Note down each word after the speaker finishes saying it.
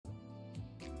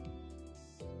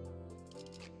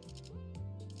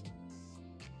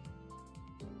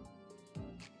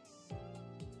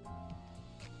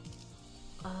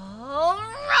All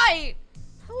right.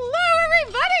 Hello,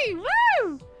 everybody.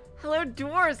 Woo! Hello,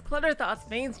 Doors, Clutter Thoughts,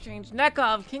 Veins Change,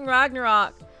 Nekov, King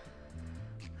Ragnarok,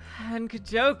 and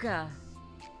Kajoka.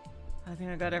 I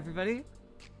think I got everybody.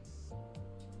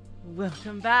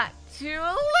 Welcome back to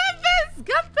Limbus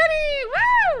Company.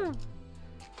 Woo!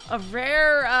 A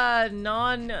rare,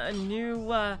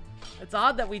 non-new. It's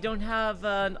odd that we don't have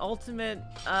an ultimate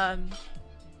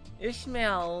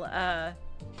Ishmael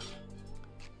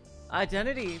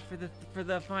identity for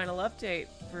the final update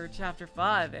for Chapter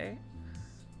 5, eh?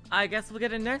 I guess we'll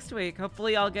get it next week.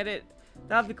 Hopefully I'll get it.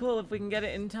 That'd be cool if we can get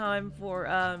it in time for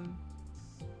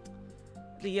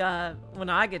when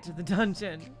I get to the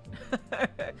dungeon.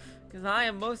 Because I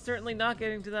am most certainly not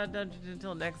getting to that dungeon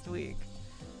until next week.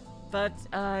 But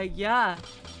yeah.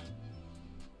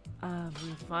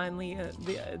 We finally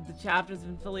the chapter's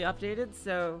been fully updated,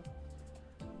 so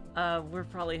we're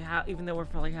probably even though we're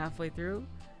probably halfway through,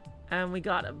 and we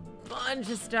got a bunch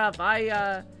of stuff.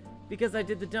 Because I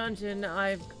did the dungeon,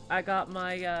 I got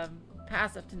my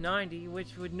pass up to 90,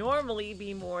 which would normally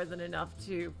be more than enough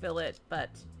to fill it, but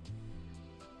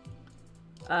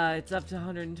it's up to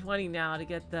 120 now to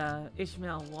get the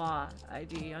Ishmael Wa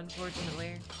ID,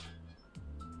 unfortunately.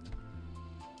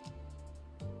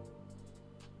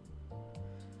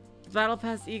 Battle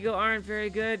Pass ego aren't very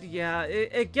good. Yeah,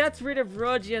 it gets rid of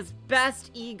Rogia's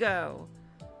best ego.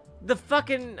 The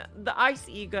ice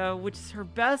ego, which is her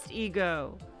best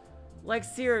ego. Like,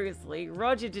 seriously,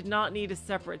 Rogia did not need a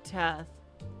separate Teth.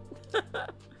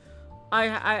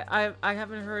 I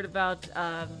haven't heard about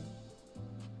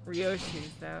Ryoshi's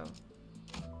though.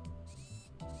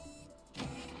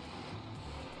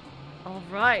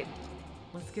 Alright,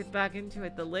 let's get back into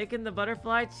it. The Lake and the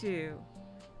Butterfly 2.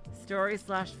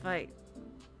 Story/fight.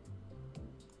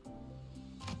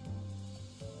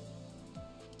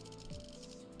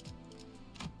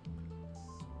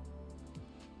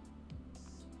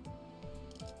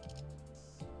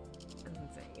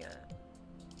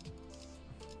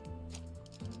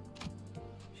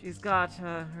 She's got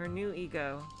her new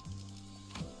ego.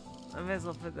 I may as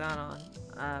well put that on.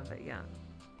 But yeah.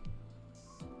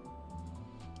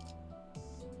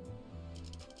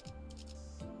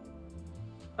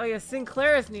 Oh yeah,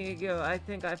 Sinclair's new ego. I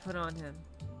think I put on him.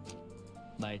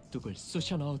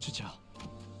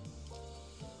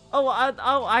 Oh,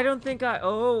 I don't think I.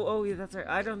 Oh, yeah, that's right.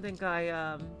 I don't think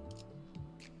I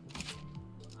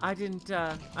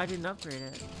didn't upgrade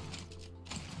it.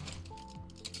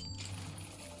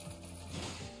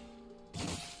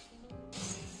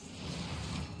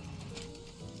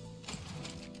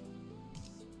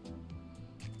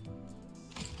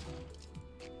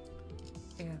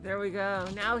 There we go.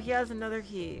 Now he has another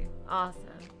key. Awesome.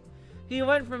 He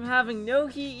went from having no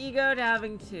key ego to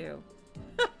having 2.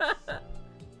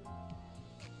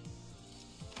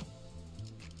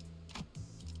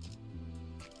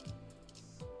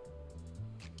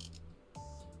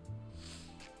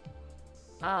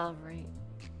 All right.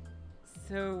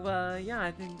 So yeah,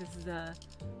 I think this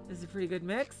is a pretty good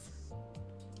mix.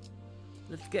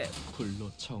 Let's go.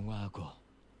 불로 정화하고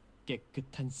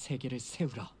깨끗한 세계를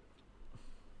세우라.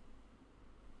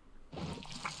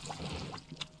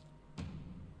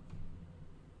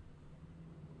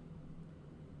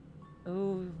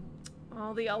 Oh,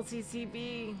 all the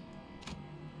LCCB.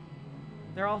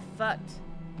 They're all fucked.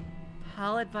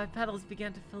 Pallid by petals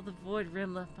began to fill the void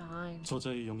rim left behind.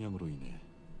 저자의 영향으로 인해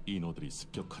인어들이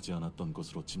습격하지 않았던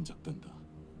것으로 짐작된다.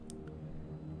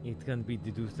 It can be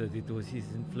deduced that it was his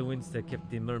influence that kept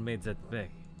the mermaids at bay.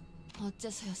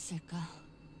 어째서였을까?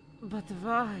 But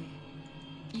why?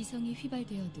 이성이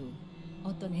휘발되어도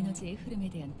어떤 에너지의 흐름에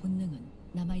대한 본능은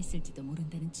남아있을지도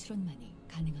모른다는 추론만이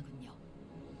가능하군요.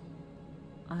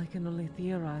 I can only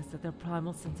theorize that their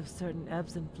primal sense of certain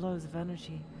ebbs and flows of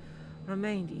energy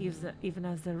remained even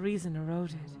as their reason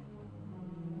eroded.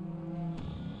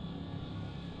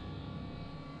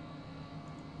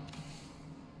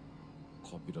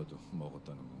 겁이라도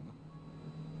먹었다는 건가?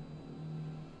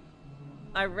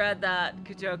 I read that,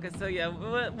 Kajoka. So yeah,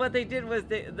 what they did was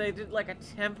they did like a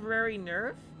temporary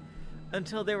nerf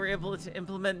until they were able to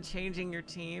implement changing your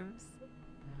teams.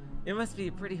 It must be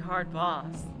a pretty hard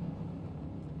boss.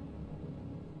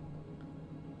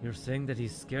 You're saying that he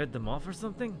scared them off or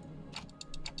something?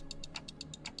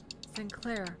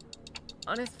 Sinclair,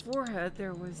 on his forehead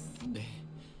there was... 네.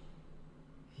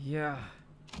 Yeah.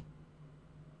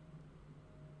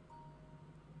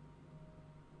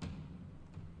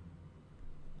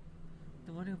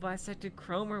 The one who bisected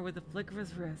Cromer with a flick of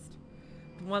his wrist.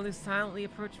 The one who silently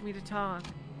approached me to talk.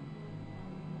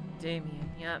 Demian,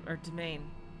 yeah, or Demian.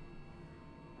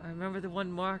 I remember the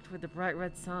one marked with the bright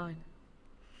red sign.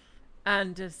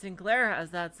 And Sinclair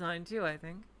has that sign too, I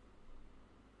think.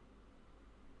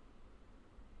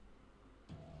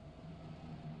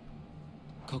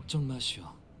 걱정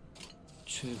마시오.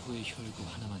 최후의 혈구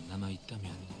하나만 남아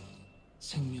있다면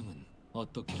생명은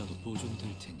어떻게라도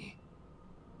보존될 테니.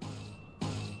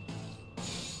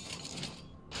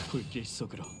 불길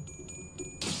속으로.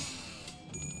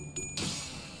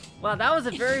 Wow, that was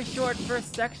a very short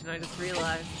first section, I just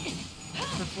realized.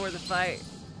 Before the fight.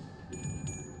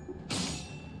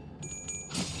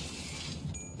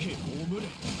 그 오물을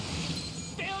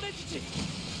떼어내주지.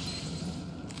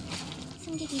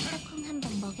 승객이 딱콩 한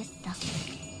방 먹였어.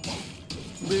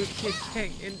 Luke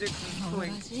kicking into Twink.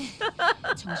 뭐라지?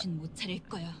 정신 못 차릴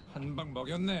거야. 한 방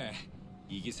먹였네.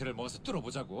 이 기세를 먹어서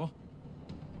뚫어보자고.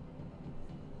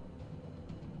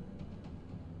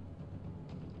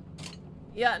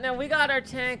 Yeah, no, we got our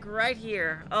tank right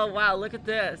here. Oh wow, look at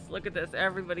this. Look at this.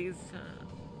 Everybody's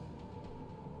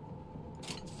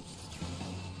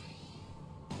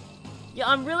Yeah,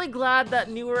 I'm really glad that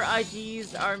newer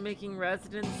IGs are making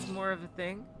residence more of a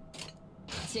thing.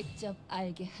 직접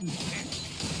알게 한다.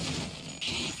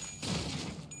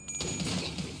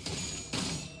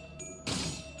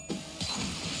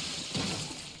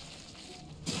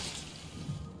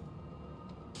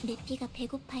 내 피가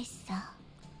배고파했어.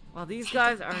 Well, these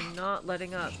guys are not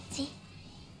letting up. 그치?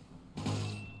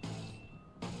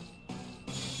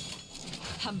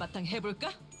 한바탕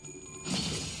해볼까?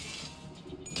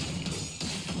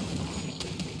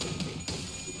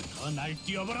 더 날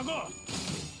뛰어보라고.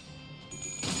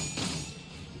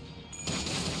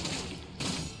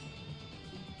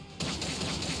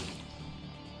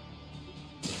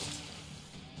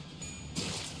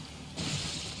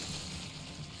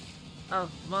 Oh,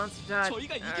 monster died.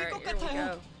 저희가 이길 Alright, 것 here we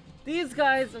같아요. go. These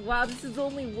guys, wow, this is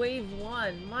only wave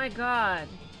 1. My god.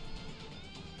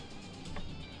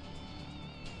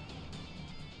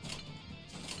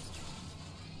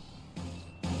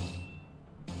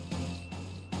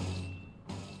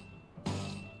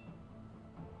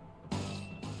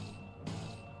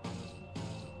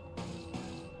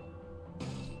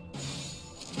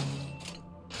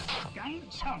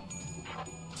 깡총.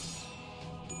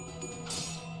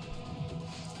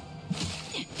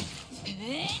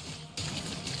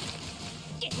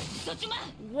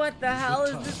 What the hell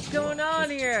is this going on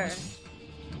here?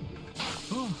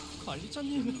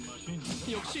 관리자님,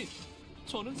 역시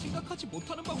저는 생각하지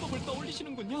못하는 방법을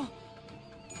떠올리시는군요.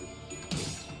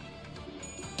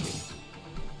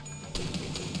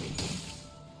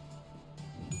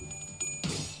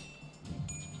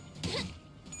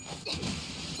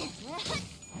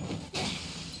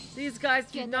 These guys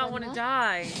do not want to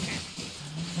die.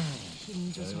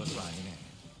 별것도 아니네.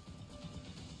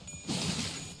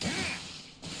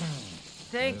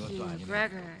 Thank you,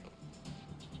 Gregor.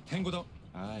 탱고더.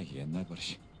 아, 옛날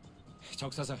버릇이.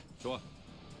 적사살 좋아.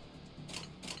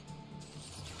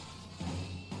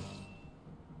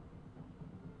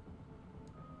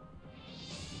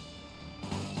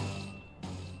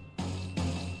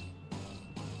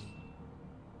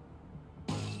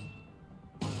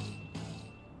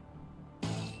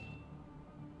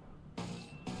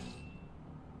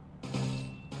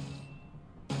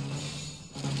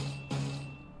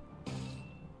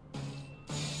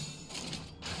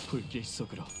 불길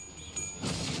속으로.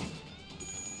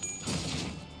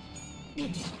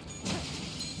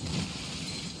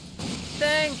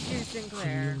 Thank you,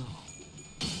 Sinclair.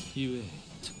 이외에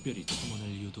특별히 첨언할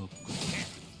이유도 없고.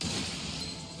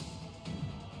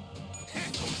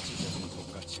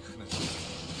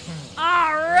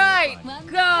 All right.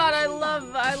 God, I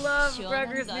love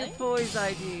Gregor's new toys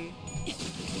ID.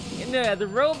 No, the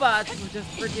robots were just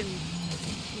freaking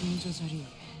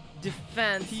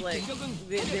defense, like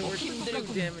they were so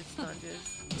damage sponges.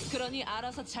 그러니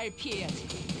알아서 잘 피해야지.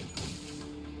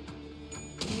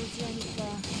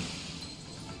 무지하니까.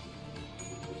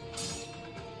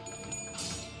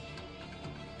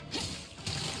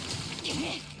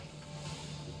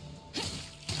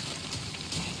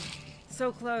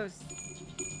 So close.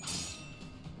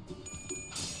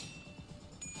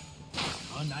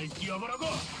 날 뛰어보라고.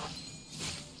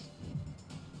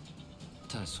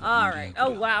 All right. Oh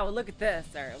wow, look at this.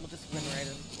 All right, we'll just win right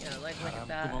in. Yeah, like look at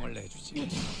that. 구멍을 내주지.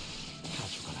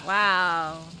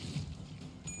 Wow.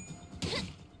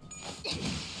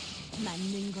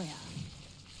 맞는 거야.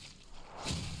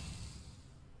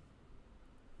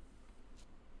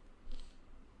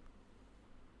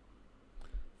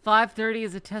 5:30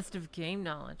 is a test of game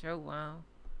knowledge. Oh wow.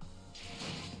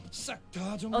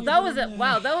 Oh, that was it.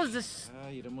 Wow, that was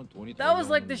that was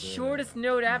like the shortest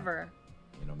note ever.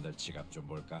 이놈들 지갑 좀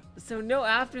볼까? So no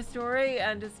after story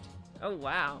and just oh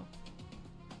wow.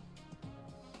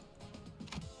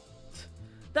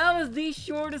 That was the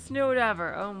shortest note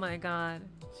ever. Oh my god.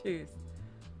 Jeez.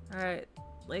 Alright.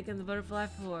 Lake and the Butterfly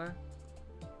 4.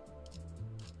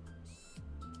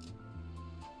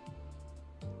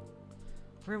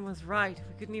 Grim was right.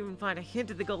 We couldn't even find a hint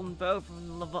of the golden bow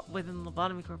from within the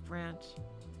Lobotomy Corp branch.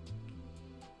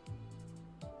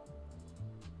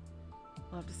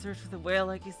 We'll have to search for the whale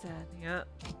like you said. Yeah.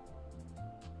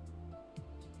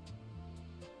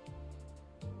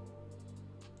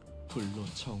 불로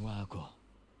정화하고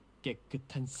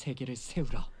깨끗한 세계를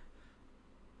세우라.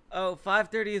 Oh,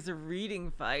 5:30 is a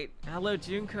reading fight. Hello,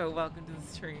 Junko. Welcome to the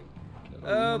stream.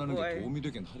 Oh boy.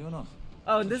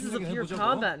 Oh, and this is a pure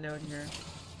combat note here.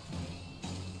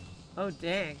 Oh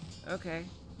dang. Okay.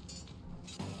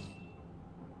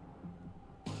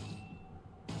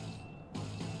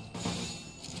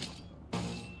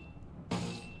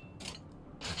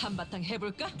 한바탕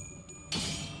해볼까?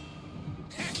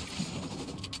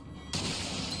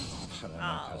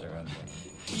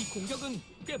 이 공격은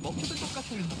꽤 먹힐 것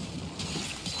같아요.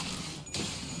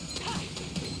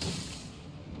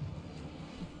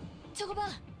 저거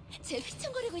봐, 쟤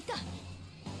휘청거리고 있다.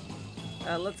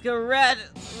 Let's go red.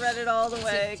 Red it all the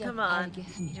way. Come on.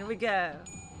 Here we go.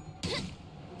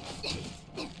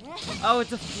 Oh,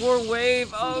 it's a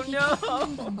 4-wave. Oh no.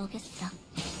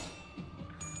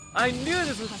 I knew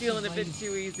this was feeling a bit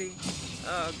too easy.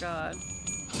 Oh god.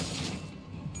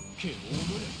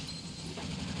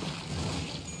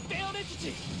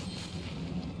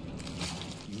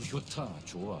 유효타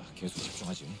좋아. 계속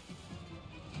집중하지.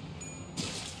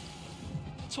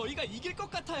 저희가 이길 것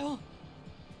같아요.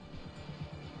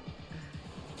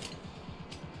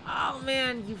 Oh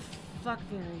man, you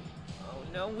fuckberry. Oh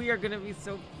no, we are gonna be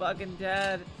so fucking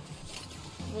dead.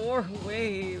 4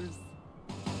 waves.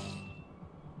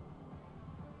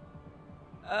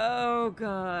 Oh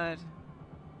god.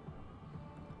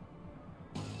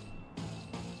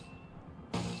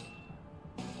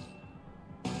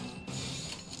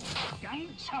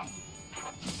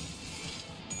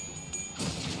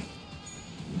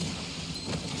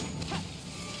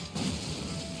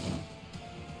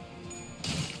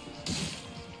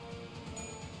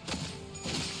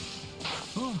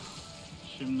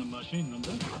 씹는 맛이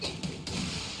있는데?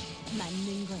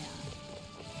 맞는 거야.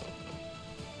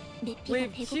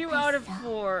 Wave 2 out of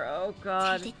 4. Oh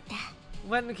god.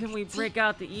 When can we break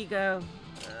out the ego?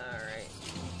 Alright.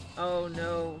 Oh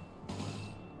no.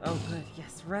 Oh good.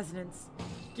 Yes, resonance.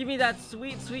 Give me that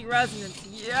sweet, sweet resonance.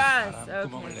 Yes!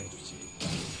 Okay.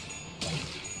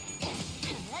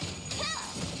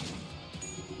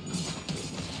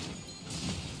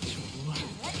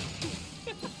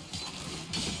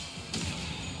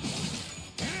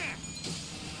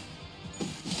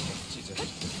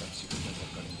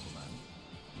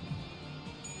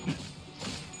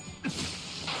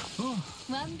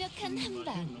 완벽한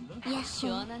한방.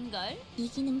 시원한 걸.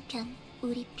 이기는 편,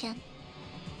 우리 편.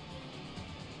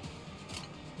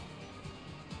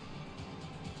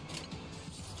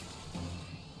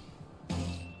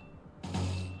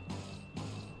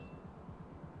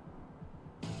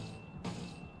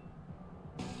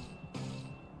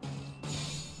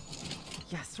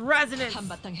 Yes, resonance.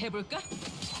 한바탕 해볼까?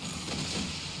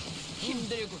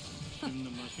 힘들고.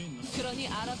 씹는 맛이 있는데? 그러니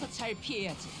알아서 잘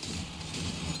피해야지.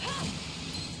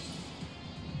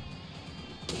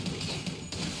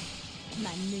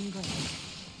 맞는 거야.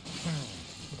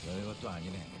 별것도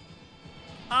아니네.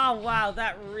 Oh wow,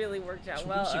 that really worked out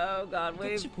well. Oh god,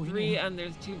 wave 3 and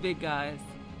there's 2 big guys.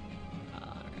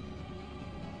 Alright.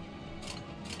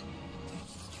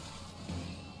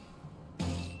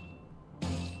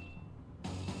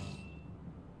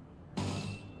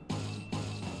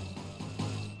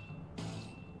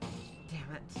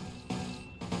 Damn it.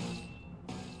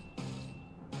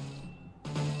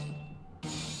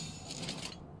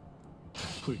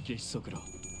 불길 속으로.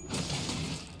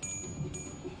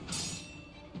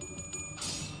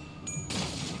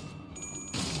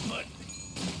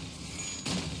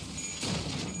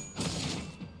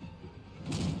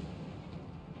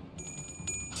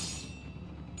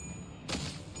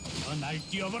 날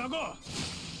뛰어보라고!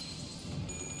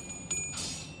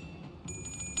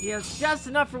 He has just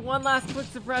enough for one last quick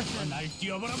suppression. 날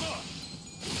뛰어보라고!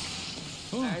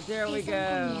 Alright, there we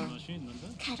go. 맛이 있는데?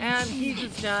 And he's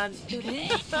just done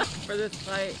for this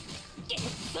fight.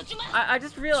 I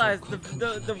just realized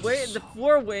the way the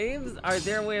 4 waves are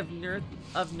their way of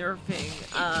nerfing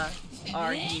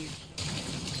our Heath.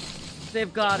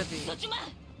 They've gotta be.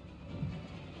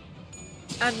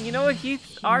 And you know what,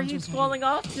 our Heath's falling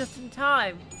off just in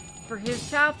time for his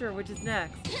chapter, which is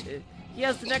next. He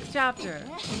has the next chapter.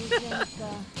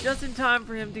 Just in time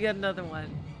for him to get another one.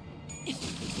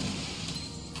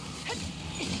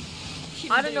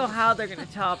 I don't know how they're gonna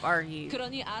top our heat.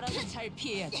 그러니 알아서 잘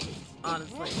피해야지.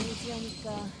 Honestly.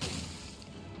 의지하니까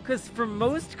Because for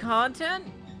most content,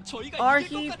 저희가 our 이길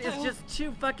것 heat is 같아요. just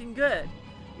too fucking good.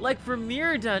 Like for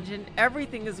Mirror Dungeon,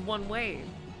 everything is one wave.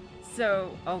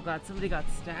 So, oh god, somebody got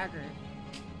staggered.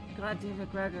 God damn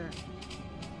it, Gregor.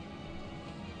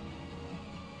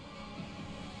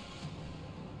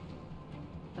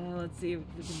 Let's see if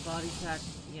we can body sack.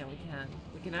 Yeah, we can.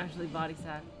 We can actually body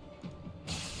sack.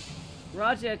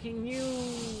 Raja, can you...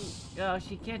 Oh,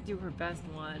 she can't do her best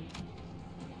one.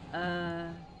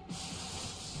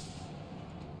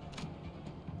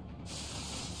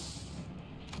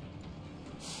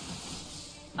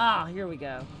 Ah, here we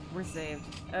go. We're saved.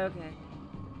 Okay.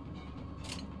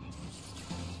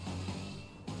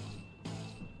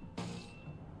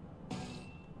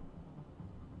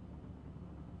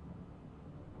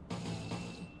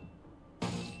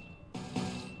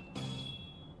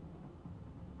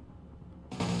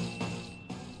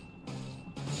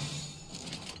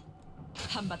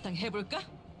 한바탕 해볼까?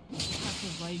 사태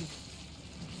완료.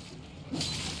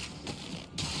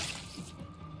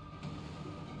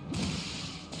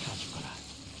 다 죽어라.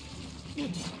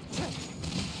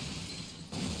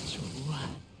 좋아.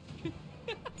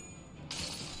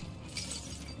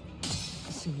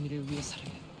 승리를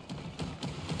위해서라면.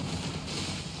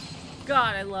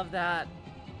 God, I love that.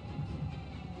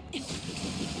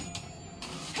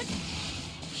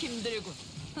 힘들군.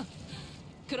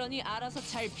 그러니 알아서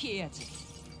잘 피해야지.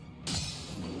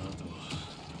 나도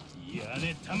이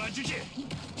안에 담아주지.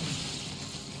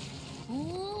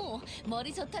 오,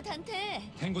 머리 좋다 단테.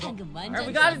 탱고도. 방금 Alright, 완전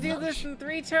we gotta do 좋았어. this in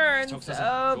 3 turns. 적사서.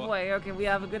 Oh 좋아. boy, okay, we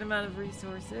have a good amount of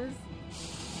resources.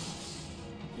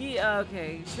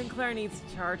 Okay, Sinclair needs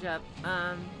to charge up.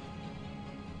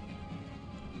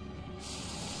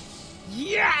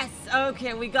 Yes!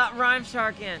 Okay, we got Rhyme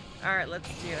Shark in. Alright, let's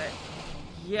do it.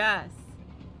 Yes.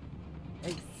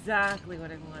 Exactly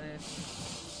what I wanted.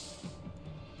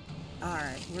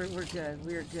 Alright, we're good.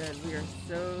 We're good. We are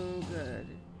so good.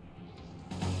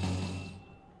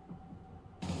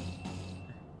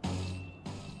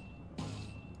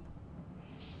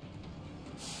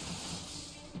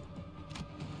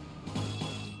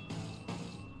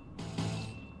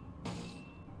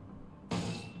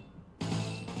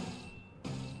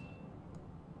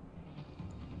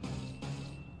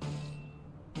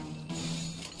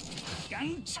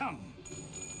 깡총.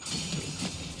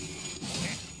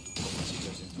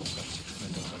 찢어진 똑같이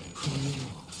흐느적거리는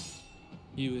훌륭해.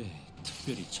 이외에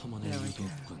특별히 첨언할 There we 일도 go.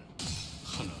 없군.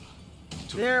 하나,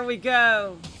 There we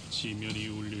go. 지면이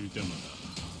울릴 때마다.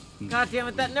 God damn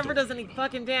it, that never does any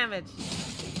fucking damage.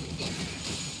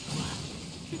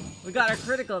 We got our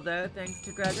critical though, thanks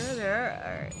to Gregor there.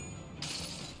 Alright.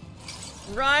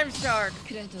 Rhyme Shark!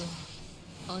 그래도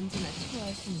언제나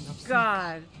투여할 수는 없어.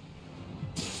 God.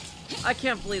 I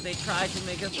can't believe they tried to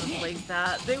make us replace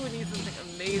that. They would need something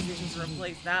amazing to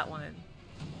replace that one.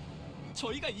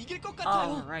 저희가 이길 것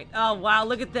같아요. Alright. Oh wow,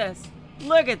 look at this.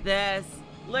 Look at this.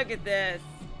 Look at this.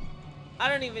 I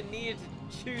don't even need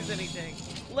to choose anything.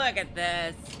 Look at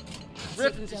this.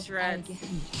 Rip into 직접 shreds. 알게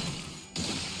합니다.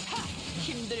 하!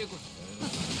 힘들군.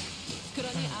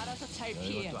 그러니 알아서 잘 별것도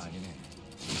피해야지. 아니네.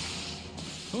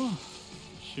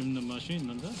 씹는 맛이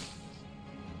있는데.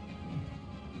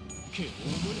 그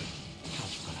오물을 다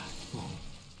죽어라. Woo!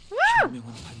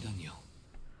 현명한 판단이요.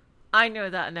 I know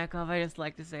that, Nekov. I just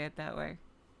like to say it that way.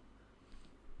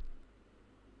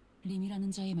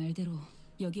 림이라는 자의 말대로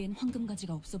여기엔 황금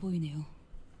가지가 없어 보이네요.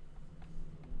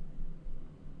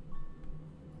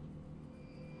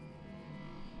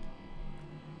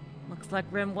 Looks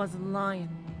like Rim wasn't lying.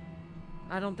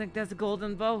 I don't think there's a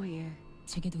golden bow here.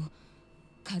 제게도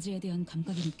가지에 대한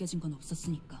감각이 느껴진 건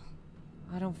없었으니까.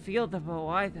 I don't feel the bow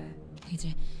either.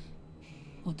 이제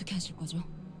어떻게 하실 거죠?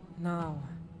 No.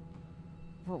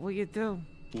 What will you do?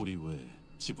 우리 외에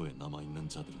지부에 남아있는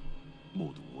자들은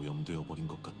모두 오염되어 버린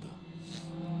것 같다.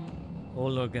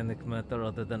 All organic matter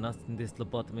other than us in this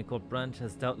lobotomy corp branch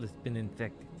has doubtless been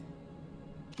infected.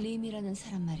 림이라는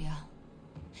사람 말이야.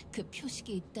 그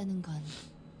표식이 있다는 건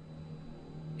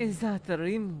Is that the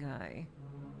Rim guy?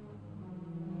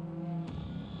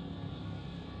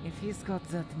 If he's got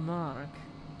that mark...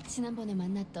 지난번에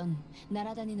만났던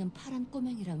날아다니는 파란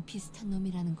꼬맹이랑 비슷한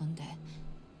놈이라는 건데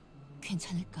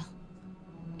괜찮을까?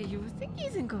 You think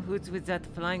he's in cahoots with that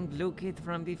flying blue kid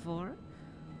from before?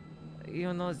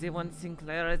 You know, the one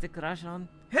Sinclair has a crush on?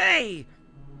 Hey!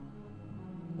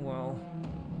 Well,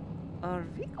 are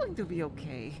we going to be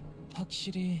okay?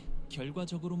 확실히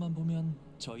결과적으로만 보면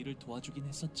저희를 도와주긴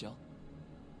했었죠.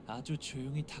 아주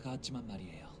조용히 다가왔지만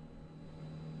말이에요.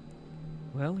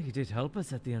 Well, he did help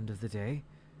us at the end of the day.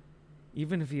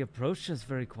 Even if he approached us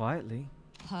very quietly.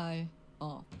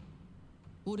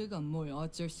 우리가 뭘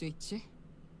어쩔 수 있지?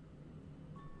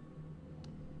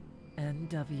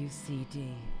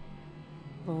 NWCD.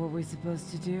 What were we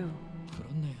supposed to do?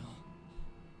 그렇네요.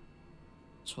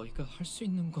 저희가 할 수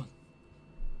있는 건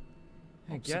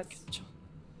I guess. 없었겠죠.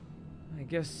 I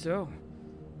guess so.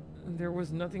 There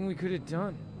was nothing we could have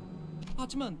done.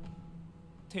 하지만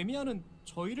데미안은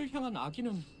저희를 향한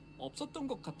악의는 없었던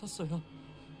것 같았어요.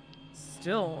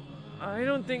 Still, I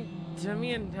don't think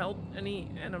Demian held any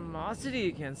animosity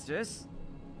against us.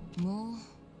 뭐,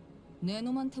 내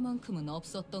놈한테만큼은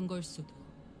없었던 걸 수도.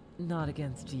 Not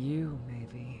against you,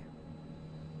 maybe.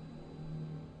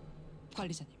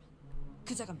 관리자님,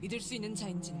 그자가 믿을 수 있는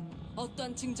자인지는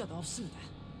어떠한 증거도 없습니다.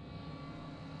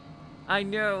 I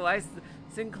know,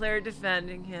 Sinclair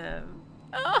defending him.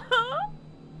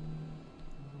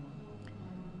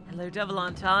 Hello, Double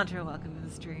Entendre. Welcome to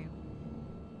the stream.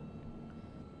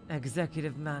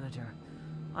 Executive Manager.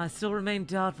 I still remain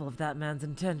doubtful of that man's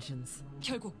intentions.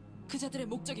 결국 그자들의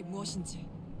목적이 무엇인지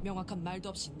명확한 말도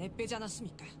없이 내빼지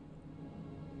않았습니까?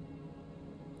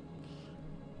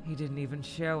 He didn't even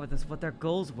share with us what their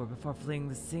goals were before fleeing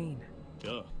the scene.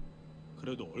 야,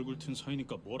 그래도 얼굴 튼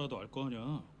사이니까 뭐라도 알 거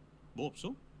아니야. 뭐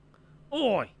없어?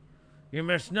 Oi! You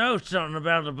must know something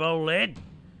about the bowlead.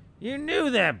 You knew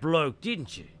that bloke,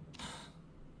 didn't you?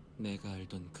 내가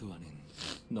알던 그와는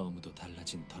너무도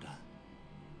달라진 터라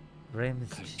Rem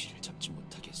갈피를 잡지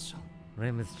못하겠어.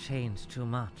 has changed too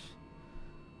much.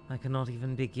 I cannot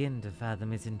even begin to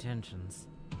fathom his intentions.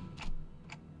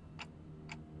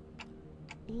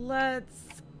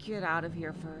 Let's get out of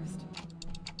here first.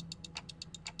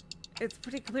 It's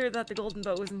pretty clear that the golden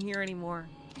boat isn't here anymore.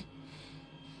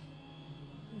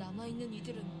 남아있는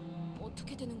이들은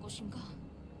어떻게 되는 것인가?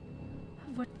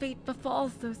 What fate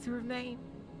befalls those who remain?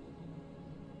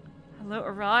 Hello,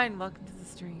 Orion. Welcome to the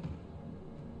stream.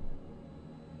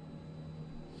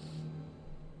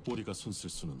 우리가 손쓸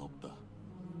수는 없다.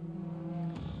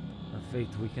 A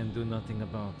fate we can do nothing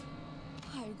about.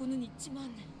 알고는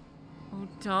있지만 Oh,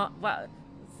 Dawn. Wow.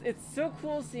 It's so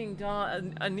cool seeing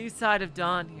Dawn, a new side of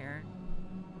Dawn here.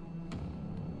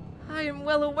 I am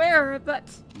well aware, but...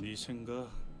 네 생각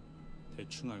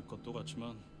대충 알 것도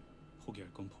같지만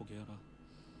포기할 건 포기해라.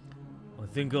 I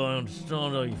think I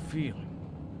understand how you feel.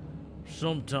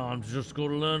 Sometimes you just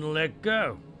gotta learn to let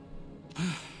go.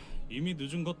 이미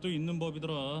늦은 것도 있는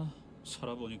법이더라.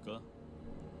 살아보니까.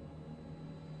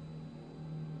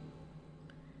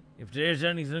 If there's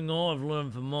anything I've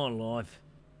learned from my life,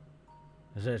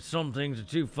 is that some things are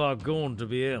too far gone to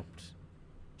be helped.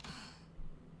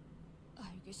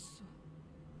 알겠어.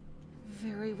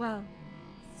 Very well,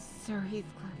 Sir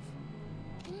Heathcliff.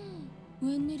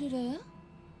 웬일이래?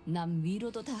 남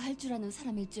위로도 다 할 줄 아는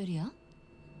사람일 줄이야?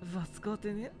 What's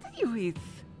gotten into you,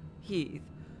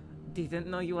 Heath? Didn't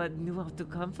know you knew how to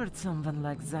comfort someone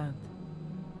like that.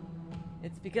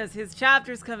 It's because his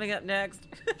chapter's coming up next.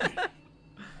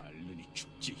 알르니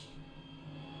죽지.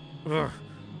 Ugh,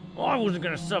 I wasn't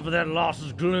gonna suffer that loss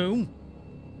as gloom.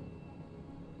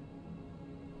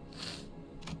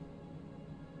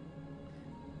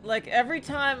 Like every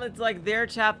time it's like their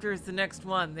chapter is the next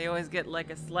one, they always get like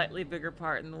a slightly bigger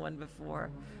part than the one before,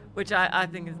 which I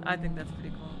think that's pretty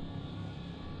cool.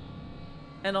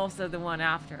 And also the one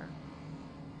after.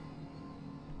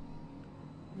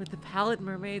 With the pallid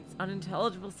mermaid's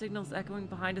unintelligible signals echoing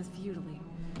behind us futilely,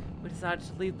 we decided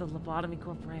to leave the Lobotomy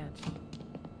Corp ranch.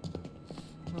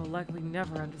 We'll likely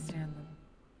never understand them.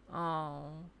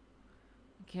 Oh,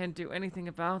 we can't do anything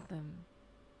about them.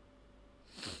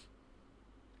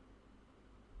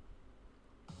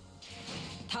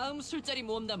 다음 술자리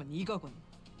모험담은 이거군.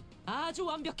 아주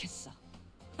완벽했어.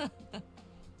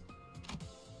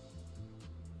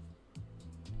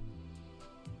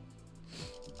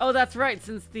 Oh, that's right.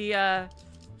 Since the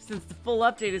full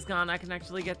update is gone, I can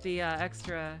actually get the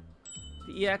extra,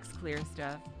 the EX clear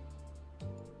stuff.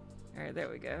 All right, there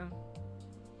we go.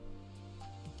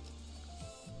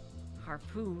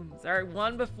 Harpoons. All right,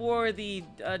 one before the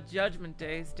Judgment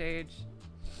Day stage.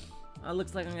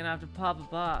 Looks like I'm gonna have to pop a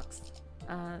box.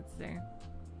 Let's see.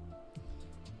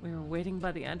 We were waiting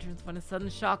by the entrance when a sudden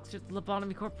shock struck the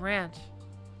Lobotomy Corp ranch.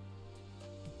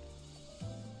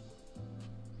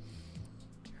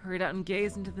 Hurried out and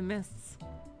gazed into the mists.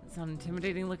 Some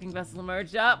intimidating-looking vessel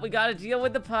emerged. We gotta deal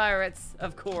with the pirates,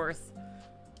 of course.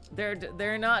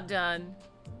 They're not done.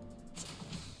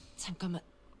 잠깐만,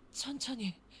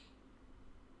 천천히.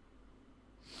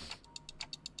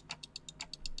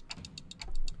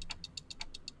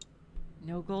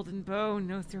 No golden bow,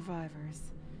 no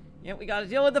survivors. Yet we gotta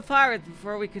deal with the pirates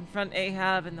before we confront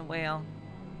Ahab and the whale.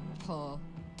 탕.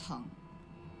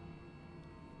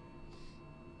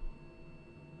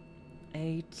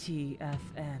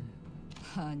 ATFN.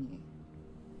 아니,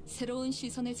 새로운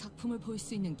시선의 작품을 볼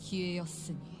수 있는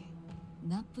기회였으니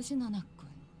나쁘진 않았군.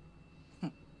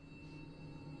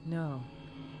 No,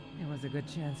 it was a good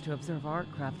chance to observe art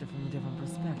crafted from a different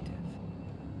perspective.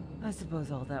 I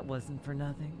suppose all that wasn't for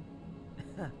nothing.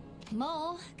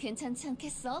 뭐 괜찮지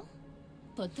않겠어?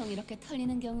 보통 이렇게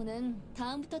털리는 경우는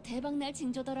다음부터 대박날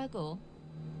징조더라고.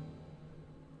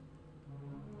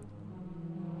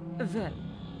 Then,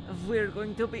 we're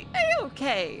going to be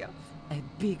A-okay. A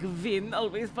big win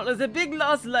always follows a big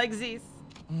loss like this.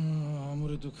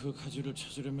 아무래도 그 가지를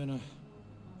찾으려면은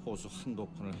호수 한도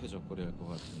편을 해적거려야 할 것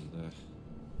같은데.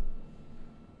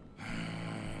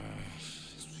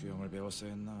 수영을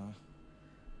배웠어야 했나?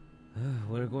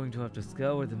 We're going to have to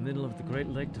scour the middle of the Great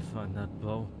Lake to find that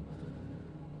bow.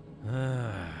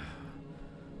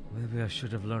 Maybe I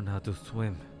should have learned how to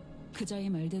swim. 그자의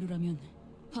말대로라면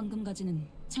황금 가지는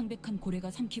창백한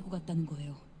고래가 삼키고 갔다는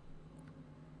거예요.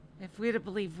 If we're to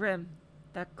believe Rim,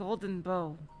 that golden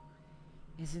bow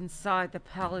is inside the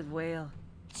pallid whale.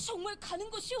 정말 가는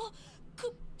것이요?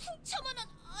 그 풍차만한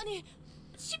아니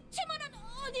십체만한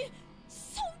아니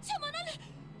성체만한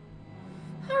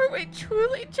Are we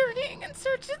truly journeying in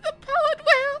search of the pallid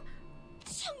whale?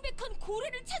 창백한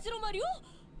고래를 찾으러 말이오?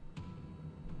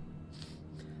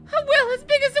 A whale as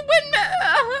big as a windmill.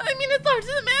 I mean, as large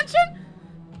as a mansion?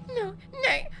 No,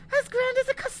 nay, as grand as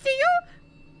a castillo?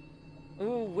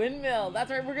 Ooh, windmill. That's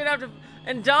right. We're gonna have to.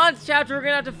 In Don's chapter, we're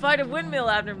gonna have to fight a windmill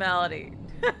abnormality.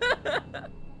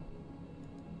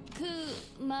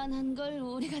 그만한 걸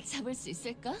우리가 잡을 수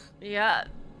있을까? Yeah.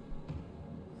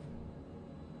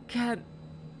 Can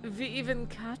we even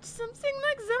catch something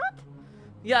like that?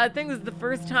 Yeah, I think this is the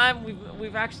first time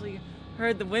we've actually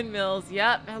heard the windmills.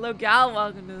 Yep. Hello, Gal.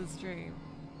 Welcome to the stream.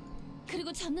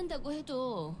 그리고 잡는다고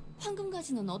해도 황금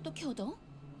가지는 어떻게 얻어?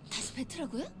 다시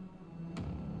뱉으라고요?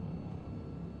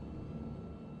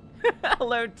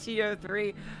 Hello,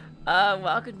 TO3.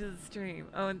 Welcome to the stream.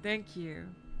 Oh, and thank you.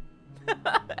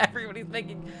 everybody's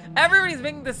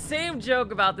making the same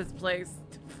joke about this place.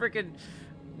 Freaking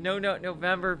No Note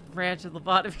November branch of the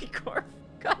Lobotomy Corp.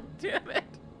 God damn it.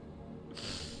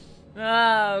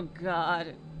 Oh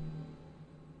god.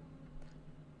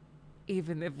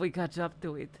 Even if we catch up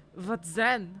to it, what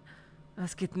then?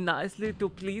 Ask it nicely to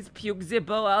please puke the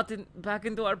bow out and back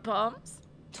into our palms?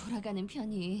 돌아가는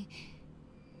편이.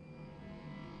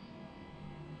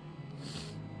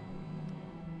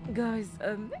 Guys,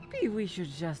 maybe we should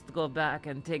just go back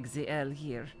and take the L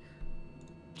here.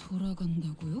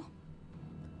 돌아간다고요?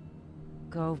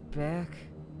 Go back?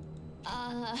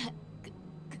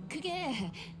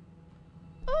 그게...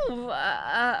 Oh,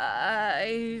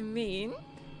 I mean...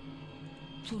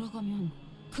 돌아가면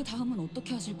그 다음은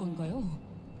어떻게 하실 건가요?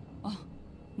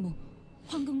 뭐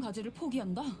황금 가지를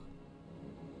포기한다?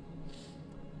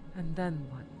 And then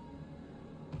what?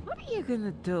 What are you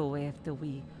gonna do after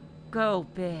we go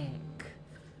back?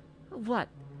 What?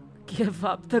 Give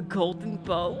up the golden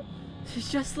bow?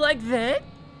 Just like that?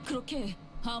 그렇게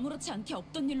아무렇지 않게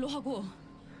없던 일로 하고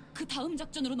그 다음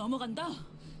작전으로 넘어간다?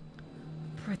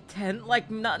 Pretend like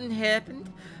nothing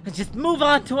happened and just move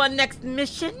on to our next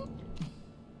mission?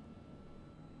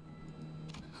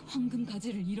 황금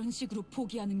가지를 이런 식으로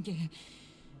포기하는 게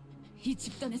이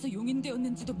집단에서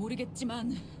용인되었는지도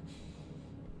모르겠지만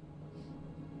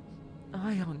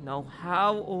I don't know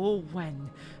how or when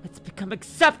it's become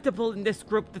acceptable in this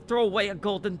group to throw away a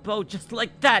golden bow just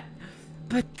like that.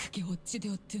 But 그게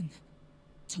어찌되었든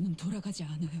저는 돌아가지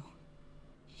않아요.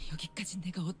 여기까지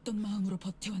내가 어떤 마음으로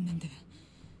버텨왔는데.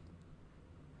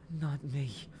 Not me.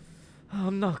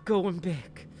 I'm not going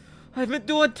back. I've been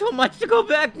doing too much to go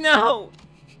back now.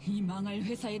 이 망할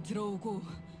회사에 들어오고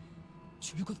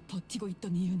줄곧 버티고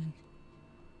있던 이유는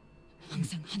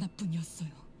항상 하나뿐이었어요.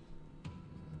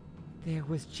 There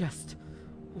was just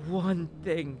one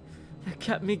thing that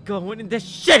kept me going in this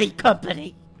shitty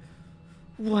company.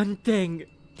 One thing.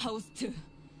 파우스트,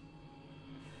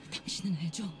 당신은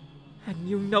알죠? And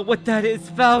you know what that is,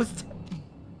 Faust?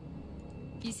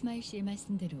 이스마일 씨의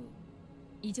말씀대로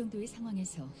이 정도의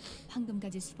상황에서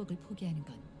황금가지 수복을 포기하는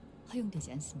건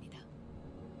허용되지 않습니다.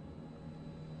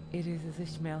 It is as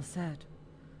Ishmael said.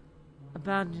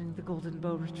 Abandoning the golden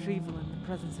bow retrieval in the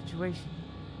present situation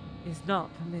is not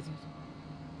permitted.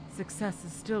 Success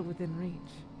is still within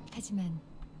reach. 하지만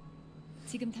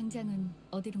지금 당장은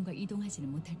어디론가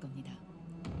이동하지는 못할 겁니다.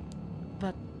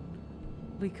 But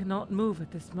we cannot move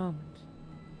at this moment.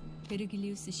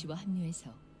 베르길리우스 씨와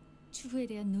합류해서 추후에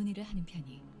대한 논의를 하는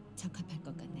편이 적합할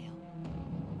것 같네요.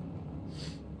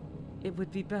 It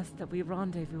would be best that we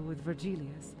rendezvous with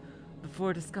Virgilius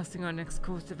before discussing our next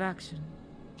course of action.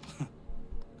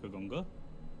 그건가?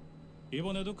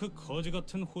 이번에도 그 거지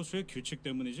같은 호수의 규칙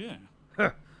때문이지?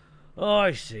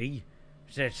 I see.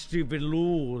 It's that stupid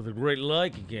law of the Great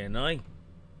Lake again, eh?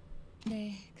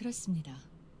 네, 그렇습니다.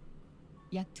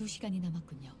 약 2시간이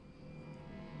남았군요.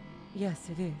 Yes,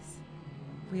 it is.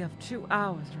 We have 2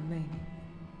 hours remaining.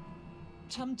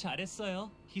 참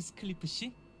잘했어요, 히스클리프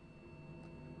씨.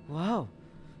 Wow.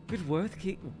 Good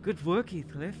work,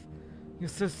 Heathcliff. You're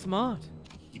so smart.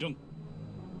 이런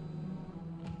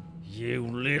You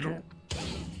little...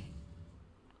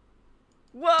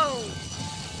 Whoa!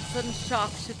 Sudden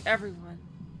shock shook everyone.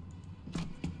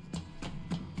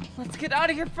 Let's get out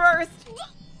of here first!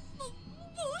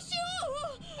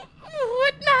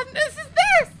 What madness is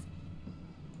this?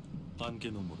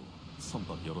 안개놈으로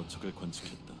선박 여러 척을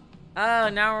관측했다. Oh,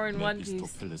 now we're in one 메피스토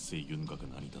piece. 팰레스의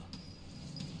윤곽은 아니다.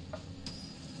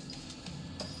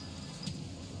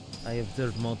 I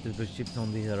observed multiple ships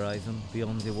on the horizon,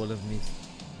 beyond the wall of mist.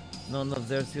 None of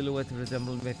their silhouette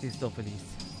resembled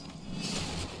Mephistopheles.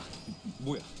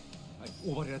 뭐야?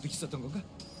 오발이라도 있었던 건가?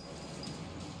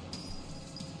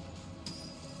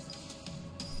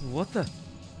 What the?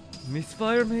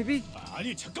 Misfire, maybe?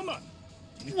 아니 잠깐만.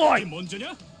 Why? 이게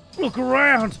먼저냐? Look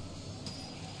around!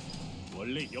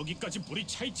 원래 여기까지 물이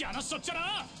차 있지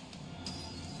않았었잖아.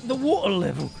 The water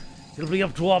level! It'll be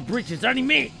up to our breeches any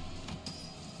minute!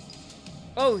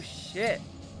 Oh shit.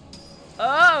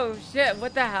 Oh shit,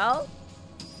 what the hell?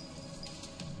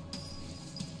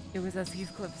 It was as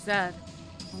Heathcliff said.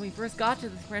 When we first got to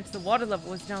this branch, the water level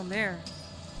was down there.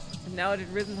 And now it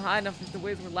had risen high enough that the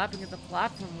waves were lapping at the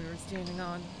platform we were standing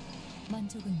on.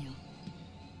 만족은요.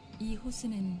 이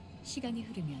호수는 시간이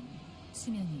흐르면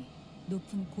수면이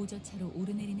높은 고저차로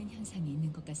오르내리는 현상이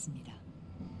있는 것 같습니다.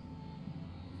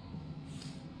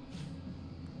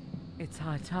 It's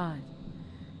high tide.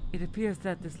 It appears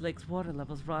that this lake's water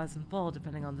levels rise and fall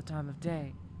depending on the time of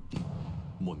day.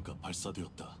 뭔가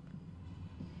발사되었다.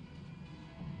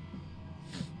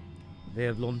 They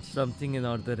have launched something in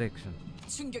our direction.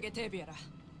 충격에 대비해라.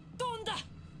 또 온다.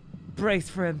 Brace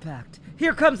for impact.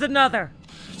 Here comes another!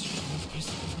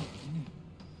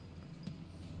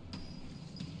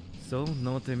 So,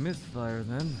 not a misfire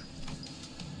then.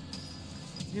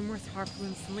 Numerous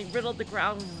harpoons suddenly riddled the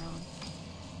ground we were on.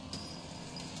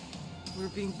 We were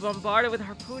being bombarded with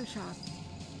harpoon shots,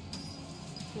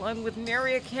 flung with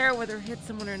nary a care whether it hit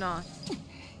someone or not.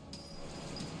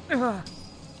 Ugh.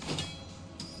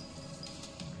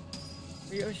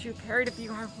 Ryoshu parried a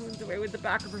few harpoons away with the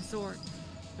back of her sword,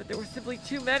 but there were simply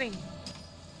too many.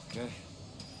 그래,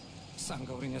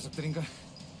 쌍가오리 녀석들인가?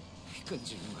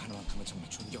 끈질긴 거 하나만큼은 정말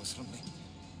존경스럽네.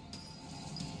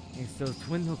 It's those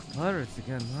twin hook pirates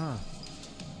again, huh?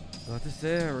 Got to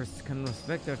say, I can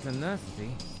respect their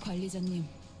tenacity. 관리자님,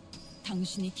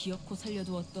 당신이 기어코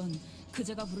살려두었던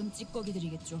그제가 부른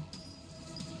찌꺼기들이겠죠.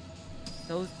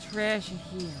 Those trash in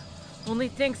here. Only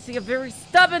thanks to your very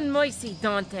stubborn mercy,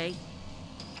 Dante.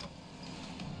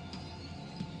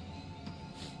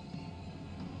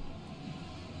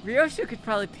 Ryoshu could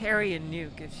probably parry a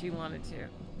nuke if she wanted to.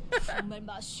 정말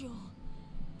마시오.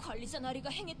 관리자 나리가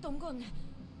행했던 건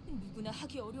누구나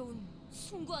하기 어려운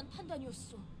숭고한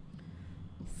판단이었어.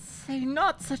 Say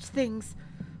not such things.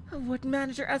 What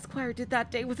Manager Esquire did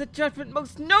that day was a judgment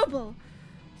most noble.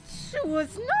 It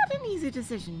was not an easy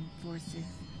decision, forsooth.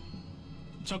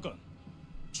 잠깐.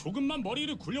 조금만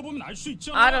머리를 굴려보면 알 수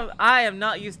있잖아. I am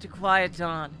not used to Quiet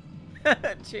Dawn.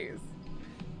 Jeez.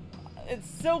 It's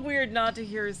so weird not to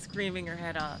hear her screaming her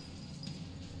head off.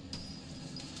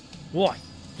 What?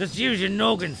 Just use your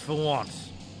noggins for once.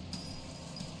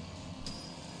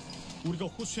 우리가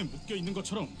호수에 묶여 있는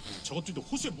것처럼 저것들도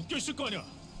호수에 묶여 있을 거 아니야.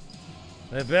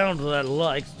 They're bound to that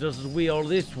lake just as we are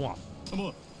this one.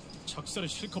 뭐 작사를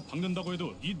실컷 박는다고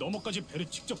해도 이 너머까지 배를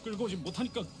직접 끌고 오지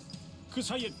못하니까 그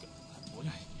사이에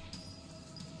뭐냐.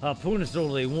 Harpoonists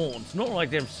all they want. It's not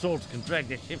like them sorts can drag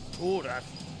their ship toward us.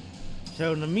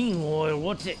 So in the meanwhile,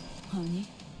 what's it? 아니,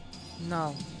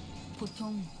 No.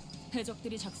 보통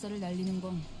해적들이 작사를 날리는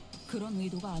건 그런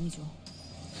의도가 아니죠.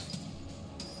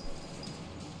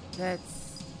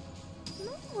 That's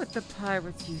not what the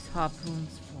pirates use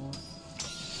harpoons for.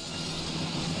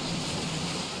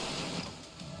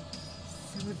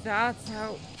 So that's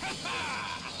how...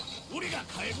 우리가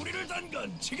갈고리를 단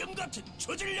건 지금 같은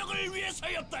조질력을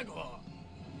위해서였다고.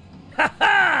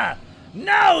 Ha!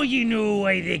 Now you know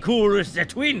why they call us the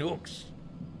twin hooks.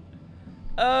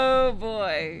 Oh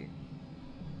boy.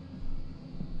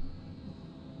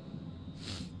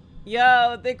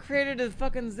 Yo, they created a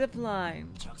fucking zip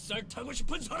line. 작살 타고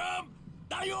싶은 사람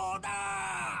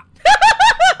나요다.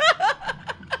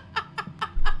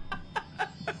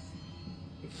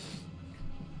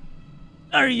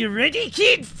 Are you ready,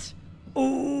 kids?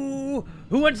 Oh,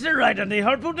 who wants to ride on the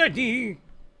harpoon?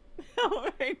 Oh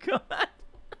my god.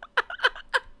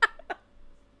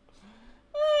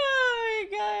 Oh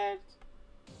my god.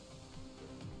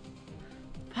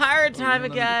 Pirate time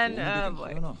again. Oh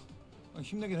boy.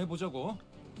 힘내긴 해보자고.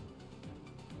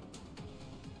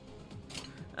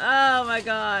 Oh my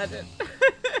god.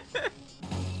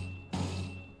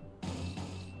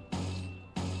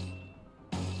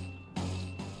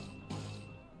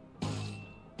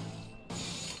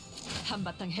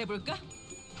 한바탕 해볼까?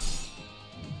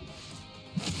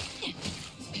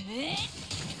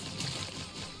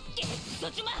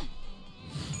 써주마.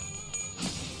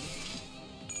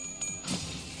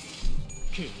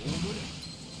 그 오물을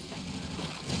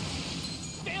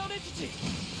떼어내주지.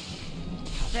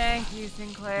 Thank you,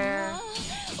 Sinclair. 아,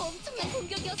 엄청난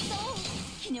공격이었어.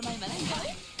 기념할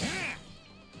만한걸?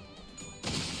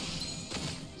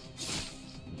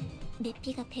 내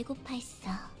피가 배고파했어.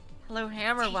 Hello,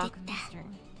 Hammer. 잘 Welcome to 됐다.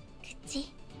 stream.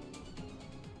 그치?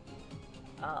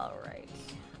 Alright.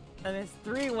 And it's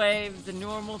 3 waves, a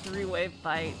normal 3-wave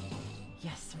fight.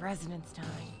 Yes, resonance time.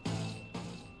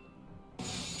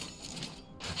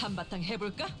 한바탕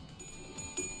해볼까?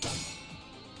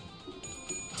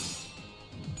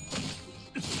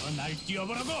 날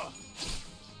뛰어보라고.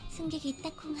 승객이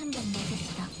딱콩 한 번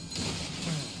먹였어.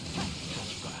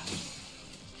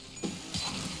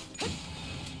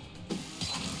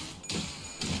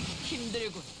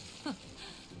 힘들군.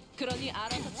 그러니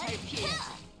알아서 잘 피해.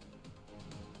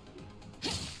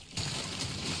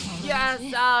 Yes!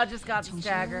 Oh, just got the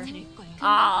stagger. Oh,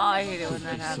 I hate it when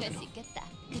that happens. 수 있겠다.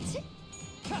 그치?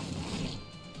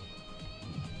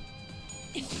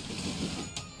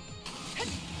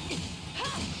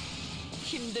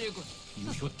 힘들군.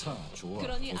 유효타 좋아.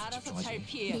 그러니 거기서 알아서 집중하지. 잘 내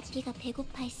피해야지. 피가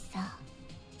배고파했어.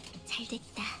 잘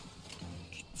됐다.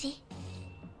 그치?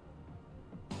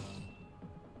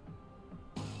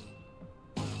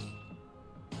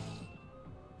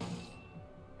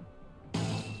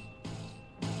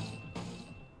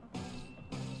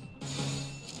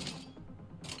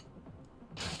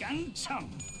 깡총.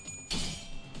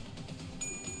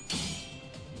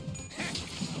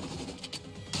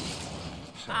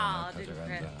 Oh, didn't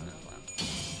crit. 가져간다.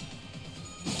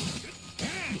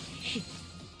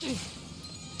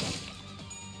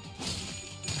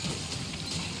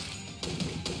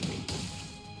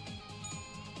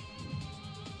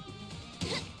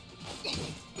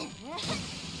 Oh, well.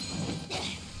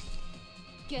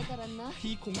 깨달았나?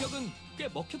 이 공격은 꽤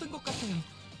먹혀든 것 같아요.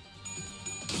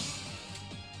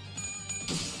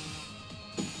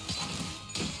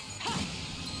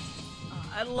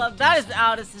 I love that is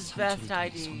Aldous' best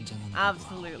ID.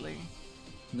 Absolutely.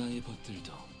 나의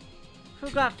벗들도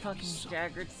Who got fucking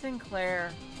staggered?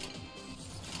 Sinclair.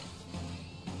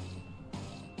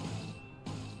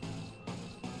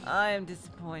 I am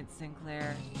disappointed,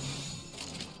 Sinclair.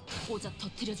 오작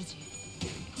터뜨려주지.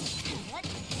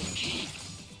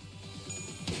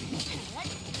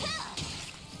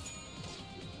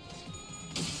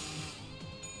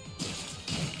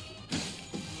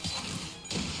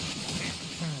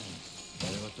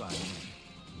 별것도 아니네.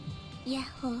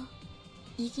 야호.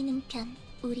 이기는 편,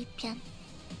 우리 편.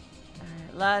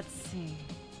 Alright, let's see.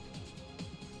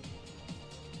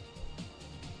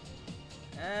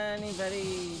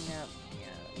 Anybody? No.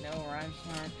 Yeah, no rhyme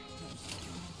shark.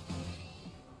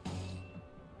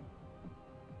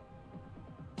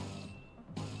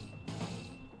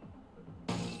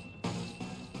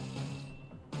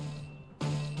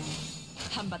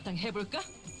 한바탕 해볼까?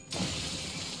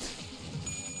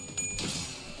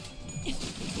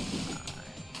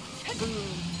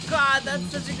 God, that's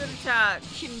such a good attack.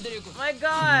 힘들군. My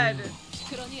God.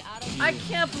 그러니 알아서 I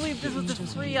can't believe this was a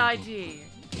free ID.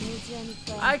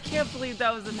 유지하니까. I can't believe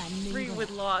that was a free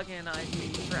with login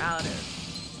ID for Aldous.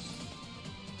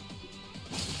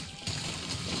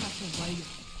 파괴 완료.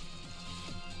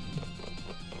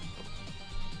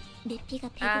 내 피가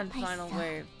And final 배고파했어.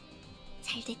 wave.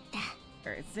 잘 됐다.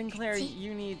 Alright, Sinclair,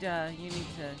 you need to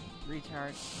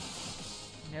recharge.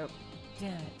 Nope.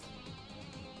 Damn it.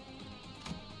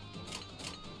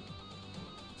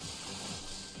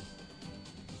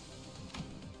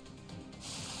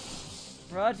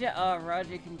 Roger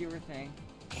can do her thing.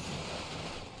 There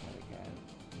we go.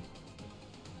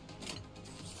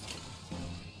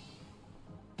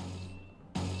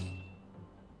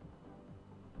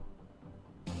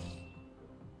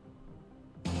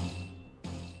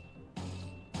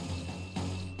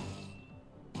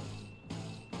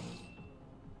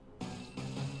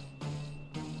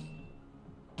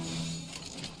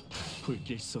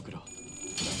 불길 속으로.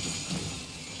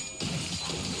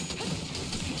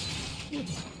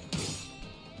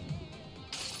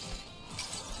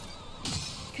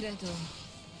 그래도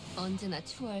언제나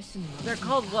추워할 수는 없으니까. They're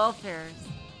called welfares.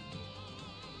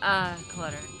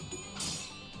 Clutter.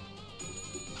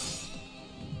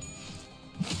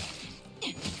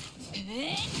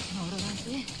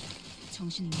 얼어라지.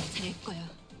 정신을 못 차릴 거야.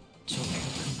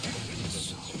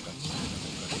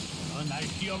 날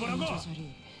뛰어보라고.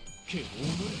 조절이. 그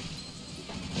오물을.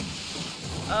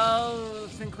 Oh,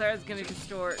 Sinclair's gonna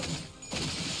distort.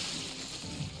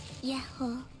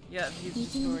 야호. Yep, he's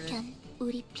이기는 distorted. 편,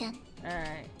 우리 편.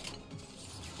 Alright.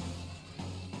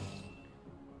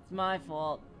 It's my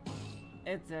fault.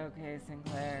 It's okay,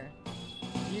 Sinclair.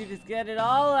 You just get it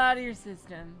all out of your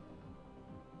system.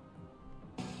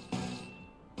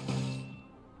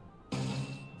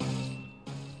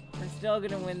 We're still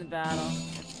gonna win the battle.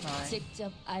 It's fine.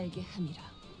 직접 알게 함이라.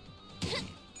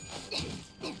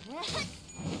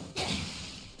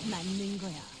 맞는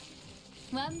거야.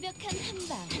 완벽한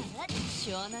한방.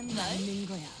 시원한 걸. 맞는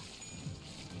거야.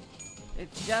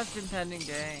 It's just impending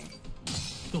day.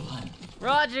 또한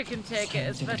Roger can take it,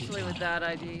 especially with that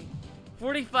ID.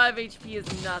 45 HP is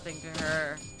nothing to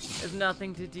her. Is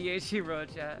nothing to DHE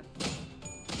Roja.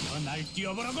 날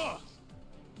뛰어보라고.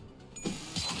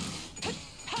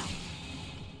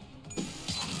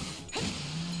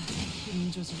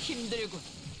 힘 조절 힘들군.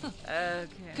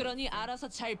 Okay. 그러니 알아서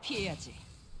잘 피해야지.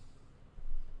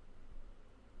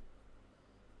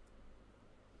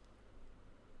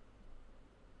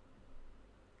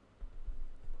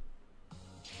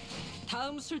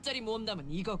 다음 술자리 모험담은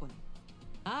이거군.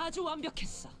 아주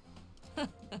완벽했어.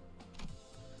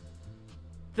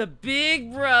 The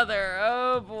big brother.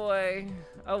 Oh boy.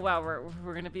 Oh wow,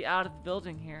 we're gonna be out of the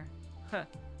building here. Huh.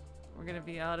 We're gonna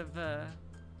be out of the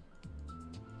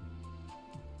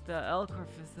Elcor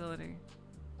facility.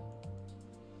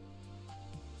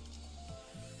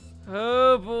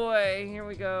 Oh boy, here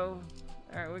we go.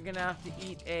 All right, we're gonna have to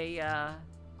eat a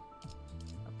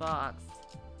box.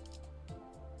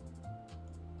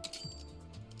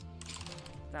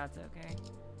 That's okay.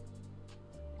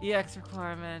 EX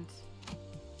requirement.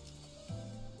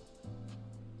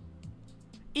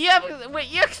 Wait,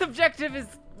 EX objective is...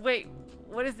 Wait,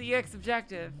 what is the EX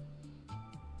objective?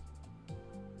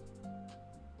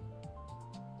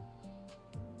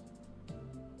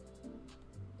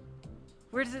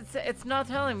 Where does it say? It's not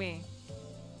telling me.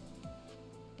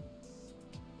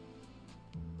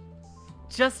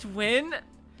 Just win?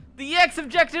 The EX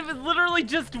objective is literally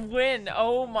just win.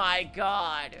 Oh my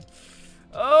god.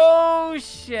 Oh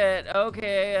shit.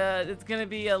 Okay, it's gonna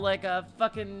be like a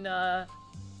fucking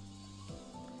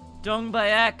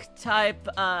Dongbaek type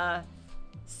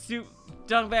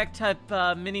Dongbaek type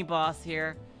mini boss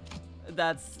here.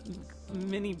 That's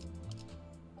mini.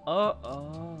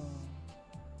 Oh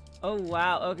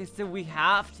wow. Okay, so we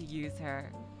have to use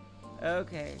her.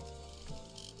 Okay.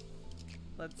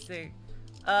 Let's see.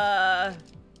 I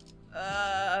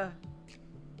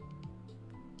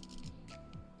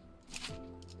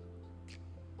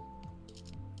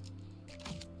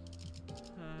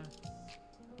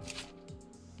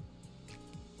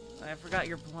forgot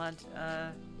your blunt.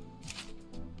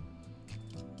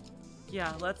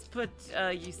 Yeah, let's put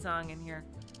Yusong in here.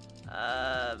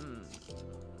 Yeah.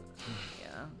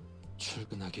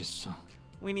 출근하겠어.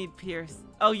 We need Pierce.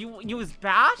 Oh, you use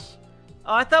Bash?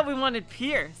 Oh, I thought we wanted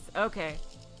Pierce. Okay.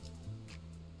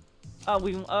 Oh,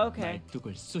 okay.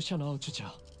 말뚝을 쑤셔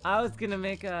넣어주자. I was gonna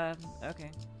make a...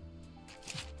 Okay.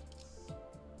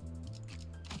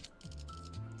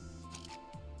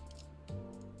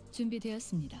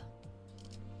 준비되었습니다.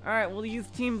 Alright, we'll use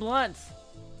Team Blunt.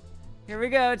 Here we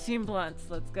go, Team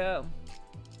Blunts. Let's go.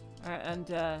 Alright, and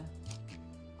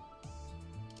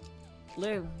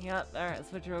Lou. Yep, alright,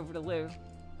 switch her over to Lou.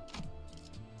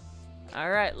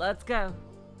 Alright, let's go.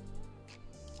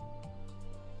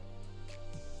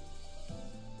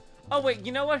 Oh wait,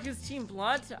 you know what? Who's Team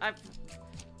Blunt? I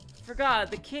forgot.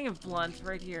 The king of Blunt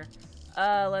right here.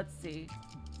 Let's see.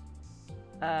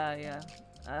 Yeah.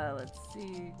 Let's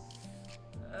see.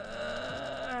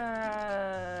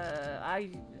 I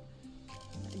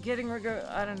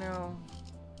don't know.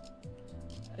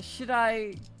 Should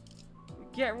I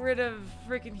get rid of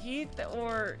freaking Heath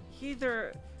or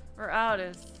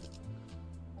Aldous?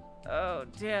 Oh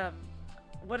damn!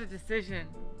 What a decision.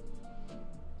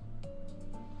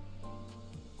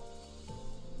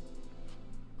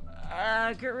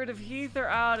 Get rid of Heath or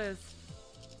Aldous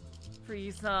for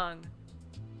Yusong.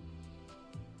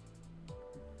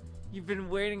 You've been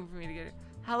waiting for me to get it.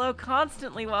 Hello,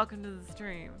 constantly. Welcome to the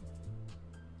stream.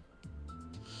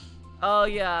 Oh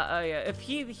yeah. If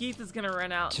Heath is gonna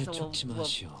run out, so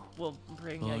we'll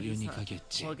bring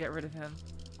Yusong. We'll get rid of him.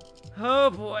 Oh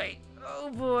boy. Oh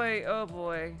boy. Oh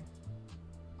boy.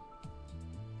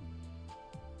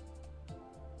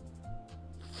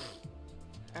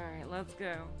 let's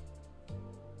go.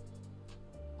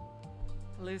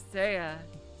 Lucia.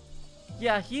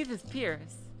 Yeah, Heath is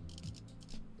Pierce.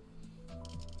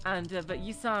 And, but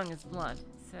Yusong is Blunt,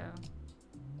 so.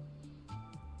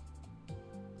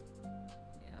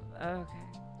 Yeah, okay.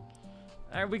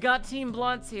 Alright, we got Team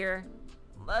Blunts here.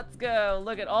 Let's go.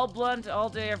 Look at all Blunt all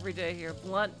day, every day here.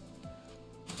 Blunt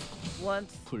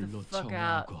the fuck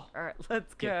out. Alright,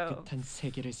 let's go.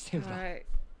 Alright.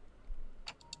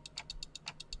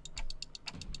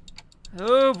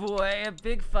 Oh boy, a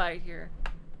big fight here.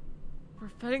 We're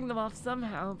fighting them off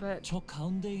somehow, but... 저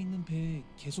가운데에 있는 배에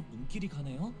계속 눈길이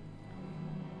가네요?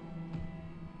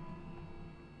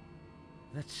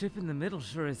 That ship in the middle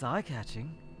sure is eye-catching.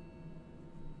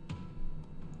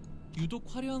 유독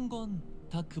화려한 건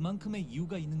다 그만큼의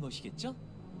이유가 있는 것이겠죠?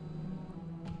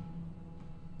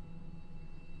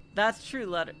 That's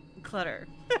true, Clutter.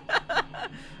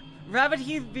 Rabbit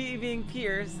Heath being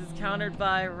Pierce is countered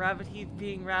by Rabbit Heath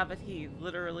being Rabbit Heath.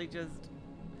 Literally just...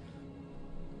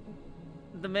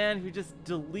 the man who just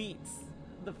deletes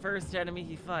the first enemy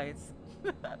he fights.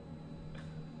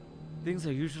 Things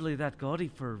are usually that gaudy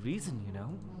for a reason, you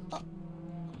know?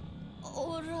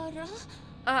 오라라?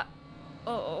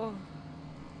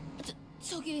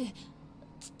 저기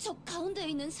저 가운데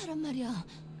있는 사람 말이야.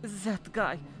 That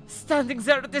guy standing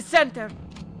there at the center.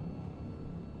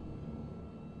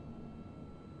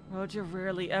 Roger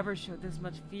rarely ever showed this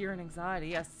much fear and anxiety.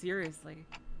 Yes, seriously.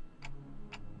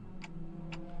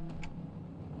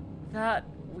 That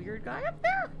weird guy up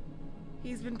there?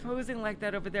 He's been posing like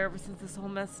that over there ever since this whole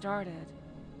mess started.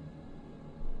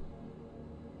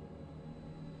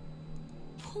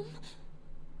 폼?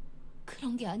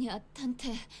 그런 게 아니야,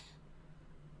 단테.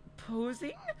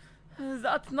 Posing?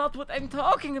 That's not what I'm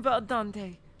talking about,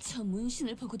 Dante. 저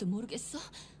문신을 보고도 모르겠어?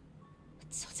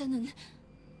 저자는...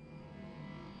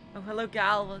 Oh, hello,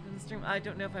 Gal. Welcome to the stream. I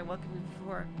don't know if I welcomed you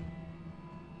before.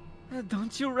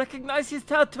 Don't you recognize his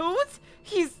tattoos?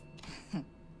 He's...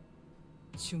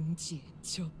 중지,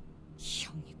 저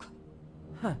형이군.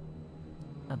 Huh.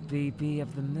 A baby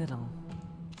of the middle.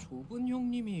 좁은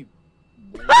형님이...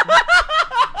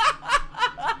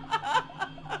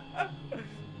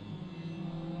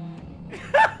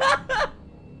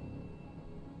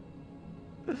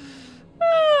 Oh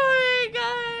my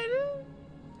god!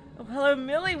 Oh, hello,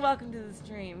 Millie. Welcome to the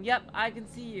stream. Yep, I can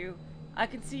see you. I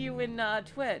can see you in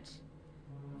Twitch.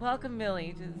 Welcome,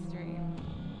 Millie, to the stream.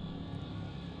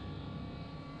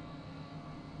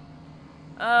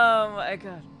 Oh my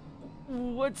god.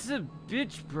 What's a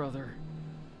bitch, brother?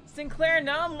 Sinclair,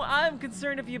 now I'm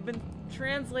concerned if you've been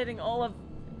translating all of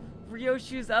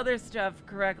Ryoshu's other stuff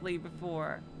correctly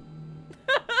before.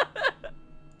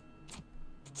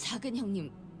 작은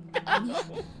형님 아니야?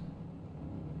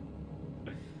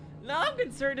 Now I'm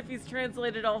concerned if he's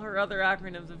translated all her other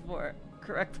acronyms before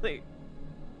correctly.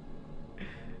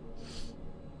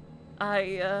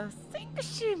 I think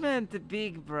she meant the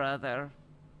big brother.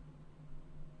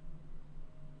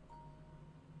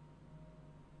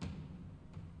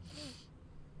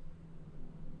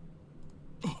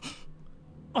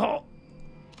 Oh!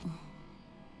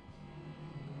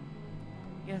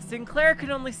 Yeah, Sinclair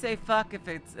can only say fuck if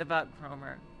it's about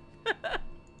Cromer.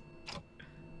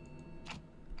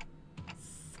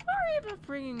 Sorry about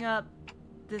bringing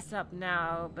this up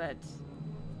now, but...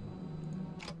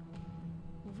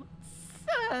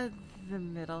 What's, the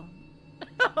middle?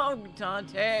 Oh,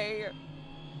 Dante!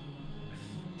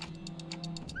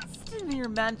 Just a mere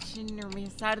mention or mere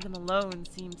sight of them alone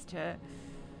seems to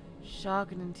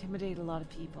shock and intimidate a lot of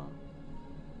people.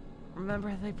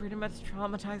 Remember, they pretty much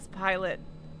traumatized Pilot.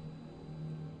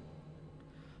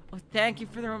 Oh, thank you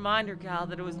for the reminder, Gal,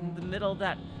 that it was in the middle of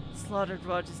that slaughtered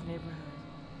Roger's neighborhood.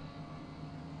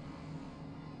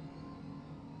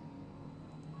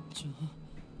 저...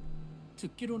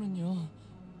 듣기로는요...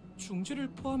 중지를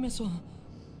포함해서...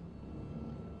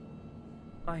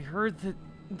 I heard that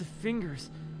the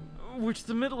fingers, which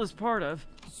the middle is part of...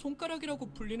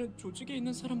 손가락이라고 불리는 조직에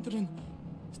있는 사람들은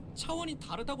차원이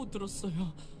다르다고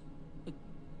들었어요.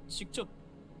 직접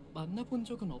만나본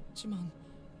적은 없지만...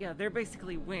 Yeah, they're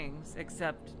basically wings,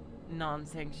 except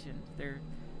non-sanctioned.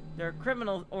 They're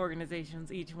criminal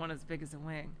organizations, each one as big as a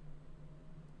wing.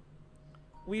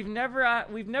 We've never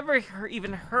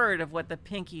even heard of what the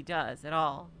Pinky does at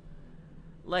all.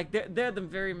 Like, they're the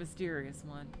very mysterious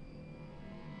one.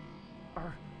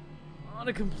 Are on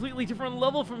a completely different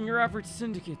level from your average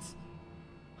syndicates.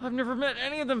 I've never met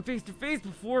any of them face to face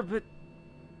before, but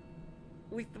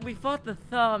we fought the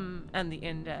Thumb and the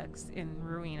Index in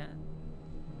Ruina.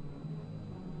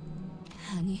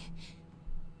 아니,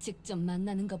 직접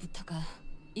만나는 것부터가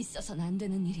있어서는 안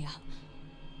되는 일이야.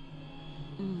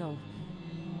 No.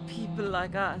 People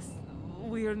like us,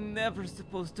 we are never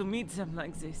supposed to meet them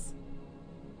like this.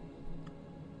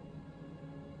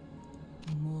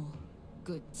 뭐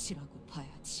끝이라고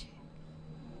봐야지.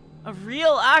 A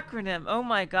real acronym, oh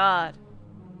my god.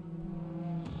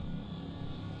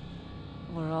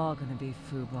 We're all gonna be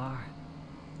FUBAR.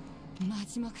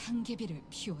 마지막 한계비를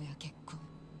피워야겠군.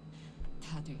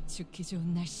 다들 죽기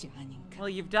좋은 날씨 아닌가. Well,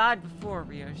 you've died before,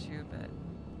 Ryoshu, but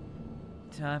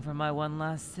time for my one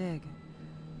last sig.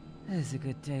 This is a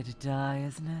good day to die,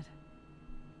 isn't it?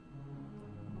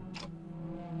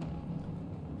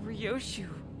 Ryoshu,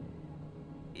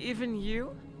 even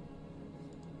you?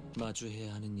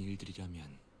 마주해야 하는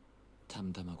일들이라면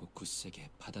담담하고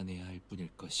굳세게 받아내야 할 뿐일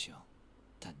것이오,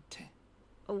 단테.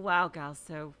 Oh wow, gal.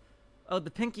 So, oh,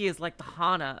 the pinky is like the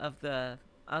Hana of the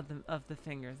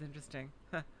fingers. Interesting.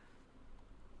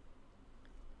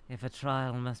 If a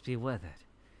trial must be weathered,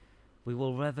 we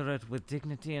will weather it with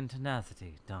dignity and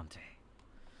tenacity, Dante.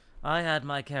 I had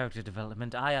my character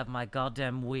development. I have my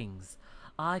goddamn wings.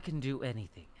 I can do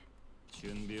anything.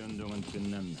 준비 운동은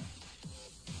끝났나?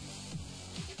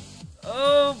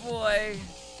 Oh boy.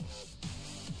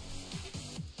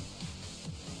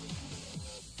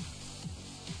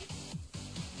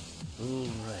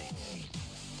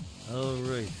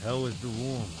 Alright, how was the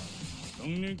warm?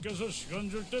 형님께서 시간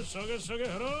줄 때 싸게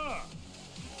해라.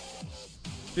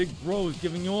 Big bro's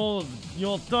giving you all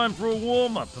your time for a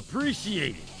warm-up.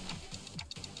 Appreciate it.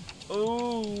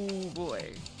 Oh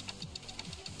boy.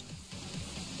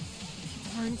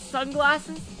 Wearing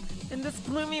sunglasses in this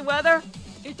gloomy weather?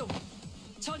 일동,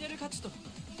 전열을 갖추도록.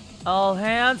 All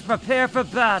hands prepare for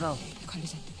battle.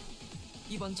 관리자님,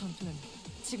 이번 전투는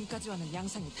지금까지와는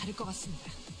양상이 다를 것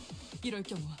같습니다. 이럴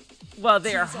경우 Well,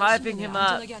 they are hyping him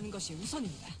up. 안전하게 하는 것이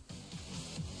우선입니다.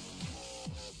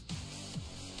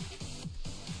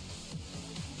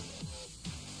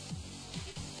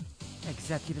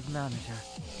 Executive Manager,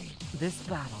 this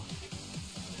battle,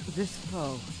 this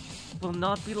foe, will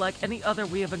not be like any other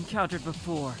we have encountered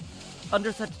before.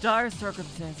 Under such dire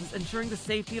circumstances, ensuring the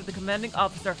safety of the commanding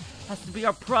officer has to be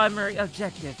our primary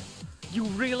objective. You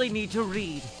really need to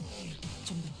read.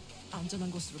 좀 더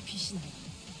안전한 곳으로 피신하여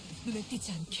눈에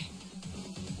띄지 않게.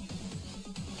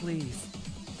 Please,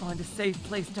 find a safe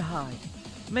place to hide.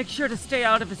 Make sure to stay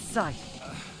out of his sight.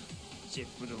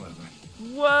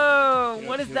 Whoa!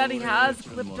 What is that he has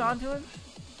clipped onto him?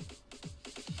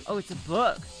 Oh, it's a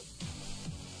book.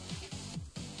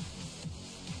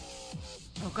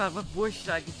 Oh god, what voice should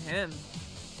I give him?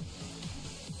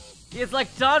 He is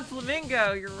like Don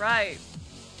Flamingo, you're right.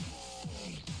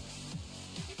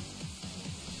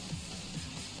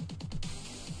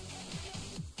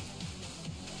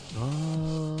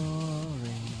 Boring.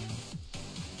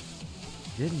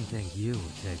 Didn't think you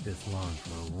would take this long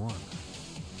for a warm-up.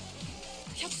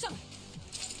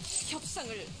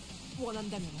 협상을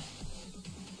원한다면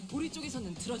우리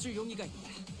쪽에서는 들어줄 용의가 있다.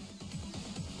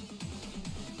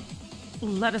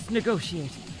 Let us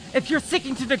negotiate. If you're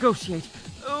seeking to negotiate,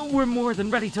 we're more than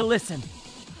ready to listen.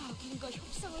 아군과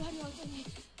협상을 하려 하더니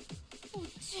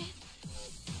어째?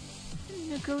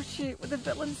 Negotiate with a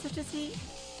villain such as he?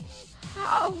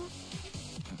 How?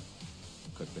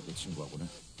 그때 그 친구하고는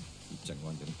입장이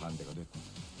완전히 반대가 됐고.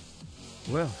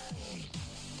 Well,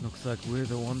 looks like we're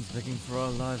the ones begging for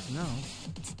our lives now.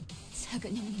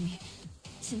 작은 형님이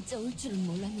진짜 올 줄은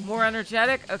몰랐는데. More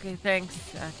energetic? Okay, thanks.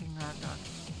 King Ragnarok.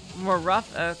 More rough?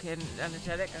 Okay,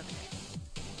 energetic? Okay.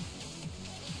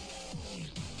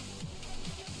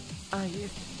 I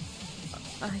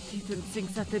didn't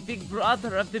think that the big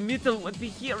brother of the middle would be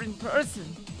here in person.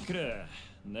 그래,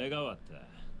 내가 왔다.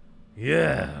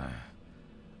 Yeah,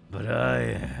 but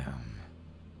I am.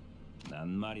 난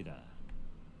말이다.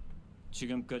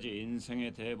 지금까지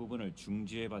인생의 대부분을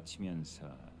중지에 바치면서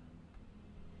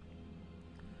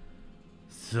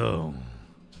So,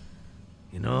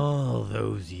 in all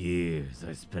those years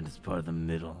I spent as part of the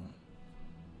middle,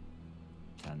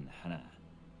 단 하나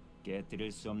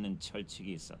깨뜨릴 수 없는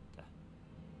철칙이 있었다.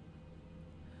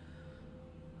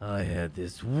 I had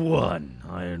this one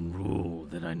iron rule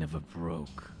that I never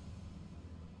broke.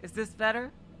 Is this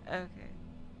better? Okay.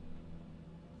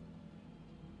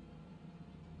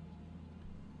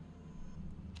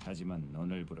 하지만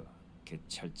오늘부로 그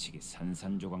철칙이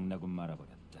산산조각나고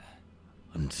말아버렸다.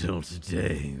 Until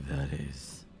today, that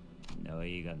is.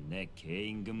 너희가 내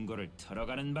개인 금고를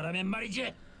털어가는 바람에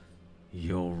말이지.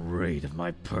 Your raid of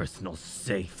my personal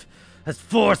safe has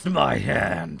forced my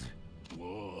hand.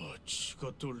 와,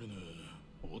 치가 떨리네.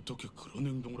 어떻게 그런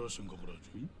행동을 할 생각을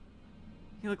하지?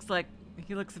 He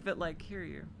looks a bit like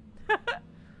Kiryu.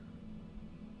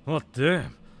 Oh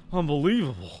damn,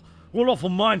 unbelievable. What awful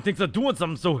mind thinks of doing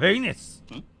something so heinous?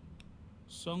 응?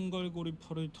 쌍갈고리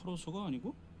팔을 털어서가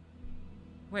아니고?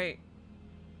 Wait.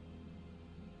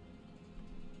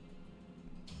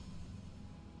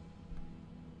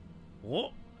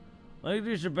 What? Ain't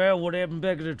this about what happened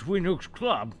back at the Twin Hooks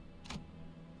Club?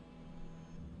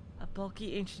 A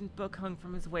bulky ancient book hung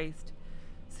from his waist,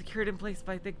 secured in place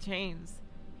by thick chains.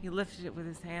 He lifted it with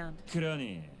his hand.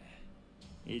 그러니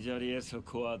이 자리에서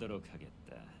고하도록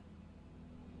하겠다.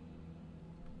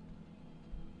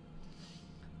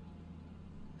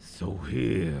 So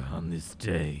here, on this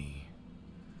day,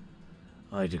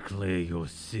 I declare your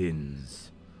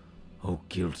sins, O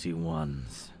guilty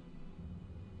ones.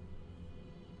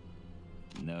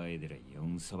 너희들의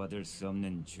용서받을 수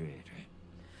없는 죄를.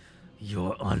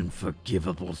 Your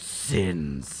unforgivable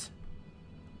sins.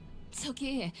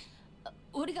 저기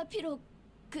우리가 비록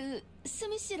그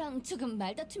스미 씨랑 조금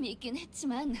말다툼이 있긴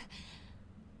했지만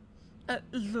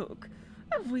Look,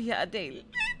 we had a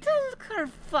little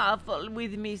kerfuffle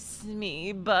with Miss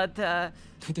Me, but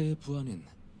그대의 부하는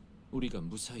우리가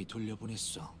무사히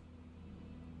돌려보냈어.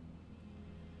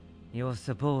 your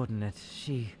subordinate,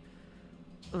 she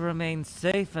remains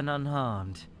safe and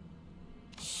unharmed.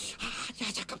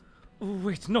 야 잠깐.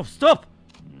 Wait, no, stop!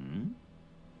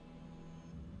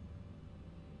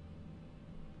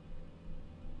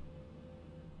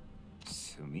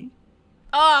 스미?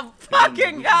 Oh,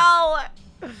 fucking hell!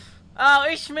 Oh,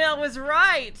 Ishmael was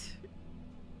right!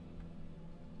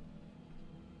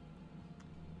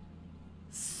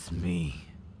 Smee.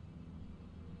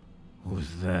 Who's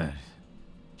that?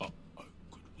 Oh,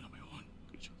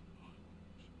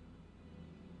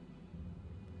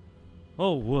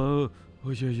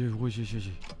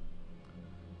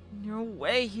 No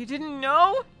way, you didn't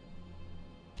know?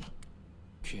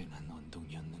 괜한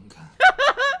언동이었는가?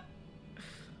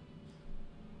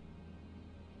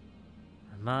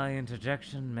 My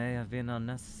interjection may have been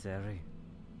unnecessary.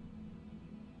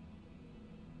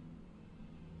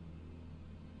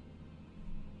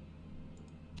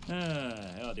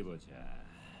 어디 보자.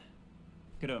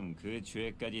 그럼 그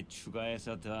죄까지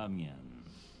추가해서 더하면.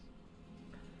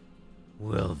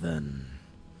 Well then.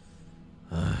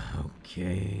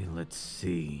 Okay, let's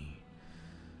see.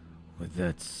 With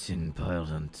that sin piled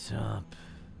on top.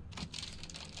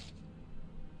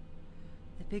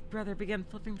 The big brother began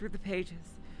flipping through the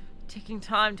pages, taking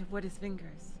time to wet his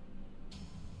fingers.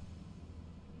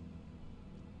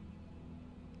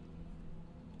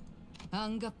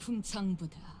 안가품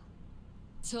장부다.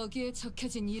 저기에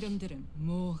적혀진 이름들은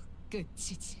뭐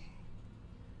끝이지.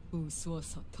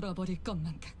 우스워서 돌아버릴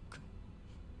것만 같군.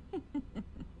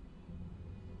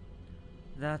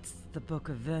 That's the Book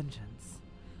of Vengeance.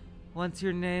 Once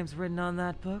your name's written on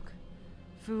that book,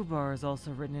 Fubar is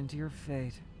also written into your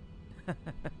fate.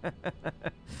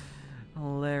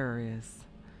 Hilarious.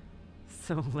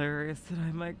 So hilarious that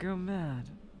I might go mad.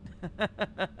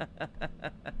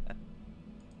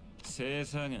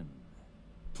 세상은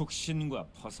북신과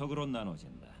퍼석으로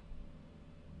나눠진다.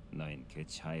 너흰 그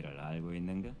차이를 알고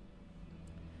있는가?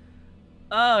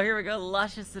 Oh, here we go.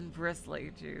 Luscious and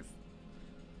bristly. Jeez.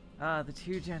 The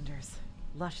two genders.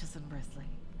 Luscious and bristly.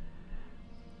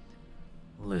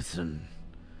 Listen.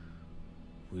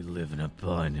 We live in a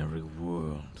binary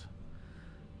world.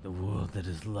 The world that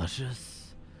is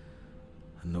luscious,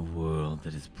 and the world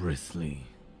that is bristly.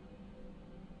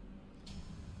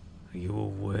 Are you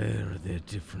aware of their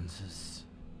differences?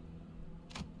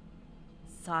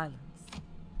 Silence.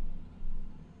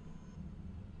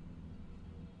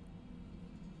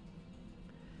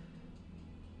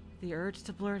 The urge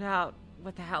to blurt out,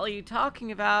 "What the hell are you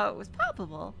talking about?" was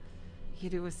palpable,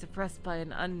 yet it was suppressed by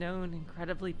an unknown,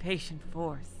 incredibly patient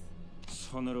force.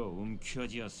 손으로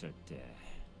움켜쥐었을 때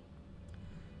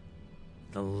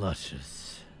The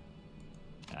luscious.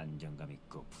 안정감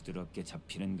있고 부드럽게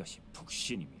잡히는 것이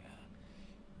북신이며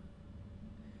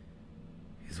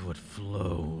Is what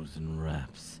flows and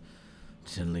wraps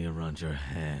gently around your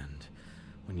hand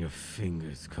when your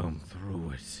fingers comb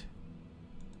through it.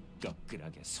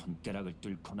 꺾으라게 손가락을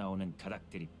뚫고 나오는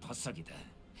가닥들이 퍼석이다.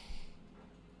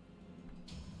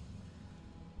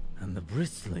 And the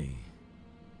bristly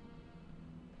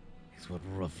is what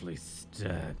roughly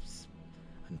stabs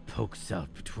and pokes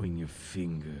out between your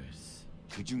fingers.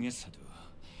 그 중에서도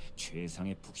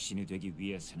최상의 북신이 되기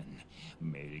위해서는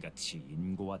매일같이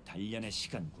인고와 단련의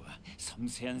시간과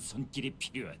섬세한 손길이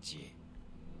필요하지.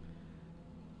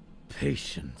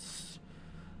 Patience,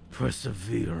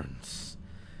 perseverance,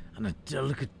 and a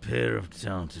delicate pair of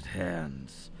talented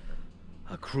hands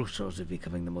are crucial to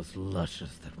becoming the most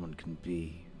luscious that one can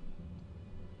be.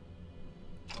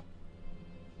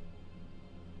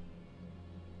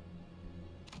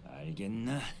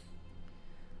 알겠나?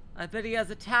 I bet he has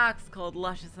a tax called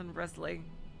luscious and bristly.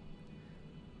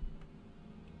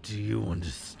 Do you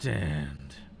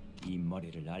understand? 이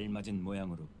머리를 알맞은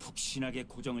모양으로 푹신하게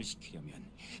고정을 시키려면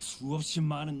수없이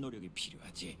많은 노력이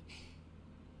필요하지.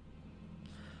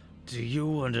 Do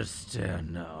you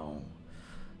understand now?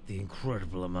 The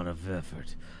incredible amount of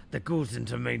effort that goes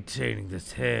into maintaining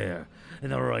this hair in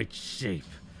the right shape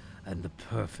and the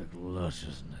perfect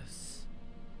lusciousness.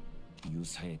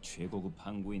 유사의 최고급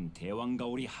항구인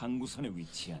대왕가오리 항구선에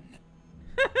위치한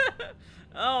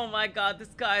Oh my god,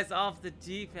 this guy's off the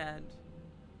deep end.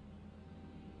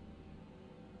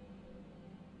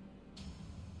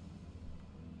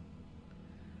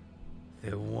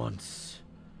 There once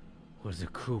was a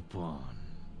coupon.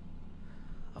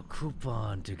 A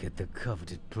coupon to get the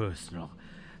coveted personal,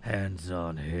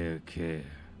 hands-on hair care.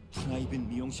 프라이빗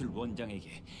미용실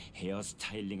원장에게 헤어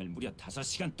스타일링을 무려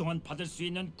 5시간 동안 받을 수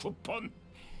있는 쿠폰.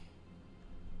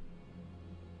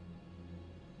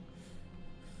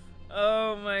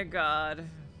 Oh my god.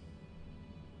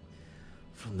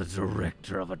 From the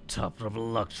director of a top-level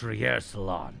luxury hair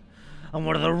salon and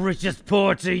one of the richest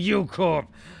ports in U-Corp,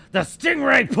 the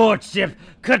Stingray port ship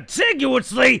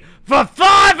continuously for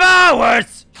 5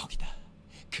 hours! 거기다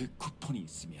그 쿠폰이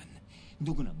있으면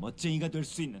누구나 멋쟁이가 될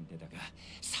수 있는 데다가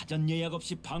사전 예약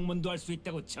없이 방문도 할 수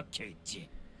있다고 적혀 있지.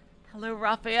 Hello,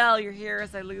 Raphael. You're here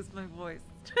as I lose my voice.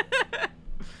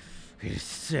 It is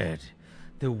said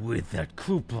that with that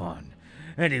coupon,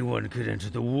 anyone could enter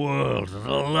the world of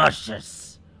the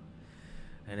luscious.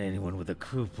 And anyone with a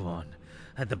coupon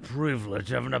had the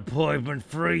privilege of an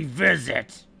appointment-free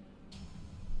visit.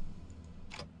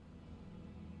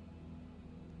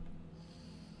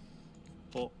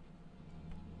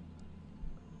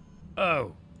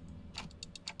 Oh.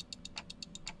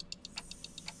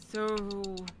 So,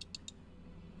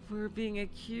 we're being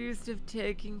accused of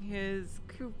taking his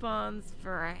coupons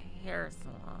for a hair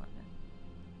salon.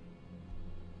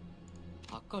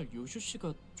 아까 요슈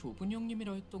씨가 좁은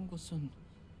형님이라 했던 것은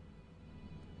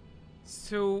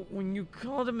So, when you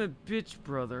called him a bitch,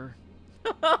 brother.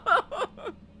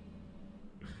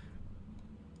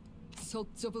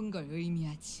 속 좁은 걸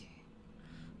의미하지.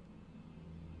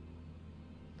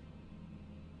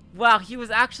 Wow, he was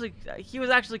actually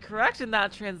correct in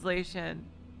that translation.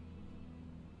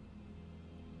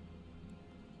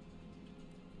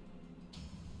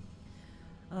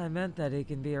 I meant that he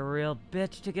can be a real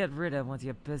bitch to get rid of once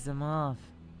you piss him off.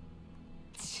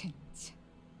 진짜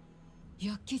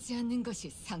엮이지 않는 것이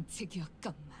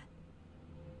상책이었건만.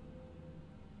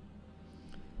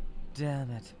 Damn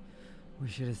it. We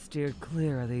should have steered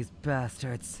clear of these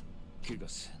bastards.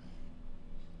 그것은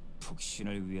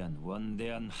푹신을 위한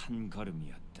원대한 한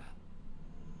걸음이었다.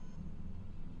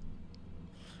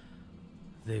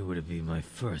 They would be my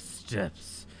first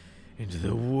steps into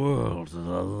the world of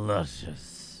the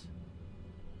luscious.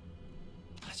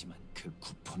 하지만 그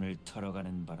쿠폰을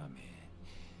털어가는 바람에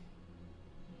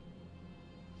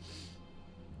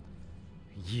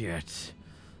Yet,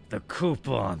 the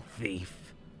coupon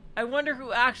thief. I wonder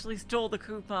who actually stole the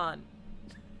coupon.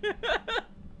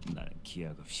 나는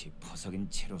기약 없이 포석인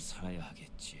채로 살아야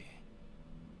하겠지.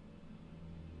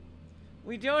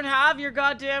 We don't have your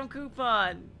goddamn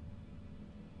coupon.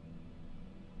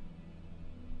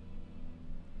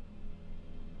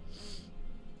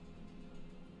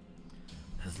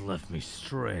 Has left me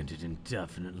stranded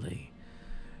indefinitely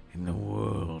in the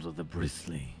world of the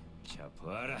bristly. 자,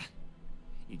 봐라.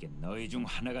 이게 너희 중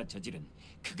하나가 저지른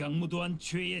극악무도한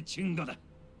죄의 증거다.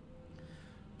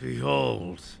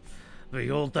 Behold,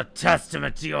 behold the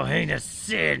testament to your heinous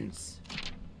sins.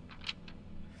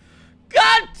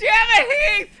 God damn it,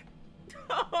 Heath!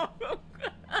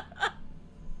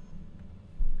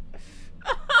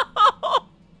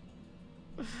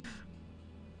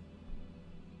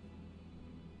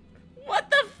 What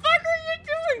the fuck are you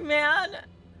doing, man?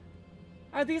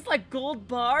 Are these like gold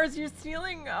bars you're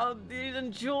stealing? Oh,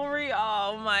 and jewelry?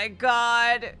 Oh my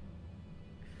god.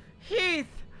 Heath!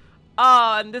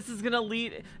 Oh, and this is gonna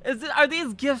lead... Are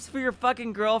these gifts for your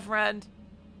fucking girlfriend?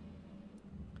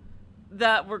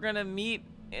 That we're gonna meet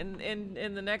in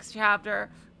the next chapter?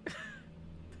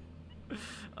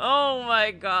 Oh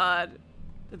my god.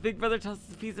 The big brother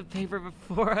tosses a piece of paper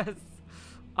before us.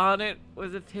 On it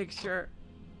was a picture.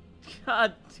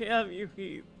 God damn you,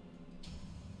 Heath.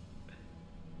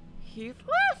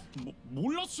 Heathcliff?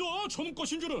 몰랐어. 저놈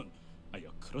것인 줄은. 아야,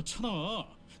 그렇잖아.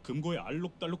 금고에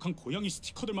알록달록한 고양이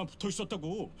스티커들만 붙어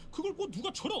있었다고. 그걸 뭐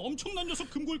누가 저런 엄청난 녀석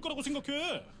금고일 거라고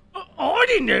생각해? I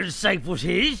didn't know the safe was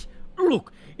his.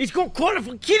 Look, it's got quite a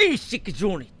few kitty stickers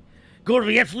on it. Gotta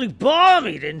be absolutely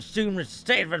balmy to assume the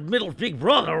state of a middle big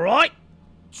brother, right?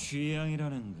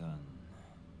 취향이라는 건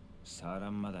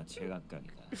사람마다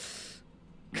제각각이다.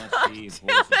 마치 이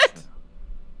보수처럼.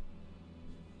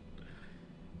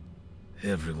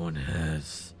 Everyone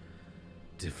has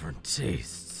different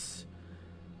tastes.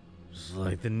 Just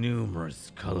like the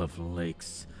numerous colorful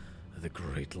lakes of the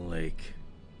Great Lake.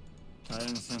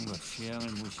 다양성과 취향을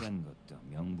무시한 것도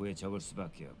명부에 적을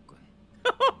수밖에 없군.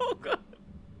 Oh god.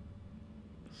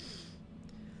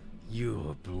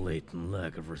 Your blatant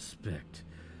lack of respect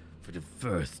for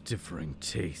diverse differing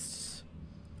tastes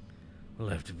will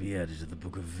have to be added to the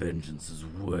Book of Vengeance as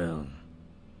well.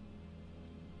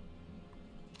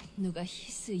 누가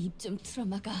히스 입 좀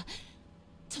틀어막아.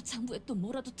 저 창부에 또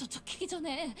뭐라도 더 적히기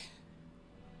전에.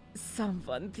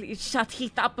 Someone please shut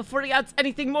Heath up before he adds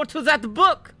anything more to that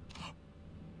book.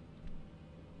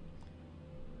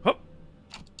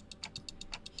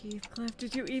 Heathcliff,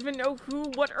 did you even know who,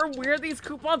 what, or where these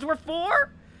coupons were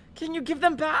for? Can you give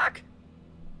them back?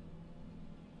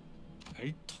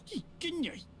 발턱이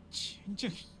있겠냐, 이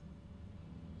젠장.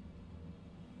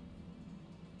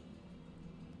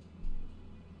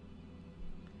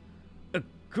 Of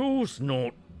course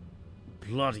not.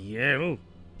 Bloody hell.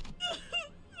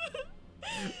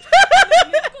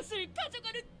 남의 것을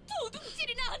가져가는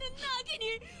도둑질이나 하는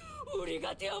낙인이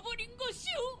우리가 되어버린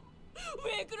것이오.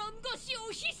 왜 그런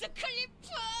것이오, 히스클리프?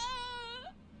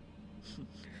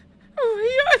 We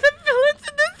are the villains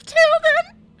in this tale, then?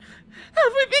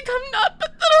 Have we become naught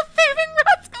but little thieving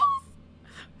rascals?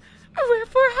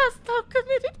 Wherefore hast thou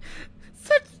committed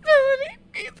such villainy,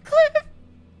 Heathcliff?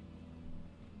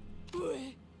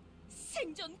 왜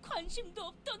생전 관심도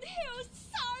없던 헤어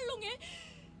살롱에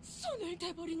손을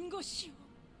대버린 것이오?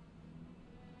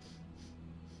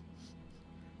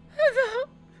 Thou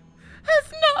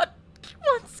hast not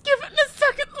once given a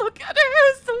second look at a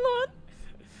hair salon.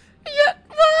 Yet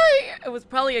why? It was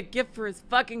probably a gift for his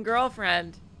fucking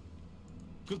girlfriend.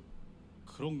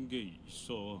 그런 게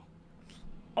있어.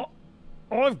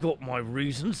 I've got my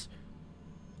reasons.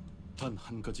 단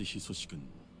한 가지 희소식은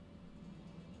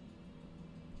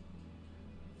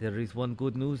There is one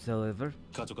good news, however.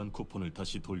 가져간 쿠폰을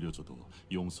다시 돌려줘도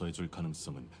용서해줄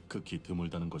가능성은 극히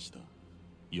드물다는 것이다.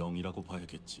 0이라고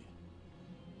봐야겠지.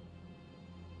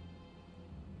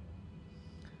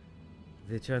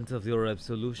 The chance of your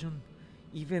absolution,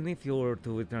 even if you were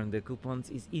to return the coupons,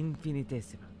 is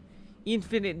infinitesimal.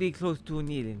 Infinitely close to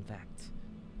nil, in fact.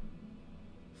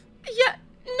 Yet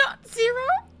not zero?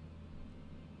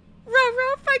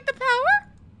 Row, fight the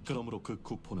power? 그러므로 그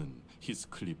쿠폰은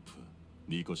히스클리프,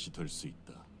 네 것이 될 수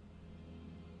있다.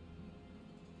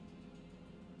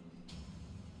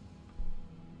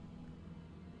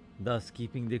 Thus,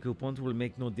 keeping the coupons will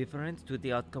make no difference to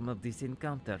the outcome of this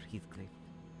encounter, Heathcliff.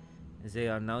 They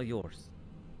are now yours.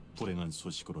 불행한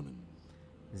소식으로는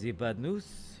The bad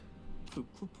news? 그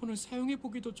쿠폰을 사용해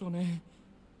보기도 전에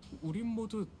우린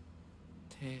모두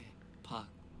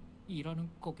대박이라는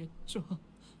거겠죠.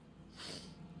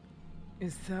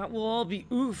 Is that we'll all be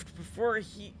oofed before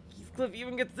Heathcliff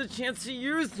even gets the chance to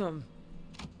use them.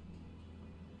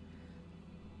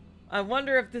 I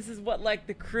wonder if this is what, like,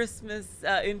 the Christmas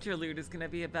interlude is gonna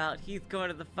be about. Heath going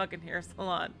to the fucking hair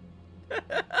salon.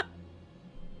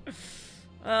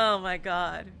 Oh my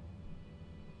god.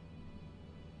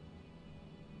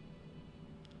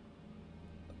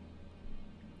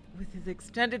 With his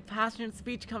extended passionate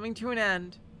speech coming to an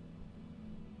end.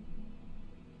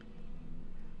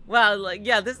 Wow, like,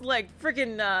 yeah, this is like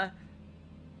freaking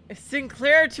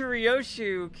Sinclair to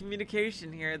Ryoshu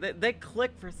communication here. They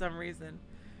click for some reason.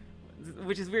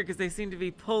 Which is weird because they seem to be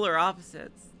polar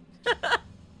opposites.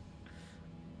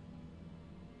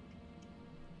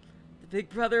 The big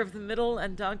brother of the middle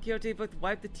and Don Quixote both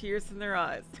wipe the tears from their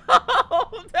eyes.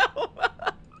 Oh no!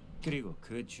 그리고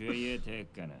그 죄의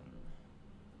대가는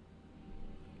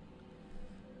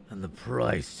And the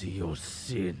price to your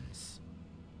sins.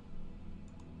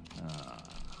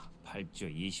 8조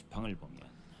 20항을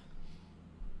보면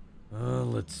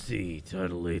Let's see.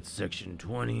 Title 8, Section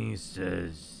 20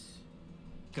 says...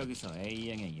 거기서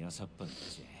A양의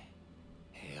 6번째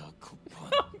헤어 쿠폰.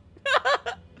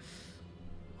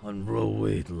 On row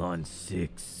 8, line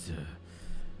 6,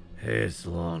 hair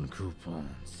salon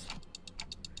coupons.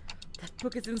 That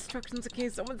book is instructions in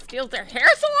case someone steals their hair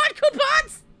salon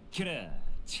coupons! 그래,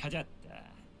 찾았다.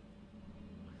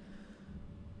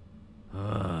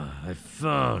 I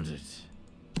found it.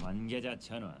 관계자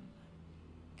전원.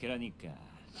 그러니까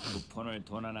쿠폰을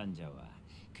도난한 자와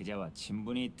그자와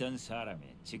친분이 있던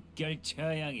사람의 직결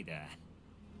처형이다.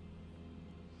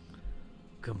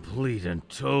 Complete and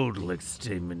total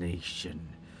extermination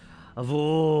of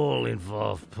all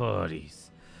involved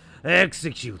parties.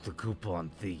 Execute the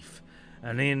coupon thief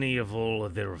and any of all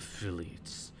of their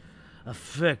affiliates.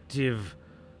 Effective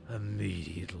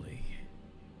immediately.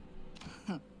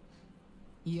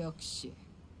 역시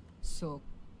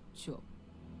속좁.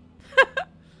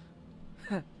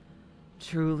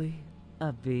 Truly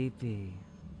a BB.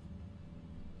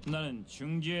 나는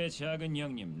중지의 작은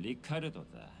형님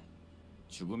리카르도다.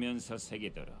 죽으면서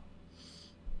새기도록.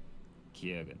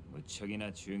 기억은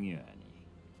무척이나 중요하니.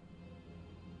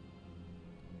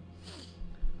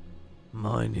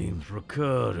 My name's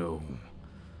Ricardo,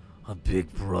 a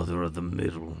big brother of the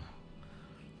middle.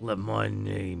 Let my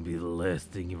name be the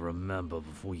last thing you remember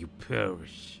before you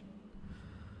perish.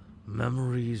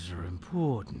 Memories are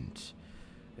important,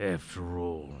 after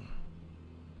all.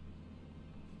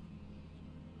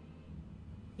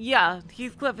 Yeah,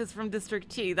 Heathcliff is from District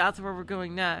T. That's where we're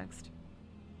going next.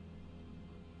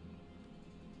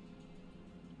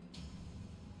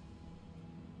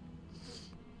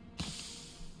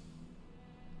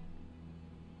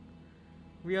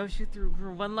 Ryoshi threw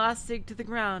her one last cig to the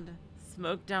ground,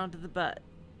 smoke down to the butt.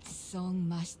 썩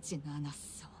맛있진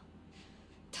않았어.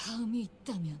 다음이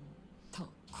있다면 더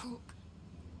콕.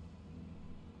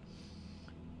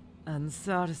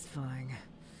 Unsatisfying.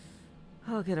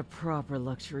 I'll get a proper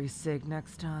luxury cig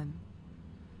next time.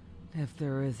 If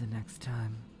there is a next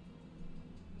time.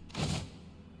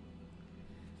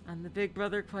 And the big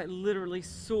brother quite literally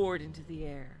soared into the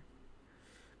air.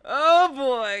 Oh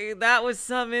boy, that was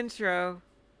some intro.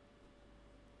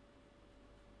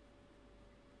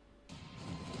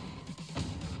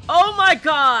 Oh my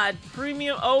god!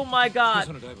 Premium, oh my god.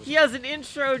 He has an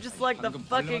intro just like the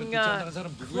fucking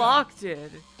clock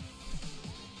did.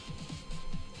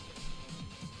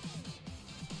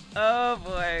 Oh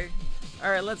boy.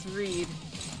 Alright, let's read.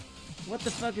 What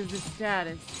the fuck is his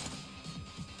status?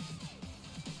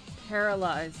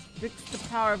 Paralyzed. Fix the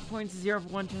power of points 0 for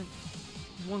 1 turn.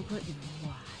 1 point.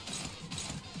 Why?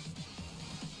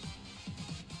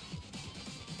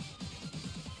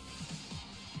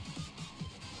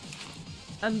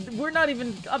 And we're not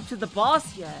even up to the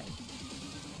boss yet.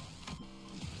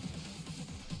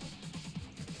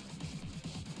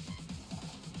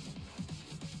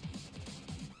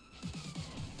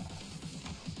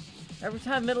 Every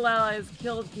time middle ally is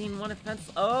killed, gain 1 offense.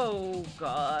 Oh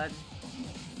god.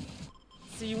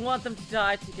 So you want them to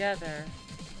die together.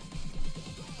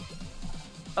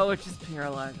 Oh, it's just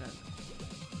paralyze it.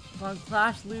 Upon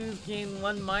clash, lose, gain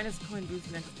 1 minus coin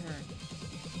boost next turn.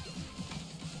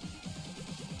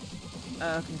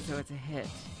 Okay, so it's a hit.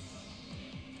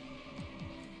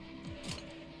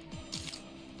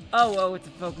 Oh, it's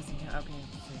a focusing. Okay, I see.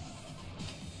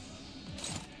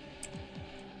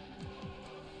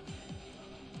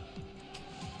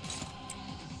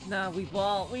 No, we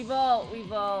ball. It's time.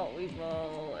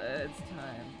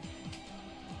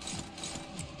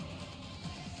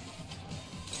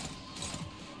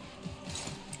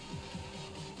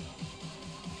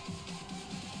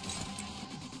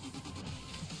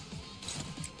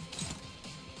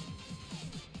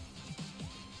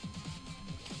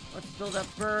 Let's build up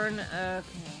burn. Okay.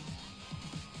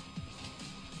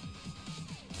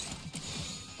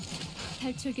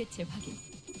 탈출 개체 확인.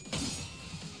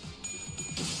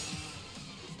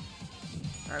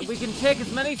 Alright, we can take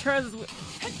as many turns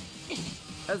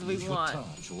as we want.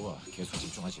 좋아, 계속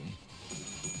집중하지.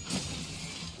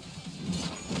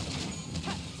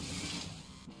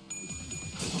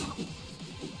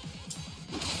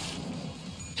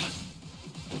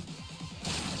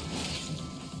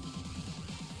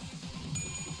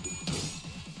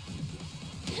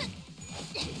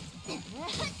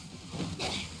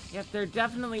 Yep, they're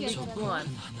definitely weak to blunt.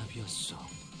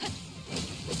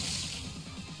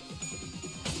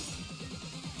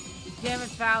 Damn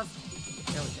it, Faust.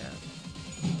 There we go.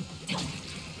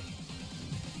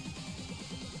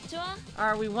 좋아.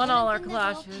 Alright, we won all our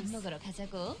clashes. 밥 먹으러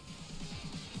가자고.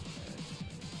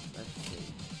 Let's see.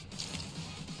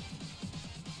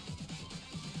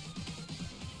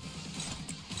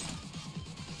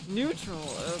 Neutral.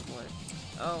 Oh boy.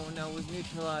 Oh no, we've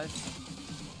neutralized.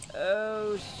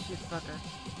 Oh shit, fucker.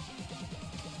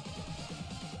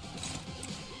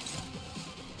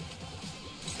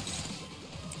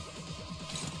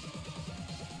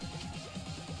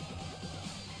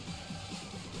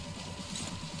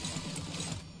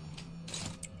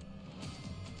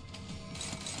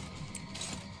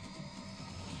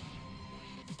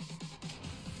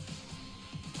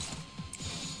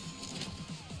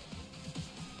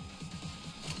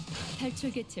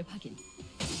 탈출 개체 확인.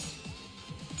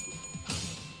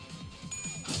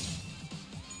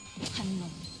 한 놈.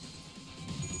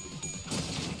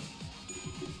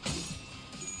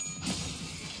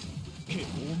 그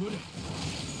오물을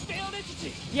떼어내주지.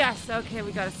 Yes, okay,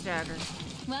 we got a stagger.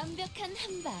 완벽한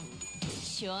한 방.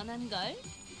 시원한 걸.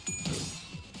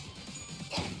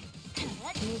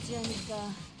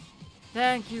 무지하니까.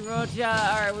 Thank you, Roja.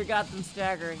 Alright, we got them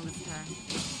staggering this time.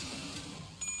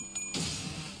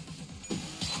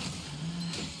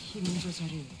 힘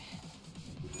조절을.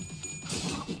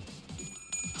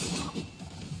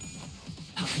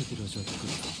 흐드러졌고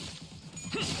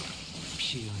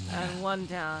피어나. And one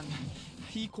down.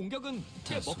 이 공격은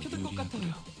꽤 먹혀들 것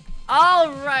같아요.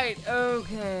 Alright,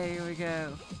 okay, here we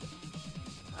go.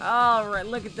 Alright,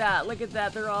 look at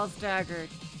that, they're all staggered.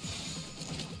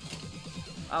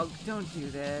 Oh, don't do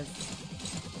this.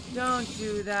 Don't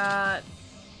do that.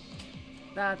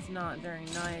 That's not very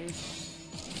nice.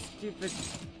 Stupid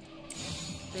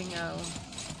thingo.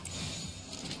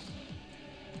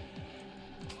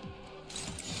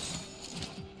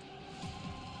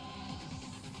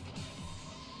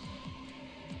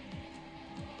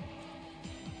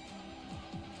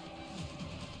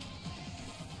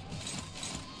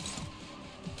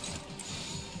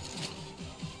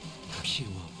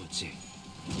 피워보지.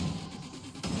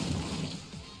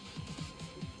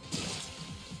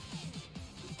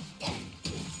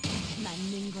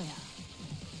 맞는 거야.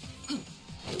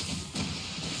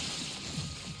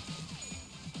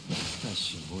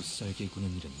 다시 못 살게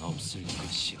구는 일은 없을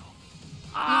것이오.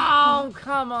 Oh,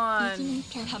 come on. 이기는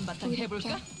편, 한바탕 우리 해볼까?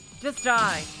 편. Just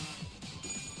die.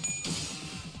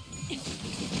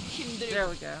 힘들. There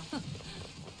we go.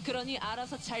 그러니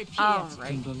알아서 잘 피해야지.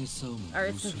 Alright. 금방의 싸움은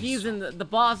Alright, so he's 우수했어. in the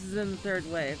boss is in the third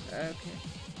wave. Okay.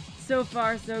 So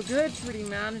far, so good. Pretty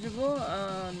manageable.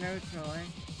 Neutral, eh?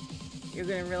 You're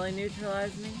gonna really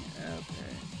neutralize me?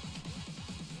 Okay.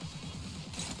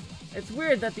 It's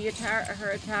weird that the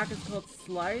her attack is called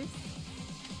Slice,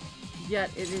 yet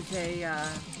it is a,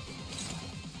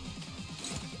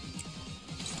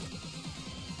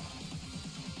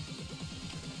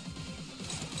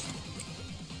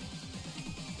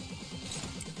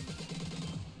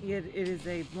 it is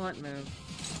a blunt move.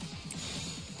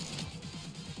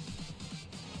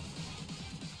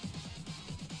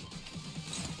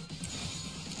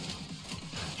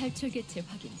 탈출 개체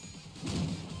확인.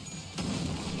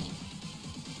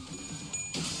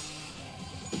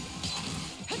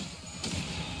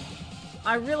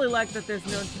 I really like that there's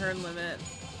no turn limit.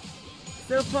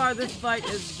 So far, this fight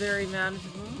is very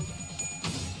manageable.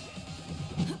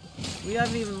 We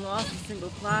haven't even lost a single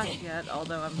class yet,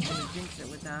 although I'm gonna jinx it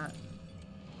with that.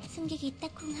 승객이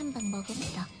딱콩 한 방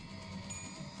먹었어.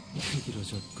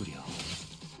 흐드러졌구려.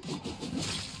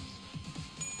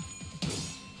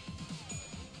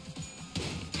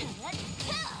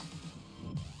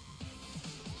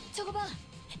 저거 봐,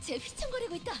 쟤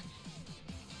휘청거리고 있다.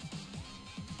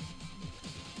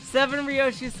 7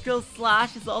 Ryoshu skill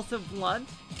slash is also blunt.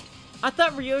 I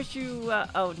thought Ryoshu,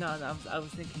 oh no, I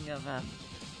was thinking of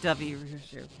W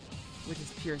Ryoshu, which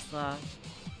is pure slash.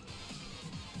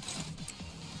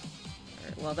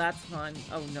 Alright, well that's fun.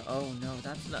 Oh no,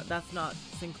 that's not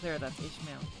Sinclair, that's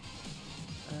Ishmael.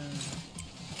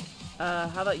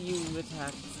 How about you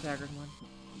attack the staggered one?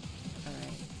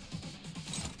 Alright.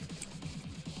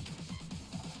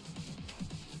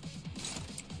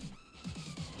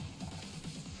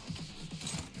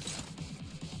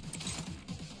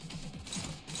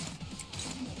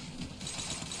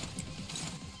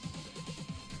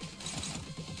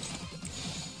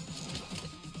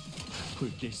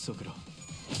 불길 속으로.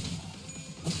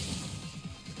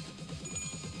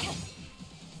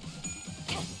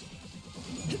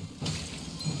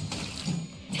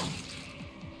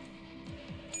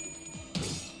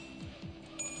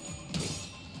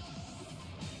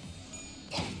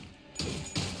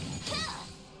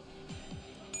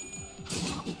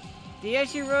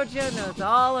 Dieshi Rojo knows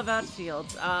all about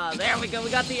shields. There we go, we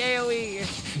got the AoE.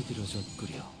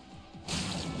 흐드러졌구려.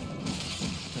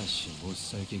 다시 못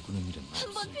살게 구는 일은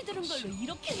한 번 없을 휘두른 걸로 것이오.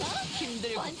 이렇게 나?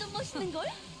 힘들고 완전 멋있는 걸?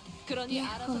 그러니 야호.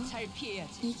 알아서 잘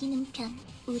피해야지. 이기는 편,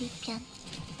 우리 편.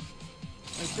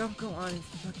 Like, don't go on his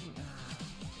fucking.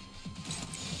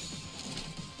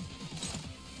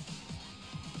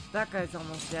 That guy's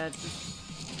almost dead.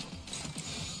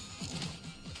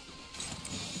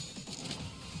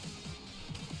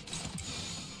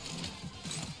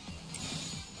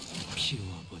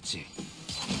 피워보지.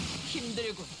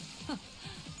 힘들군.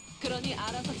 그러니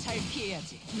알아서 잘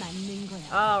피해야지. 맞는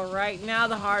거야. Alright, now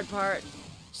the hard part.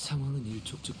 상황은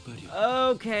일촉즉발이오.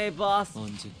 Okay, boss.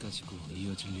 언제까지고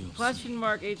이어질 리 없으니 Question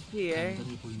mark HP, eh?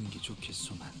 단단을 보이는 게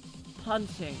좋겠소만.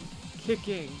 Punching,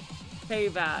 kicking,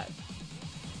 payback.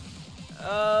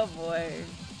 Oh boy.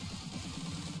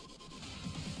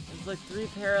 It's like 3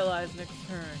 paralyzed next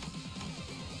turn.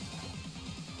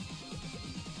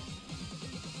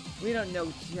 We don't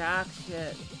know jack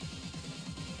shit.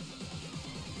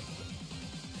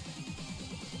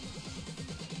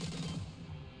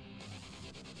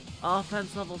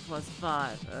 Offense level +5.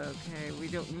 Okay, we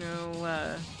don't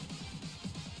know,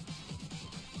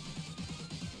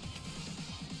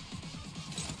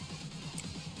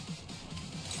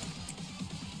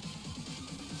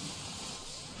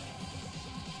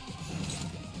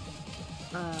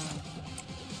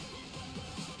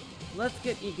 let's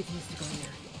get egotistical here.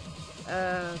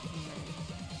 Okay.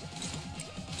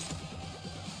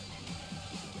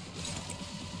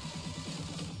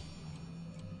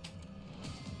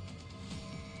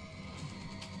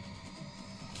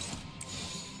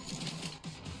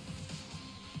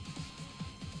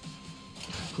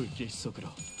 불길 속으로.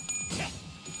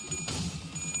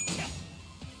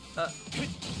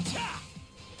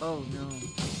 Oh no.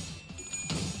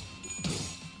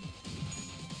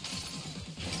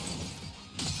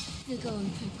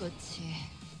 뜨거운 불꽃이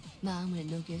마음을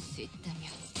녹일 수 있다면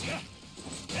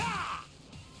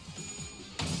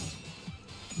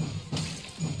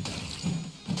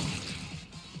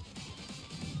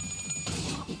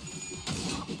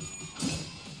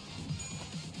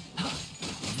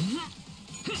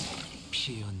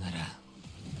피어나라.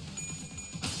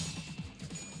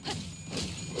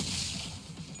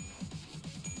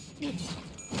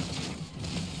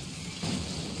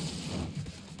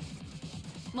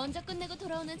 먼저 끝내고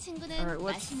돌아오는 친구는 Alright,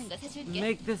 let's 맛있는 거 사줄게.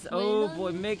 make this, oh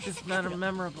boy, make this matter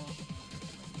memorable.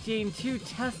 Game 2,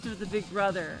 Test of the Big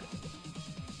Brother.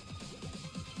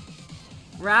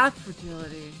 Wrath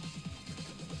fertility.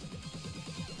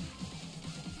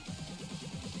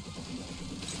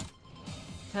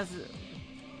 Test it.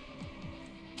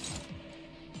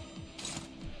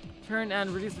 Turn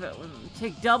and reduce it.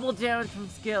 Take double damage from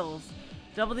skills.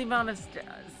 Double the amount of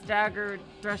staggered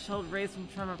threshold raised from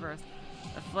tremor burst.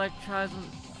 Effect tries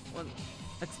when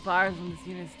expires when this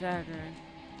unit is staggered.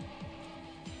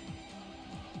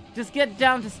 Just get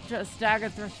down to stagger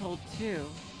threshold 2.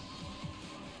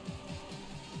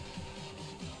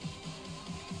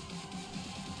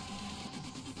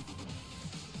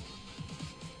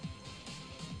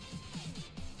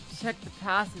 Check the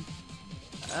passive.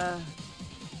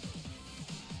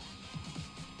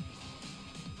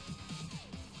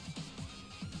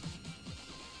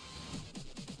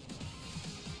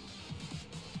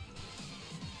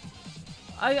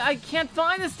 I can't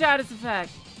find the status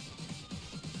effect.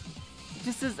 It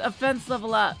just says offense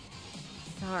level up.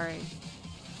 Sorry.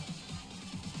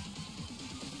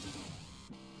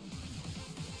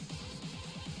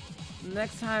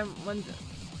 Next time, when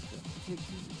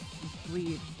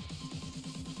bleed.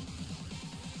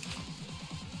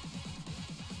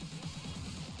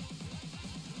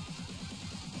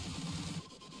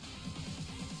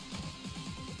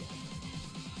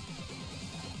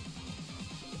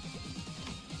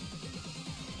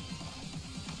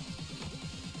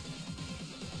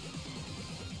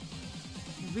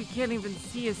 We can't even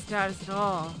see his status at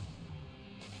all.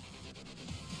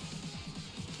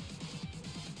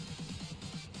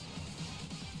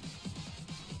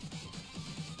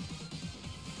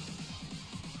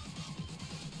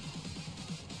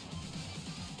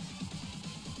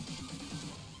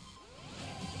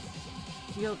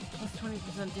 Deal plus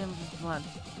 20% damage with blood.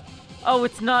 Oh,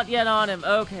 it's not yet on him.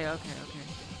 Okay, okay, okay.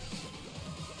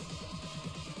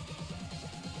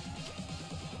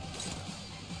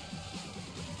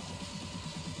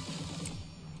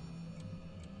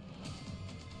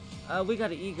 We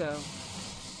got an ego.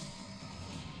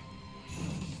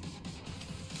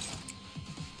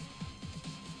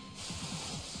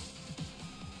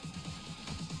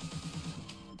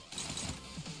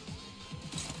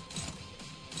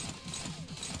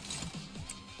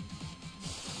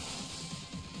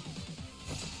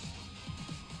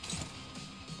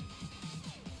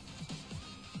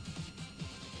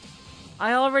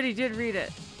 I already did read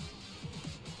it.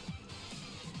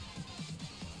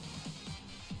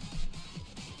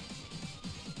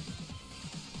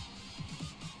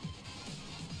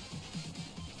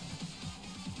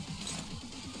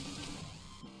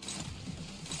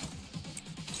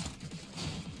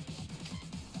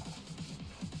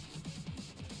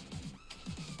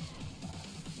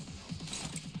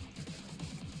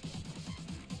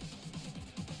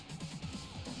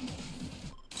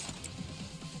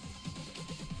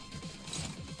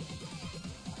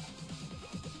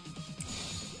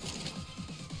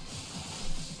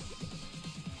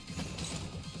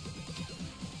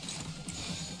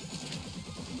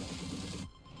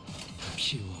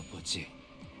 피워보지.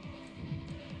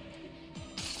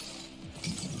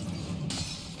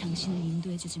 당신을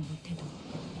인도해주진 못해도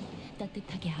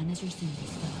따뜻하게 안아줄 수는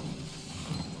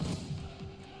있어요.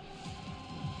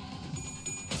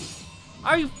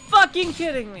 Are you fucking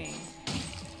kidding me?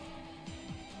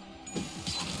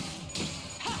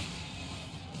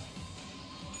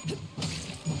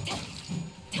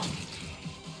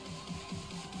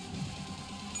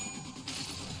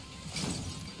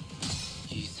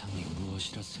 이상이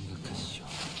무엇이라 생각하시오?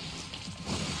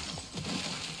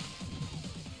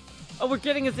 Oh, we're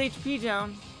getting his HP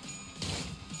down.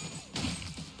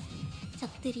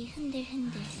 적들이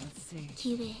흔들흔들. Let's see.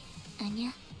 기회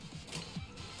아니야?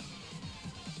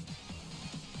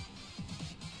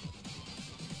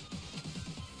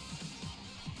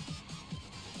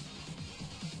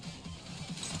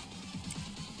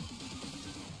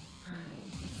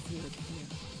 Let's see what's here.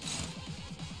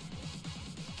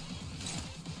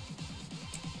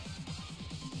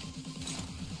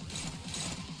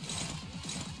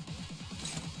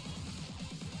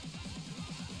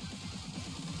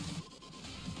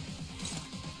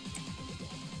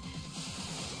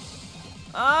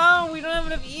 Oh, we don't have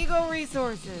enough ego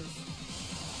resources.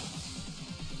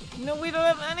 No, we don't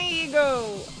have any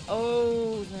ego.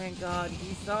 Oh, thank God.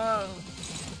 He saw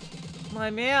my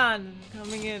man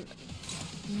coming in.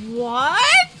 What?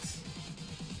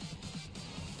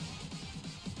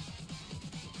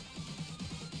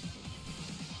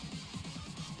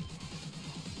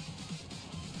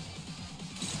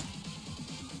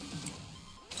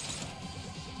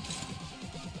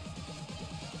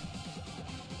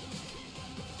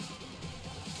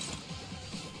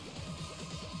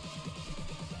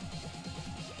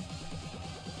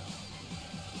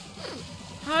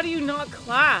 How do you not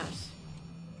clash?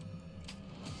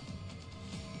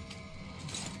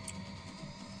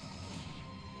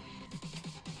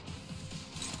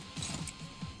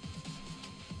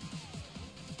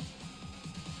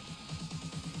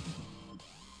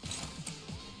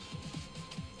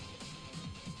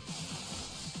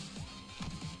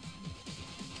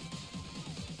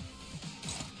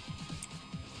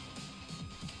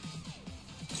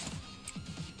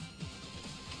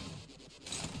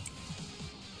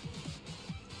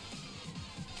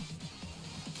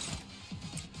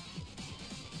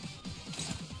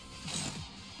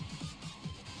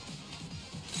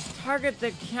 Target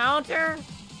the counter?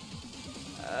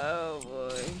 Oh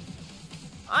boy.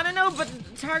 I don't know, but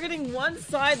targeting one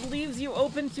side leaves you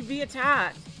open to be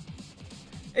attacked.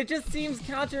 It just seems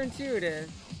counterintuitive.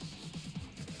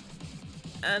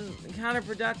 And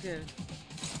counterproductive.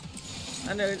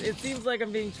 I know, it seems like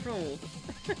I'm being trolled.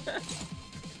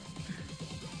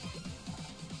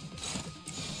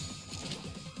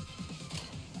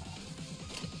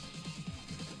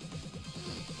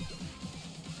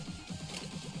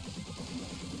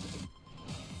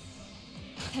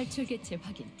 탈출 개체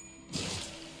확인.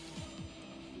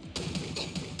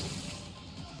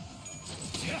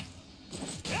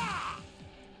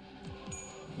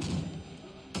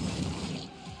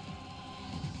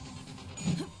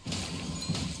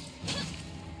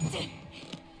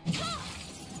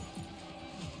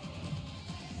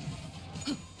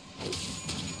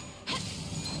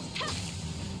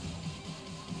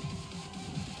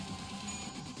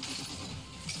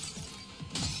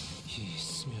 이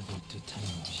스며들 듯한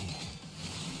비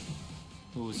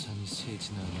우산이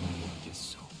새지나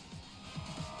않겠소.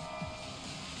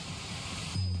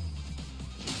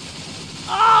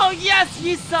 Oh yes,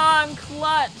 Yusong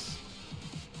clutch.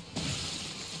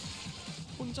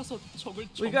 혼자서 적을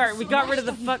We got rid of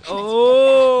the fuck.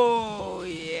 Oh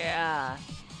yeah.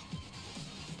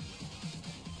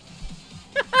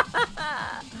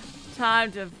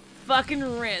 Time to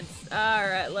fucking rinse. All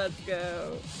right, let's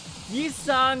go.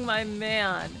 Yusong, my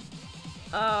man.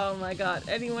 Oh my God.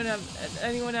 Anyone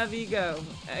have ego?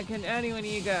 Can anyone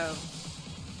ego?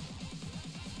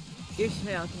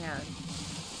 Ishmael can.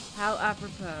 How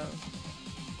apropos.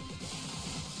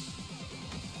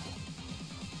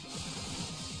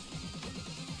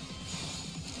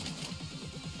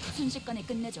 순식간에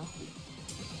끝내죠.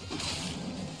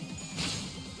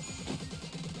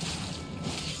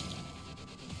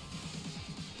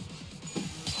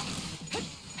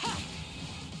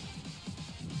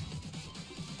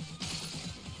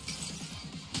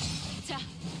 자,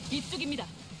 이쪽입니다.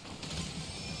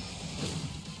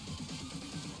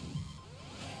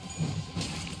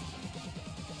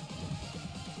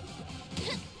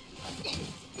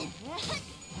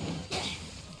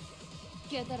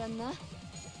 깨달았나?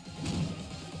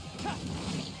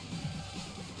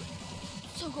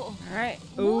 저거. Alright.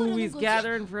 Oh, he's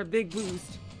gathering for a big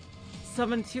boost.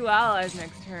 Summon 2 allies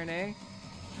next turn, eh?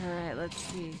 Alright, let's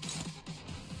see.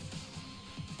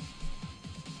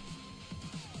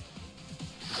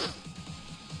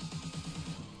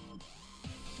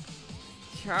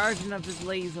 Charging up his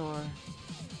laser.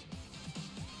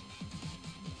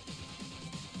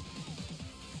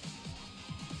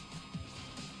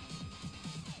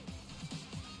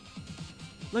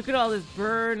 Look at all this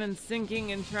burn and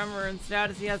sinking and tremor and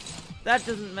status he has. That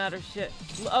doesn't matter shit.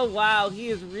 Oh wow, he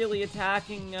is really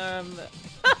attacking,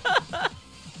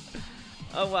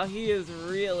 oh wow, he is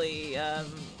really,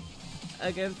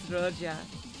 against Roja.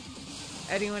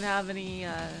 Anyone have any,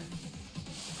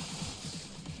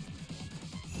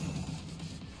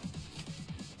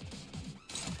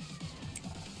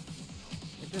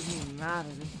 It doesn't even matter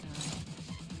this time.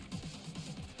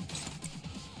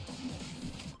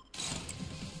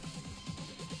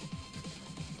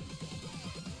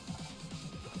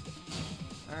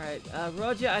 Alright,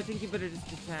 Roja, I think you better just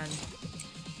defend.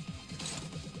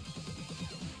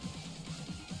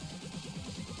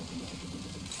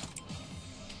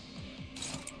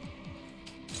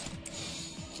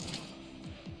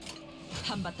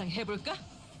 한바탕 해볼까?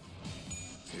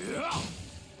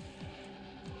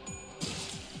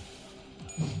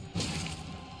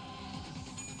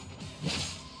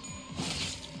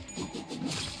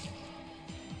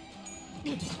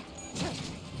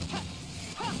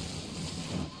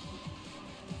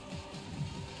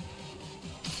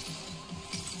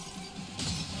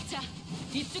 자,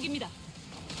 이쪽입니다.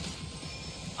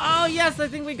 Oh yes, I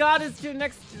think we got his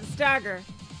next stagger.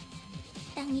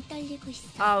 땅이 떨리고 있어.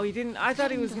 Oh, he didn't. I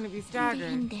thought he was gonna be staggered.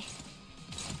 흔들흔들.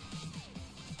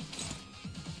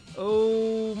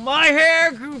 Oh, my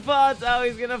hair, Coupons! Oh,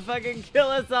 he's gonna fucking kill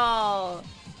us all.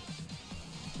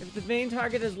 If the main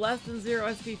target is less than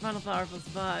 0 SP, final power plus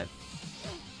 5.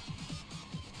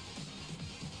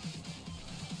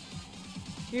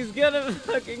 He's gonna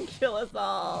fucking kill us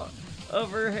all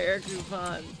over hair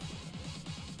coupons.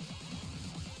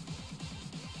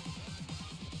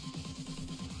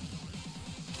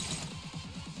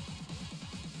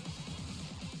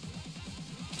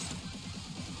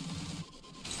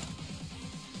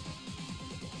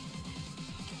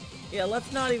 Yeah,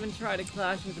 let's not even try to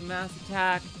clash with a mass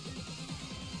attack.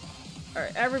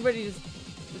 Alright, everybody just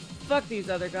fuck these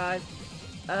other guys.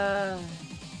 Can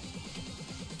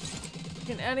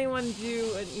anyone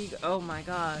do an ego? Oh my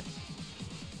god.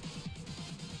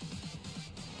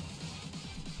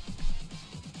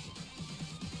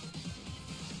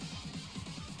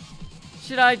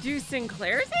 Should I do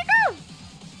Sinclair's ego?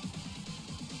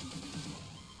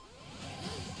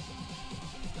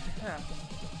 Huh.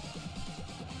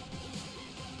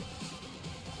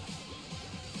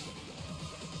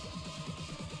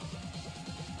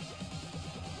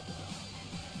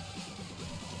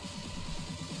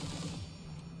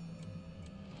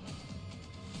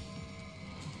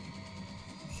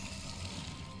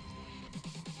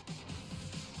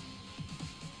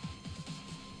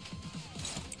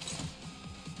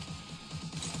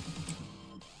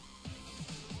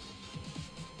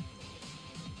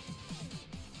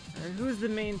 Who's the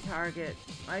main target?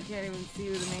 I can't even see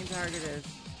who the main target is.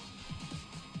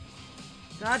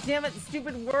 God damn it, the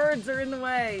stupid words are in the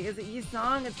way. Is it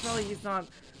Yisong? It's probably Yisong.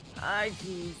 Ay,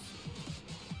 jeez.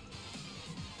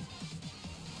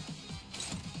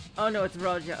 Oh no, it's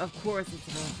Roja. Of course it's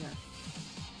Roja.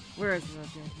 Where is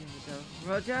Roja? Here we go.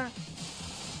 Roja?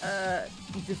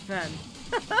 Defend.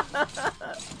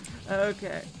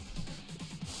 Okay.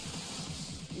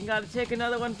 You gotta take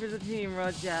another one for the team,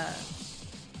 Roja.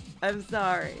 I'm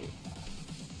sorry.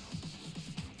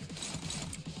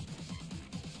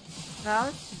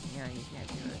 Pouch? Yeah, you can't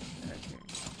do it. Okay.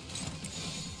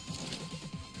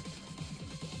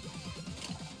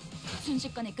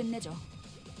 순식간에 끝내죠.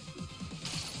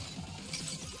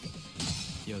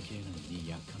 여기에는 네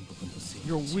약한 부분도 쓰여.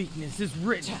 Your weakness is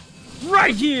written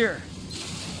right here!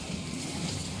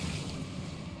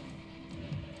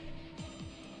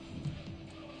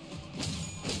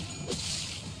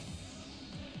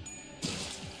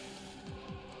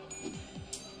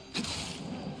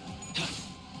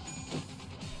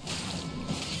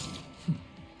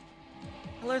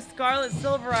 Hello, Scarlet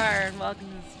Silver Iron. Welcome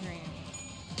to the stream.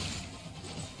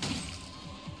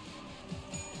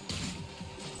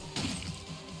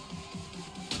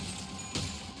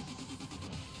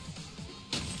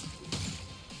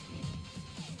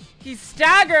 He's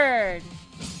staggered!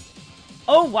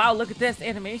 Oh wow, look at this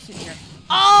animation here.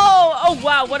 Oh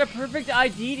wow, what a perfect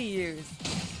ID to use.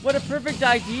 What a perfect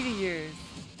ID to use.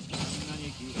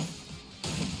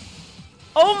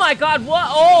 Oh my god, what?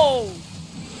 Oh!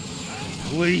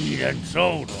 Complete and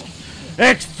total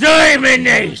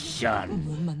extermination!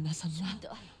 못 만나섰나?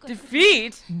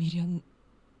 Defeat?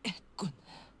 미련했군.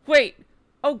 Wait.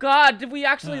 Oh god, did we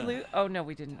actually lose? Oh no,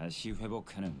 we didn't. 다시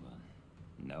회복하는 건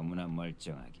너무나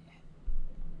멀쩡하게.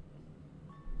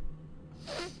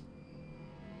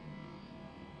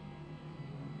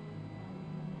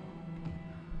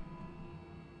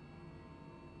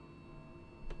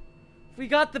 We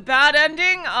got the bad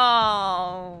ending?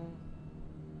 Oh.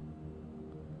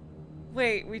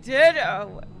 Wait, we did?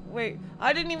 Oh, wait.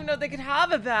 I didn't even know they could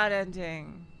have a bad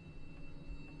ending.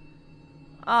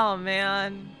 Oh,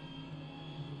 man.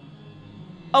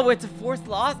 Oh, it's a forced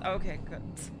loss? Okay, good.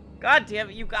 God damn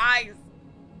it, you guys.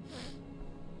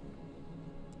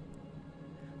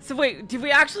 So wait, did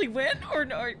we actually win? Or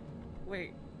no?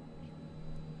 Wait.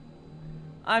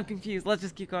 I'm confused. Let's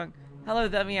just keep going. Hello,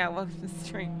 Demian. Welcome to the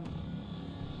stream.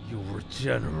 You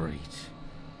regenerate.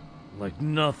 Like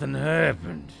nothing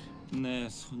happened. 내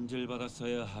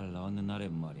손질받았어야 할 어느 날의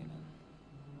머리는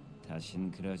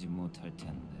다신 그러지 못할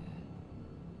텐데.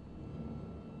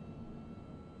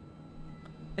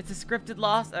 It's a scripted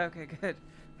loss? Okay, good.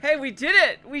 Hey, we did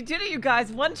it! We did it, you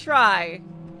guys! One try!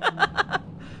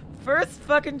 First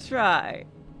fucking try.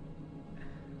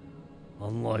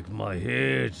 Unlike my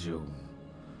hairdo,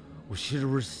 which should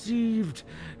have received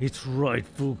its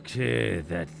rightful care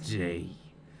that day,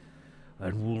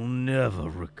 and will never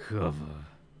recover.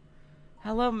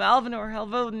 Hello, Malvin, or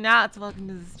hello, Nats. Welcome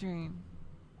to the stream.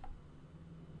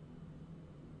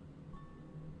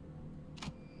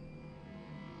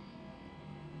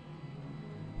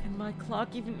 Can my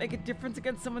clock even make a difference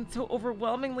against someone so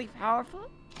overwhelmingly powerful?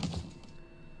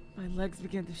 My legs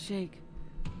began to shake.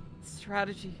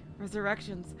 Strategy,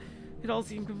 resurrections, it all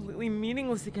seemed completely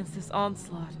meaningless against this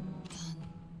onslaught.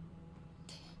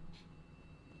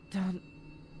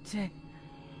 Dante.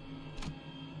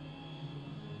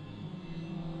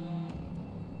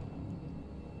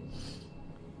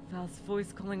 Val's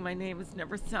voice calling my name has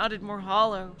never sounded more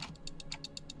hollow.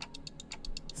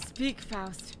 Speak,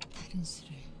 Faust.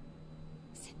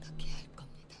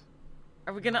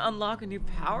 Are we gonna unlock a new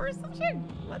power or something?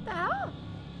 What the hell?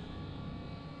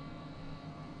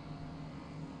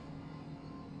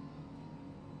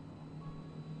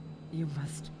 You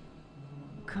must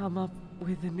come up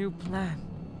with a new plan.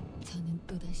 저는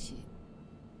또다시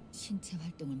신체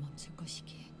활동을 멈출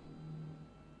것이기에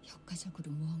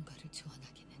효과적으로 무언가를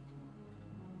조언하기는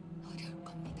어려울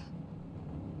겁니다.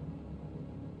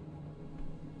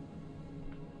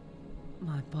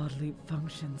 My bodily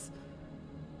functions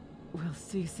will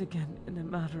cease again in a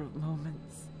matter of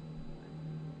moments.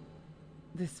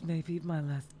 This may be my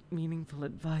last meaningful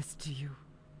advice to you.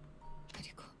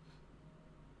 그리고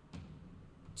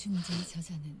중재의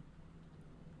저자는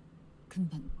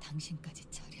금방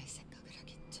당신까지 처리할 생각을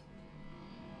하겠죠.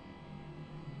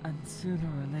 And sooner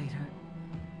or later,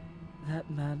 that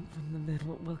man from the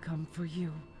middle will come for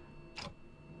you.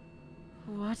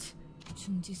 What?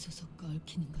 중지 소속과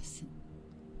얽히는 것은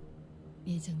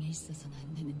예정에 있어서는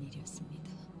안 되는 일이었습니다.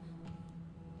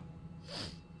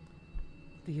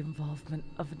 The involvement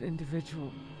of an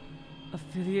individual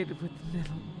affiliated with the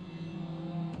middle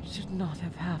should not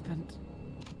have happened.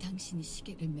 당신이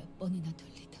시계를 몇 번이나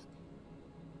돌리던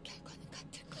결과는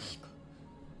같을 것이고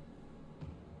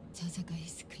저자가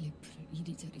히스클리프를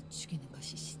이리저리 죽이는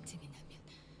것이 실증이 나면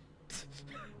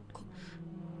곧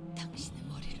당신의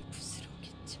머리를 부수러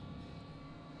오겠죠.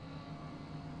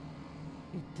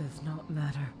 It does not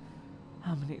matter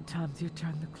how many times you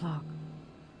turn the clock.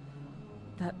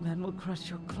 That man will crush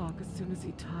your clock as soon as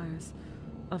he tires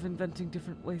of inventing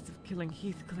different ways of killing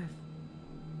Heathcliff.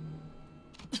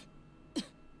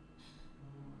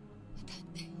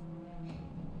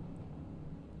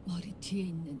 머리 뒤에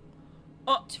있는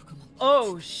조그만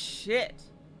Oh shit.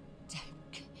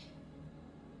 짧게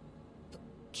또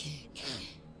길게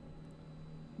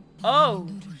Oh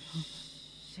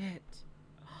shit.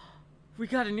 We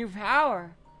got a new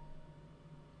power.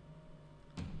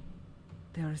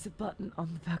 There is a button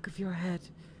on the back of your head.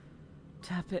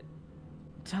 Tap it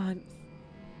times.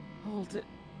 Hold it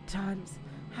times.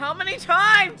 How many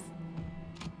times?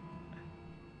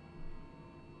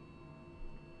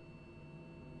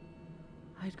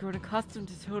 I'd grown accustomed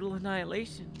to total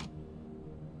annihilation.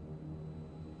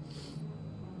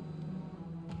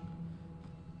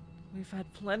 We've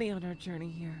had plenty on our journey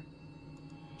here.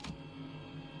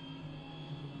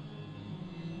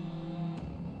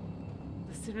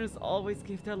 The sinners always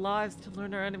gave their lives to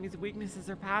learn our enemies' weaknesses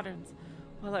or patterns,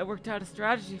 while I worked out a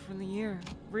strategy from the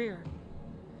rear.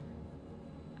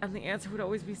 And the answer would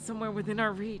always be somewhere within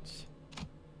our reach.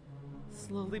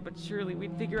 Slowly but surely,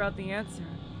 we'd figure out the answer.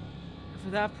 And for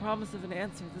that promise of an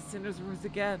answer, the sinners rose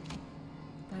again.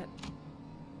 That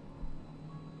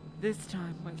this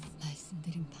time was...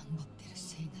 말씀드린 방법대로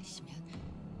수행하시면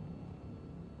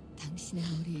당신의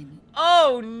머리에는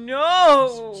Oh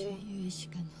no! 최유의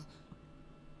시간 후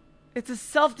It's a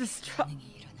self-destruct. 반응이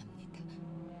일어납니다.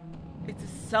 It's a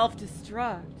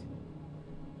self-destruct.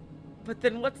 But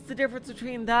then what's the difference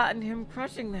between that and him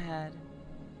crushing the head?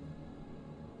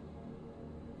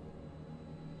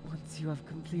 Once you have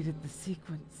completed the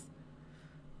sequence,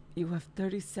 you have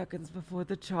 30 seconds before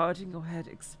the charge in your head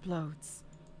explodes.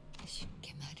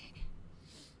 쉽게 말해.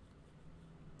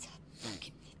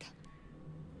 잡먹입니다.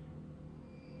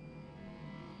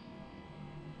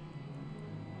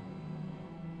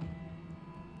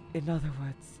 In other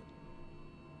words,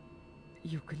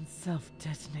 you can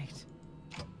self-detonate.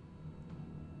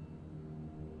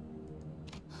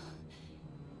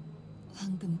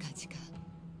 황금 가지가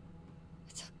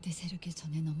적대 세력의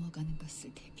전에 넘어가는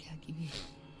것을 대비하기 위해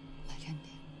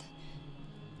마련되었던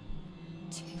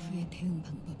최후의 대응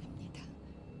방법입니다.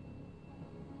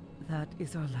 That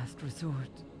is our last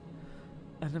resort.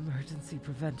 An emergency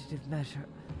preventative measure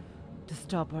to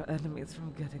stop our enemies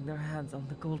from getting their hands on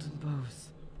the golden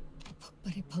bows.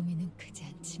 폭발의 범위는 크지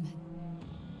않지만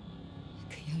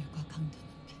그 열과 강도는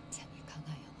굉장히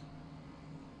강하여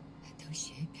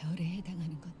도시의 별에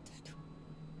해당하는 것들도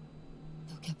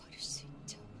녹여버릴 수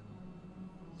있죠.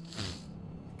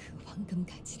 그 황금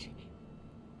가지를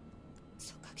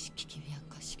소각시키기 위한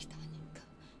것이기도 하니까.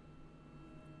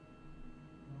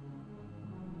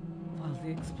 While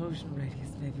the explosion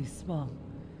radius may be small,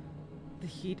 the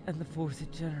heat and the force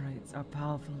it generates are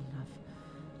powerful enough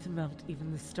to melt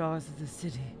even the stars of the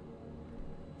city.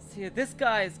 See, this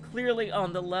guy is clearly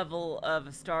on the level of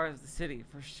a star of the city,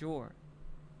 for sure.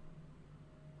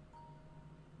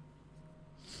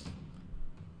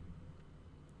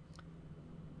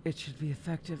 It should be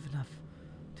effective enough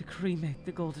to cremate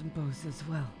the golden bows as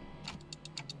well.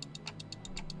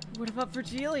 What about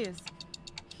Virgilius?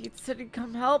 He said he'd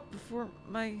come help before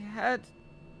my head.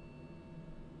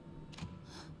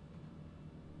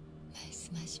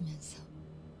 말씀하시면서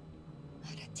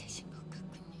알아채신 것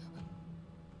같군요.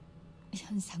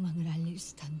 현 상황을 알릴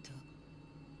수단도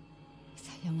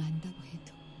설령 안다고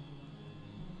해도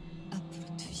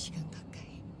앞으로 2시간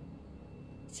가까이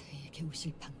저희에게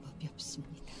오실 방법이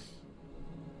없습니다.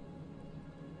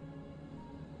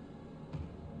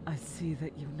 I see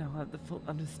that you now have the full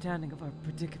understanding of our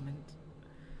predicament.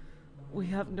 We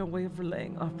have no way of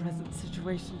relaying our present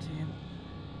situation to him.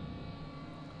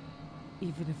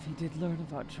 Even if he did learn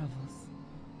of our troubles,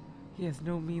 he has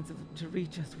no means to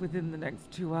reach us within the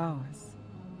next 2 hours.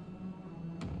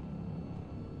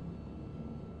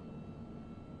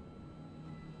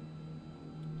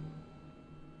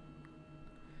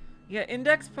 Yeah,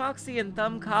 Index Proxy and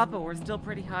Thumb Kappa were still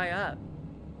pretty high up.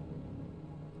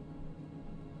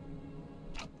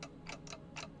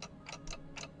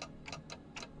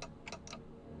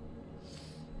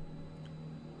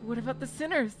 What about the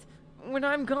sinners? When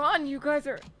I'm gone, you guys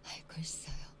are... 알고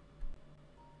있어요.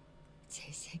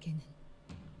 제 세계는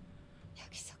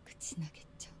여기서 끝이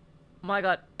나겠죠. My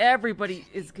god, everybody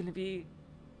is gonna be...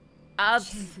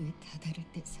 최후에 다다를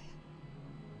때서야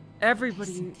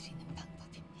Everybody 말씀드리는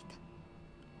방법입니다.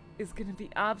 is gonna be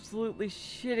absolutely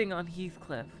shitting on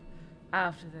Heathcliff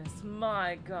after this.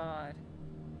 My god.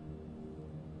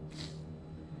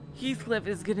 Heathcliff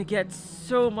is gonna get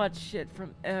so much shit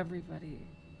from everybody.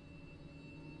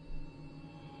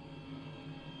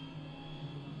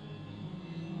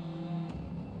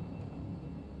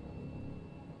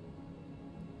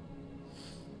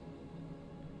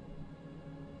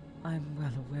 I'm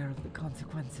well aware of the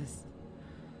consequences.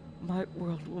 My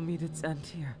world will meet its end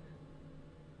here.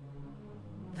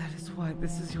 That is why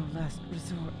this is your last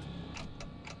resort.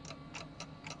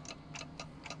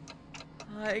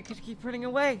 I could keep running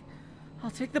away.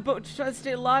 I'll take the boat to try to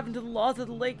stay alive until the laws of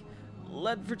the lake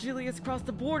let Virgilius cross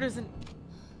the borders and...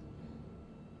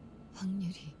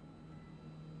 확률이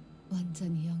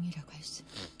완전히 0이라고 할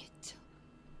수는 없겠죠.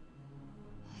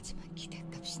 하지만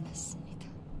기대값이 낮습니다.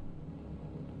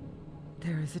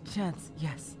 There is a chance,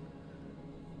 yes.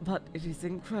 But it is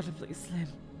incredibly slim.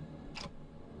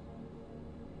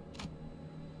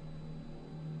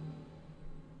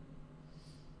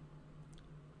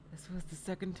 This was the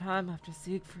second time after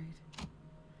Siegfried.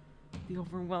 The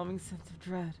overwhelming sense of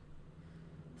dread.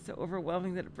 So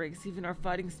overwhelming that it breaks even our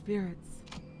fighting spirits.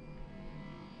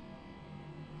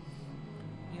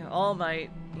 Yeah, All Might.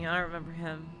 Yeah, I remember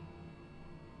him.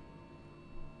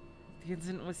 The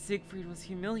incident with Siegfried was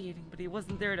humiliating, but he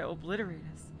wasn't there to obliterate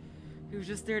us. He was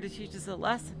just there to teach us a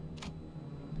lesson.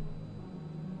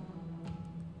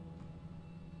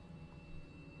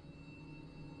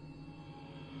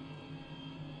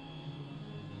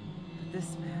 But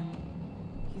this man,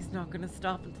 he's not gonna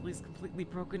stop until he's completely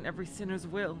broken every sinner's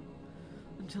will.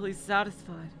 Until he's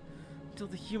satisfied. Until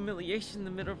the humiliation in the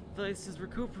middle place is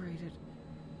recuperated.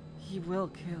 He will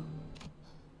kill.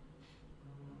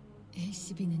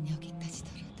 LCB는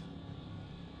여기까지더라도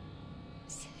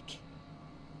세계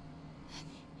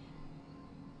아니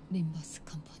림버스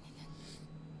컴퍼니는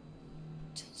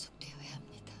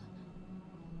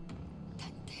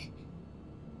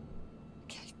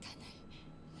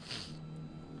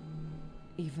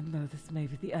Even though this may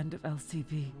be the end of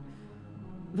LCB,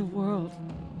 the world,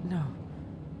 no,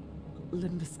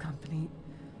 Limbus Company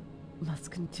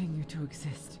must continue to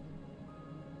exist.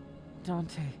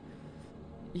 Dante,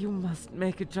 you must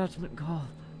make a judgment call.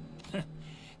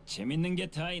 재밌는 게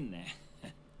다 있네.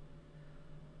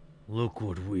 Look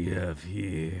what we have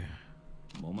here.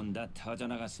 몸은 다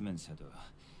터져나갔으면서도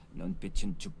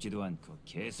눈빛은 죽지도 않고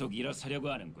계속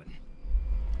일어서려고 하는군.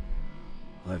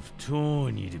 I've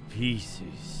torn you to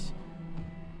pieces.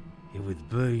 Yet with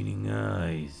burning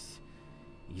eyes,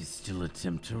 you still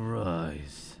attempt to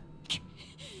rise.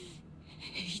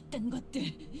 이딴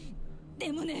것들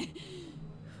때문에.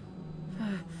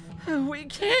 We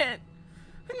can't.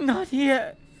 Not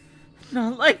here.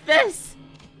 Not like this.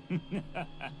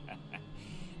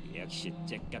 역시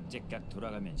째깍째깍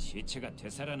돌아가면 시체가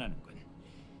되살아나는군.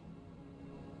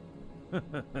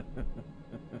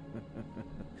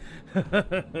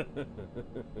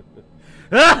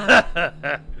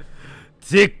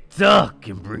 Tick tock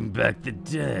and bring back the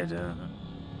dead, huh?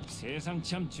 세상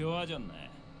참 좋아졌네.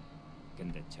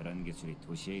 근데 저런 기술이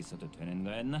도시에 있어도 되는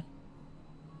거였나?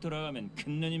 돌아가면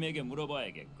큰 누님에게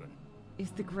물어봐야겠군.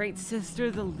 Is the Great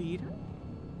Sister the leader?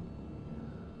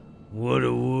 What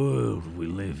a world we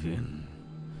live in.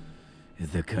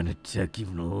 Is that kind of tech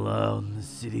even allowed in the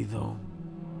city, though?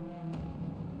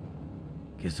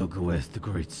 Guess I'll go ask the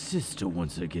Great Sister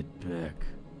once I get back.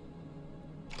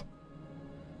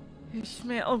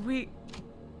 Ishmael, we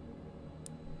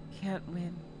can't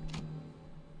win.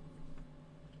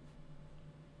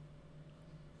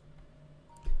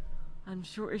 I'm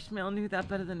sure Ishmael knew that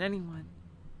better than anyone.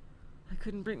 I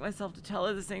couldn't bring myself to tell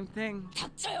her the same thing.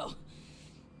 닥쳐요.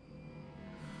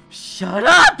 Shut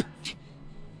up!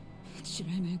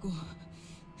 지랄 말고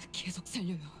계속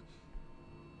살려요.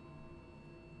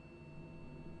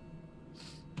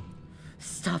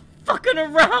 Stop fucking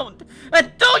around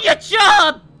and do your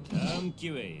job! 다음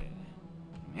기회에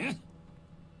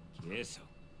계속.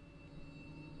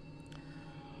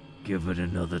 Give it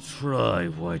another try,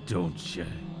 why don't you?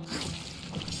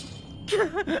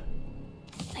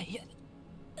 살려.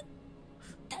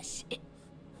 다시.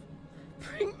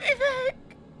 Bring me back!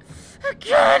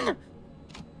 Again!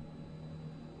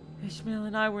 Ishmael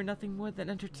and I were nothing more than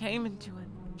entertainment to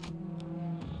him.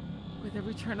 With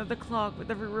every turn of the clock,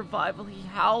 with every revival, he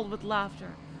howled with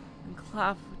laughter and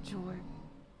clapped with joy.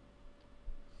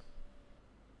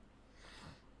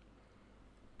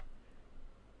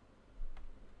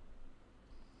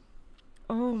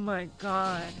 Oh my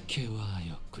god.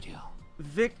 개화하였구려.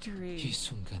 Victory. 이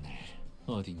순간을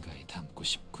어딘가에 담고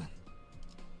싶군.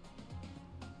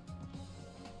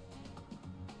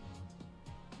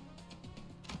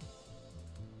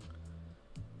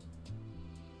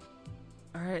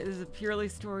 Alright, this is a purely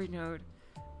story node.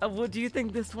 Well, do you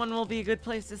think this one will be a good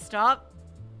place to stop?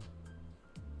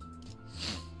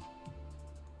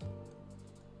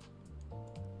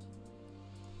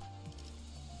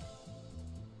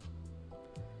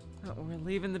 Oh, we're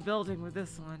leaving the building with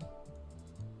this one.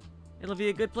 It'll be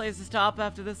a good place to stop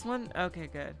after this one? Okay,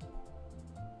 good.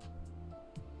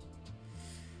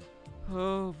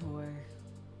 Oh boy.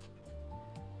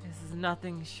 This is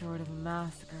nothing short of a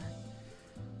massacre.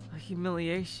 A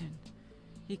humiliation.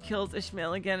 He kills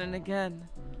Ishmael again and again.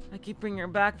 I keep bringing her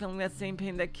back, feeling that same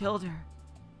pain that killed her.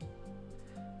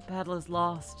 Battle is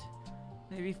lost.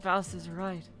 Maybe Faust is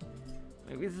right.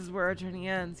 Maybe this is where our journey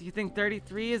ends. You think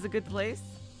 33 is a good place?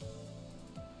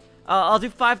 I'll do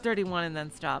 531 and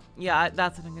then stop. Yeah,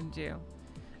 that's what I'm gonna do.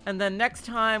 And then next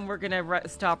time we're gonna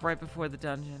stop right before the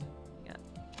dungeon. Yeah.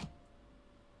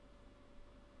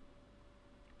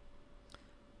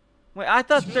 Wait, I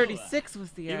thought 36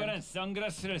 was the end. 이번엔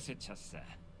선글라스를 스쳤어.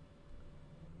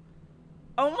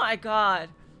 Oh my god.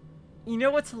 You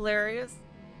know what's hilarious?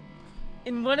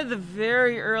 In one of the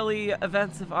very early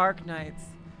events of Arknights,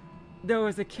 there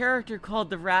was a character called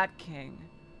the Rat King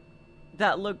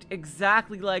that looked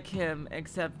exactly like him,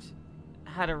 except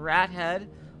had a rat head,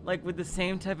 like with the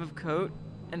same type of coat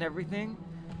and everything,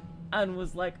 and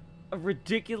was like a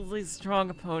ridiculously strong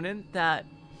opponent that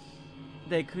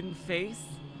they couldn't face.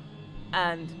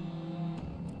 And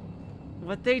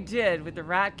what they did with the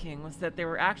Rat King was that they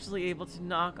were actually able to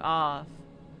knock off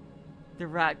the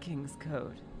Rat King's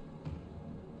coat.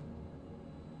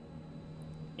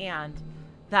 And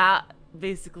that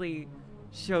basically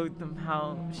showed him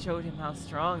how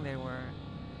strong they were.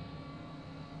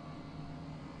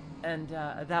 And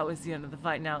that was the end of the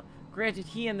fight. Now, granted,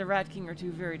 he and the Rat King are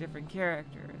two very different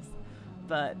characters,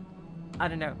 but I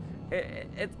don't know.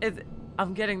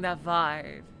 I'm getting that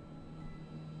vibe.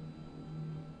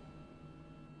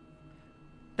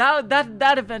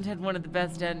 That event had one of the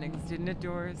best endings, didn't it,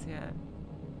 Doris? Yeah.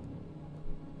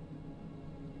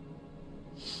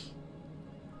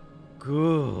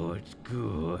 Good,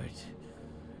 good.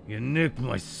 You nicked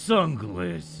my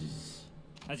sunglasses.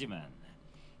 하지만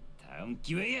다음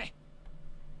기회에.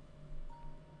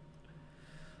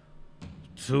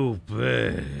 Too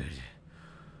bad.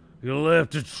 You'll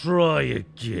have to try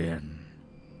again.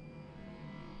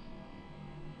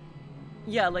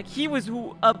 Yeah, like he was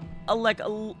a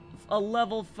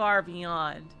level far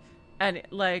beyond, and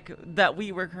like that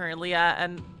we were currently at,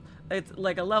 and it's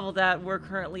like a level that we're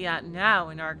currently at now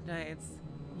in Arknights.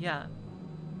 Yeah.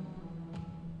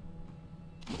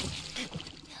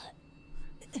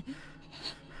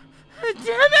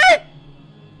 Damn it!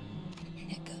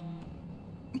 내가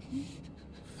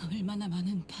얼마나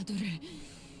많은 파도를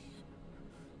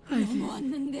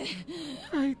넘어왔는데.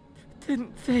 I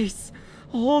didn't face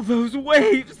all those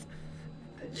waves.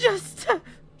 Just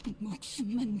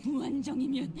목숨만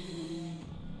무한정이면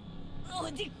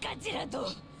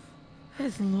어디까지라도.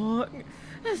 as long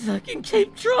as I can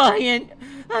keep trying,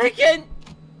 I can.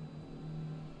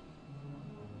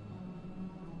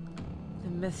 The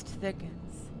mist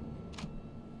thickens.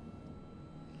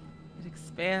 It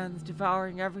expands,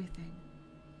 devouring everything.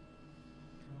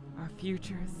 Our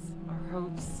futures, our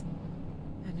hopes,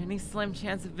 and any slim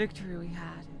chance of victory we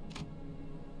had.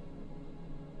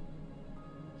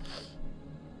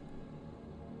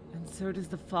 And so does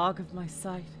the fog of my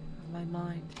sight, of my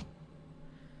mind.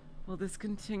 Will this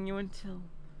continue until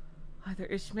either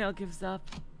Ishmael gives up,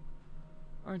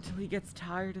 or until he gets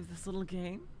tired of this little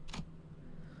game?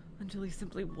 Until he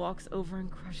simply walks over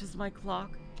and crushes my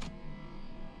clock?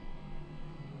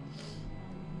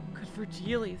 Could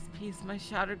Virgilius piece my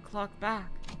shattered clock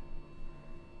back?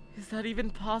 Is that even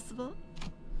possible?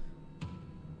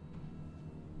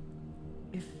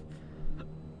 If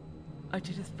I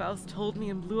did as Faust told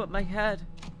me and blew up my head,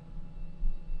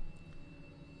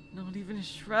 not even a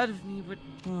shred of me would...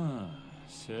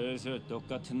 슬슬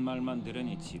똑같은 말만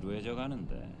들으니 지루해져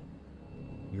가는데.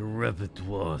 Your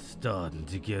repertoire's starting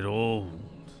to get old.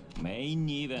 메인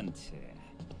이벤트.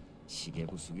 시계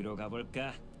부수기로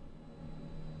가볼까?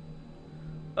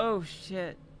 Oh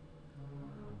shit.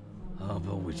 How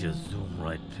about we just zoom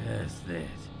right past that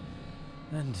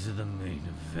and to the main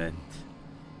event?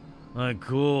 I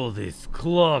call this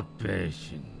clock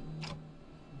bashing.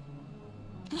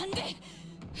 안 돼!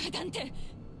 단테!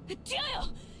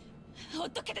 뛰어요!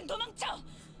 어떻게든 도망쳐!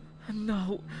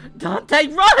 No. Dante,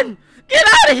 run! Get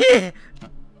out of here!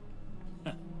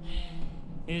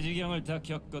 이 지경을 다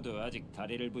겪어도 아직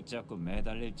다리를 붙잡고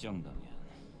매달릴 정도면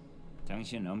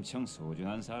당신 엄청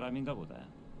소중한 사람인가 보다.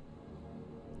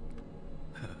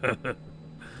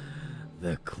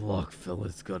 That clock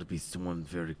fella's gotta be someone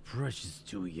very precious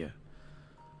to you.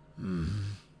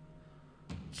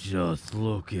 Just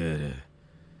look at her,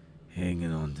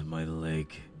 hanging onto my leg.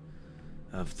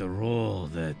 After all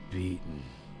that beating.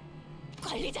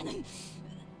 관리자는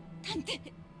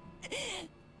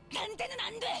단테는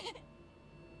안 돼.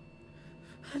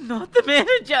 Not the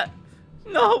manager!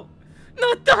 No!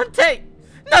 Not Dante!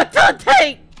 Not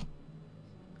Dante!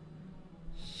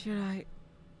 Should I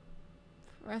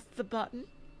press the button?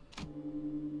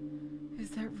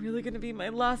 Is that really gonna be my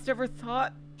last ever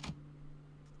thought?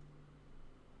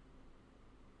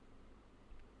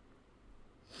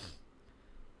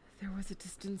 There was a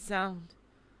distant sound,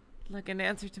 like an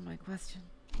answer to my question.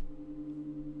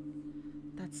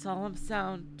 That solemn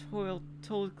sound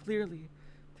told clearly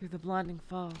through the blinding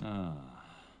fog.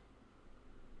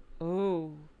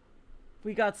 Oh,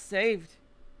 we got saved.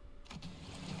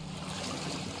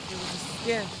 There was a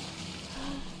skiff.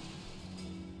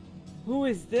 Who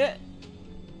is this?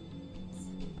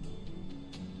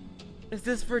 Is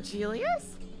this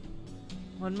Virgilius?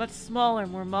 One much smaller,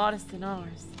 more modest than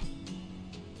ours.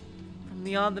 From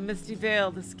beyond the misty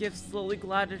veil, the skiff slowly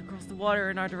glided across the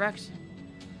water in our direction.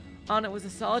 On it was a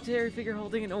solitary figure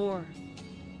holding an oar.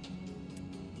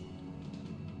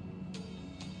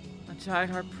 A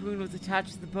giant harpoon was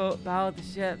attached to the bow of the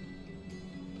ship.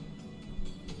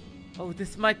 Oh,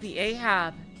 this might be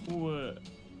Ahab. What?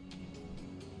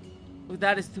 Oh,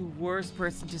 that is the worst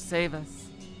person to save us.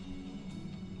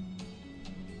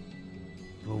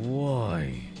 But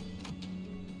why?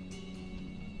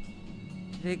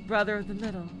 Big brother of the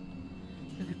middle,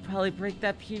 who could probably break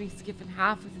that puny skiff in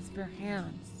half with his bare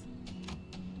hands.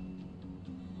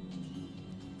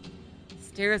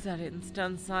 Stares at it in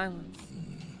stunned silence.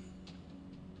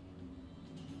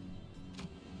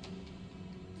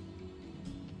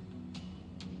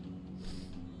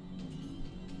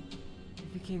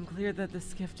 It became clear that the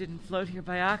skiff didn't float here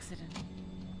by accident.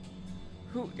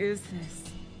 Who is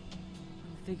this?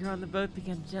 The figure on the boat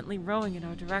began gently rowing in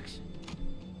our direction.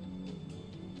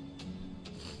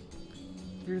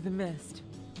 Through the mist,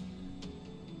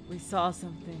 We saw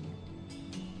something.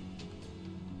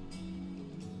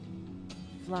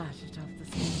 Flash atop the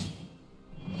screen.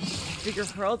 The figure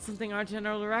hurled something in our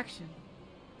general direction.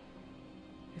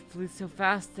 It flew so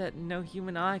fast that no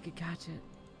human eye could catch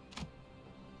it.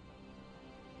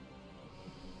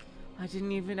 I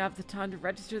didn't even have the time to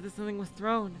register that something was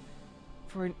thrown.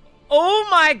 Oh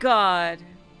my god!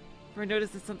 For I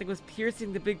noticed that something was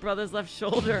piercing the big brother's left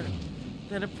shoulder.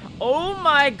 Then oh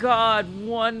my god,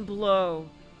 one blow.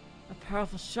 A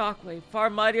powerful shockwave, far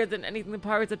mightier than anything the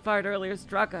pirates had fired earlier,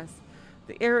 struck us.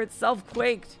 The air itself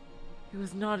quaked. It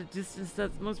was not a distance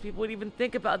that most people would even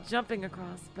think about jumping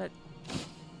across, but...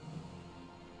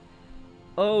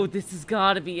 Oh, this has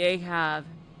gotta be Ahab.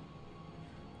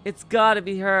 It's gotta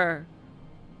be her.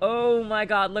 Oh my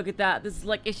god, look at that. This is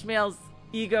like Ishmael's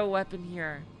ego weapon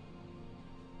here.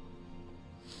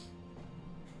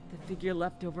 The figure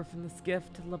leapt over from the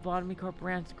skiff to the Lobotomy Corp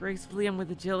branch gracefully and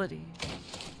with agility.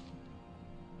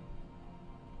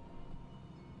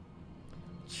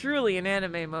 Truly an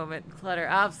anime moment, Clutter,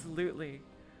 absolutely.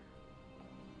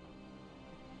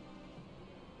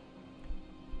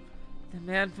 The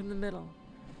man from the middle,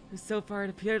 who so far had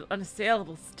appeared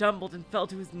unassailable, stumbled and fell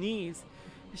to his knees.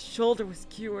 His shoulder was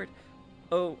skewered.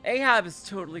 Oh, Ahab is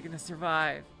totally gonna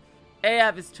survive.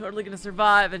 Ahab is totally gonna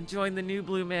survive and join the new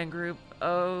Blue Man group.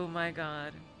 Oh my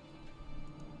god.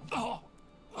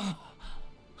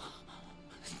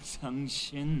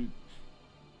 당신.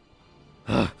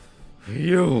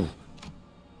 You!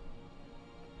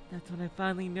 That's when I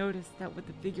finally noticed that what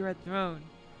the figure had thrown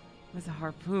was a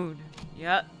harpoon.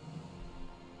 Yep.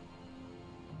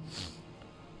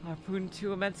 Harpoon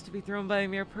too immense to be thrown by a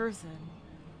mere person,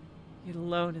 yet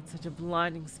alone at such a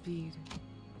blinding speed.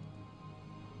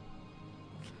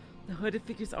 The hooded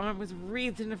figure's arm was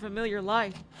wreathed in a familiar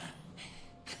light.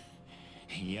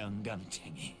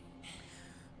 영감탱이.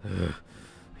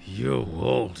 You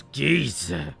old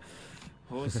geezer.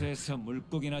 호수에서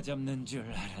물고기나 잡는 줄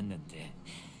알았는데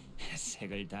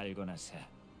색을 달고 나서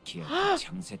기어이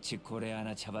청새치 고래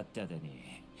하나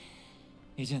잡았다더니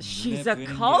이젠 She's 눈에 a 보이는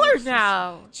게 caller 없어서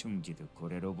now. 중지도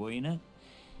고래로 보이나?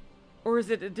 Or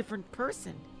is it a different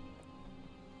person?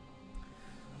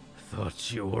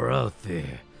 Thought you were out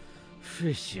there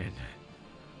fishing.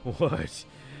 What?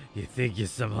 You think you're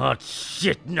some hot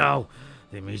shit now?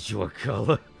 They made you a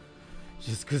color?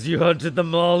 Just 'cause you hunted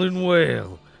them all in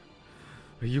whale?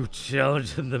 Are you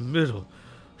challenging the middle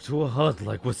to a hunt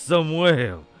like with some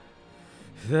whale?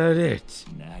 That it?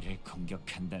 나를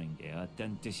공격한다는 게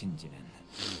어떤 뜻인지는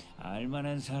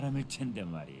알만한 사람일 텐데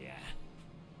말이야.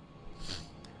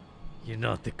 You're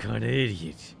not the kind of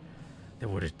idiot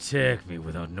that would attack me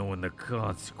without knowing the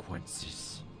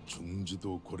consequences.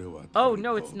 중지도 고래와 Oh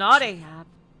no, it's not Ahab.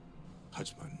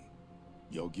 하지만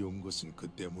여기 온 것은 그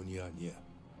때문이 아니야.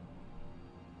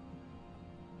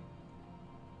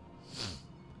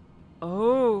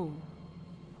 Oh,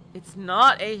 it's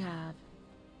not Ahab.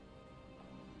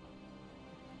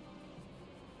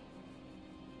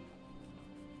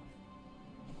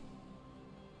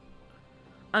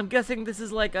 I'm guessing this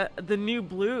is like the new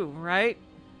Blue, right?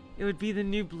 It would be the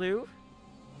new Blue.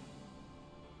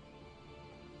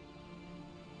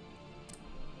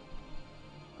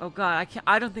 Oh god,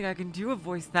 I don't think I can do a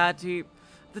voice that deep.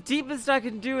 The deepest I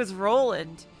can do is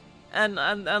Roland. And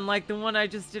like the one I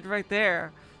just did right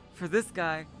there. For this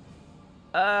guy.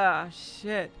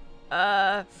 Shit.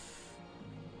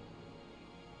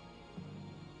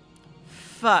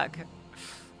 Fuck.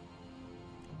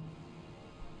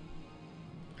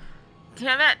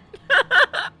 Damn it.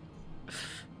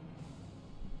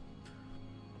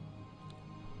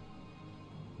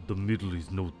 The middle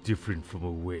is no different from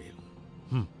a whale.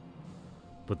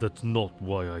 But that's not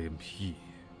why I am here.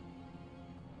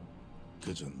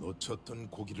 그저 놓쳤던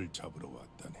고기를 잡으러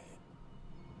왔다네.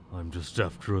 I'm just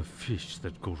after a fish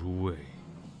that got away.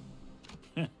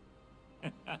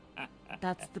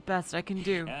 That's the best I can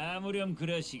do. 아무렴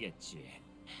그러시겠지.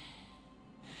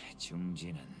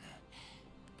 중지는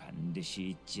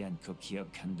반드시 잊지 않고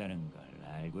기억한다는 걸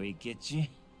알고 있겠지?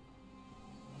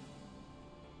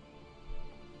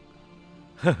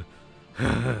 A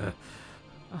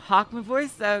Hawkman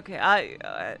voice? Okay,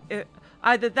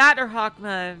 either that or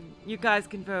Hawkman. You guys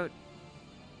can vote.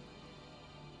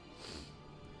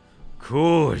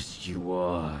 Course you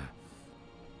are.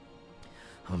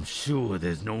 I'm sure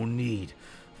there's no need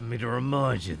for me to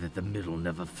remind you that the middle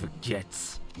never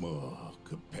forgets.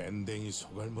 그 밴댕이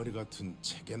소갈머리 같은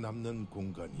책에 남는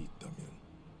공간이 있다면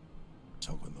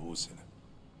적은 옷에는.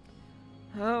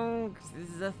 Oh,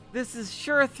 this is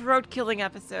sure a throat-killing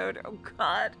episode. Oh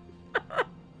God.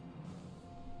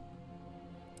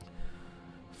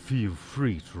 Feel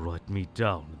free to write me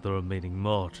down the remaining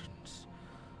margins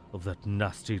of that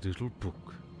nasty little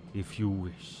book, if you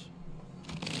wish.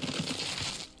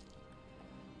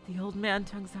 The old man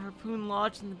tugs the harpoon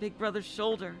lodged in the big brother's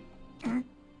shoulder.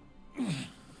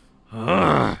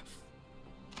 Ah!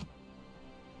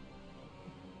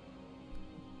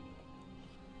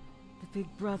 The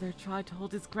big brother tried to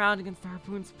hold his ground against the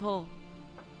harpoon's pull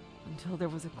until there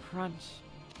was a crunch.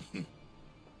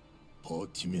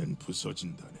 버티면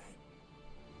부서진다네.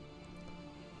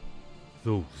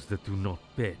 Those that do not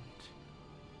bend,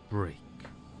 break.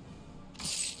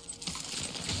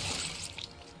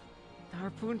 The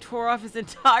harpoon tore off his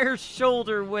entire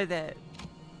shoulder with it.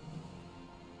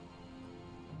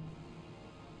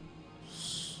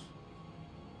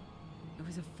 It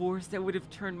was a force that would have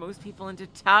turned most people into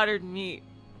tattered meat.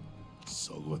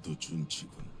 썩어도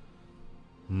준치군.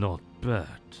 Not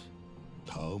bad.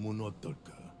 다음은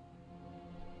어떨까?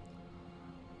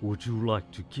 Would you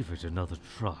like to give it another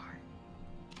try?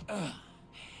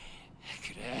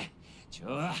 그래,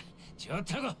 좋아,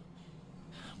 좋다고.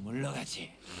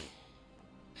 물러가지.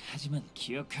 하지만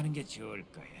기억하는 게 좋을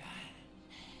거야.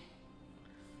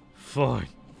 Fine,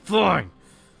 fine.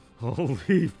 I'll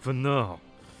leave for now.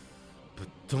 But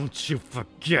don't you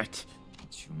forget.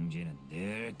 중지는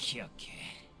늘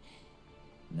기억해.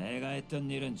 내가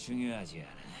했던 일은 중요하지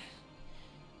않아.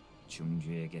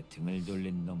 중주에게 등을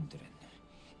돌린 놈들은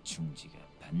중지가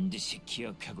반드시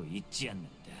기억하고 잊지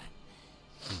않는다.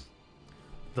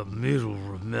 The middle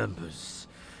remembers.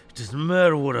 It doesn't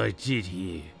matter what I did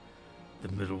here.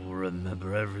 The middle will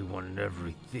remember everyone and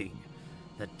everything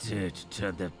that dared to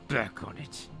turn their back on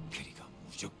it. 그리고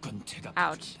무조건 되갚아준다.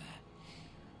 Ouch.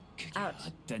 그게 Ouch.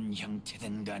 어떤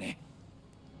형태든 간에.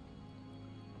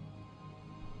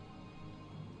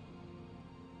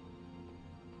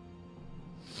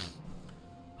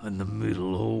 And the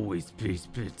middle always pays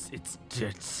its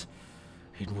debts,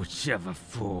 in whichever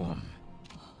form.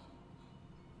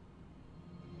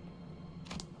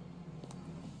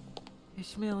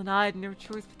 Ishmael and I had no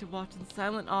choice but to watch in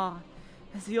silent awe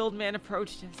as the old man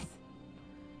approached us.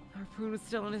 The harpoon was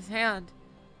still in his hand,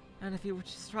 and if he were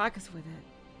to strike us with it,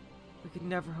 we could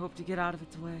never hope to get out of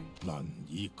its way. 난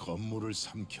이 건물을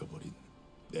삼켜버린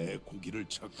내 고기를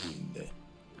찾고 있네.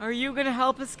 Are you gonna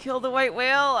help us kill the white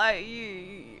whale? I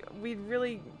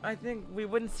think we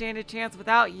wouldn't stand a chance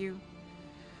without you.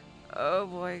 Oh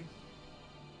boy.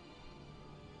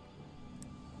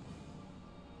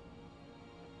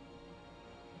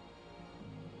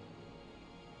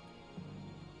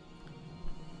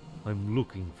 I'm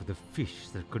looking for the fish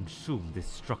that consume this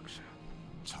structure.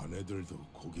 자네들도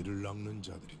고기를 낚는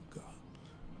자들인가?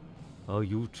 Are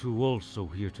you two also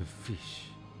here to fish?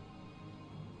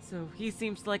 So he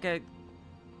seems like a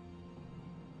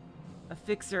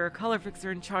fixer, a color fixer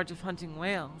in charge of hunting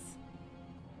whales.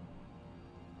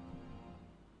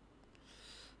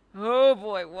 Oh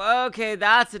boy, okay,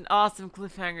 that's an awesome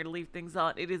cliffhanger to leave things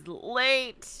on. It is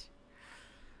late.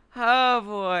 Oh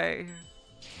boy.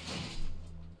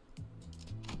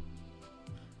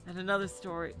 And another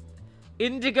story.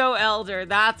 Indigo Elder,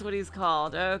 that's what he's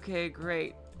called. Okay,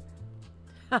 great.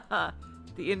 The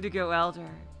Indigo Elder.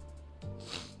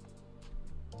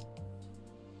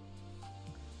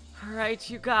 Alright,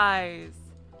 you guys.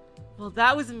 Well,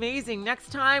 that was amazing.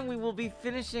 Next time we will be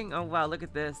finishing... Oh, wow, look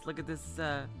at this. Look at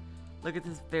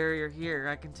this barrier here.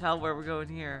 I can tell where we're going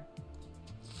here.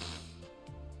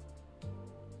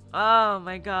 Oh,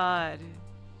 my God.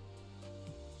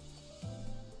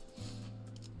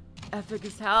 Epic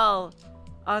as hell.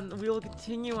 We will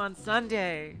continue on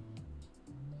Sunday.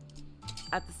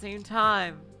 At the same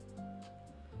time.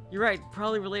 You're right,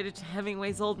 probably related to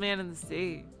Hemingway's Old Man in the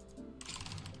Sea.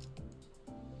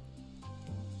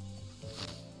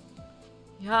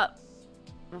 Yup.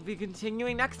 We'll be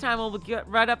continuing next time. We'll get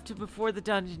right up to before the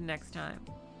dungeon next time.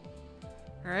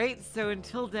 Alright, so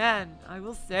until then, I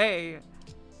will say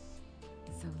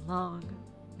so long,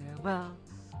 farewell,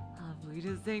 auf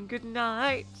Wiedersehen, good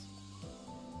night.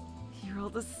 You're all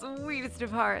the sweetest of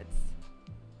hearts.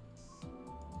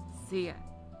 See ya.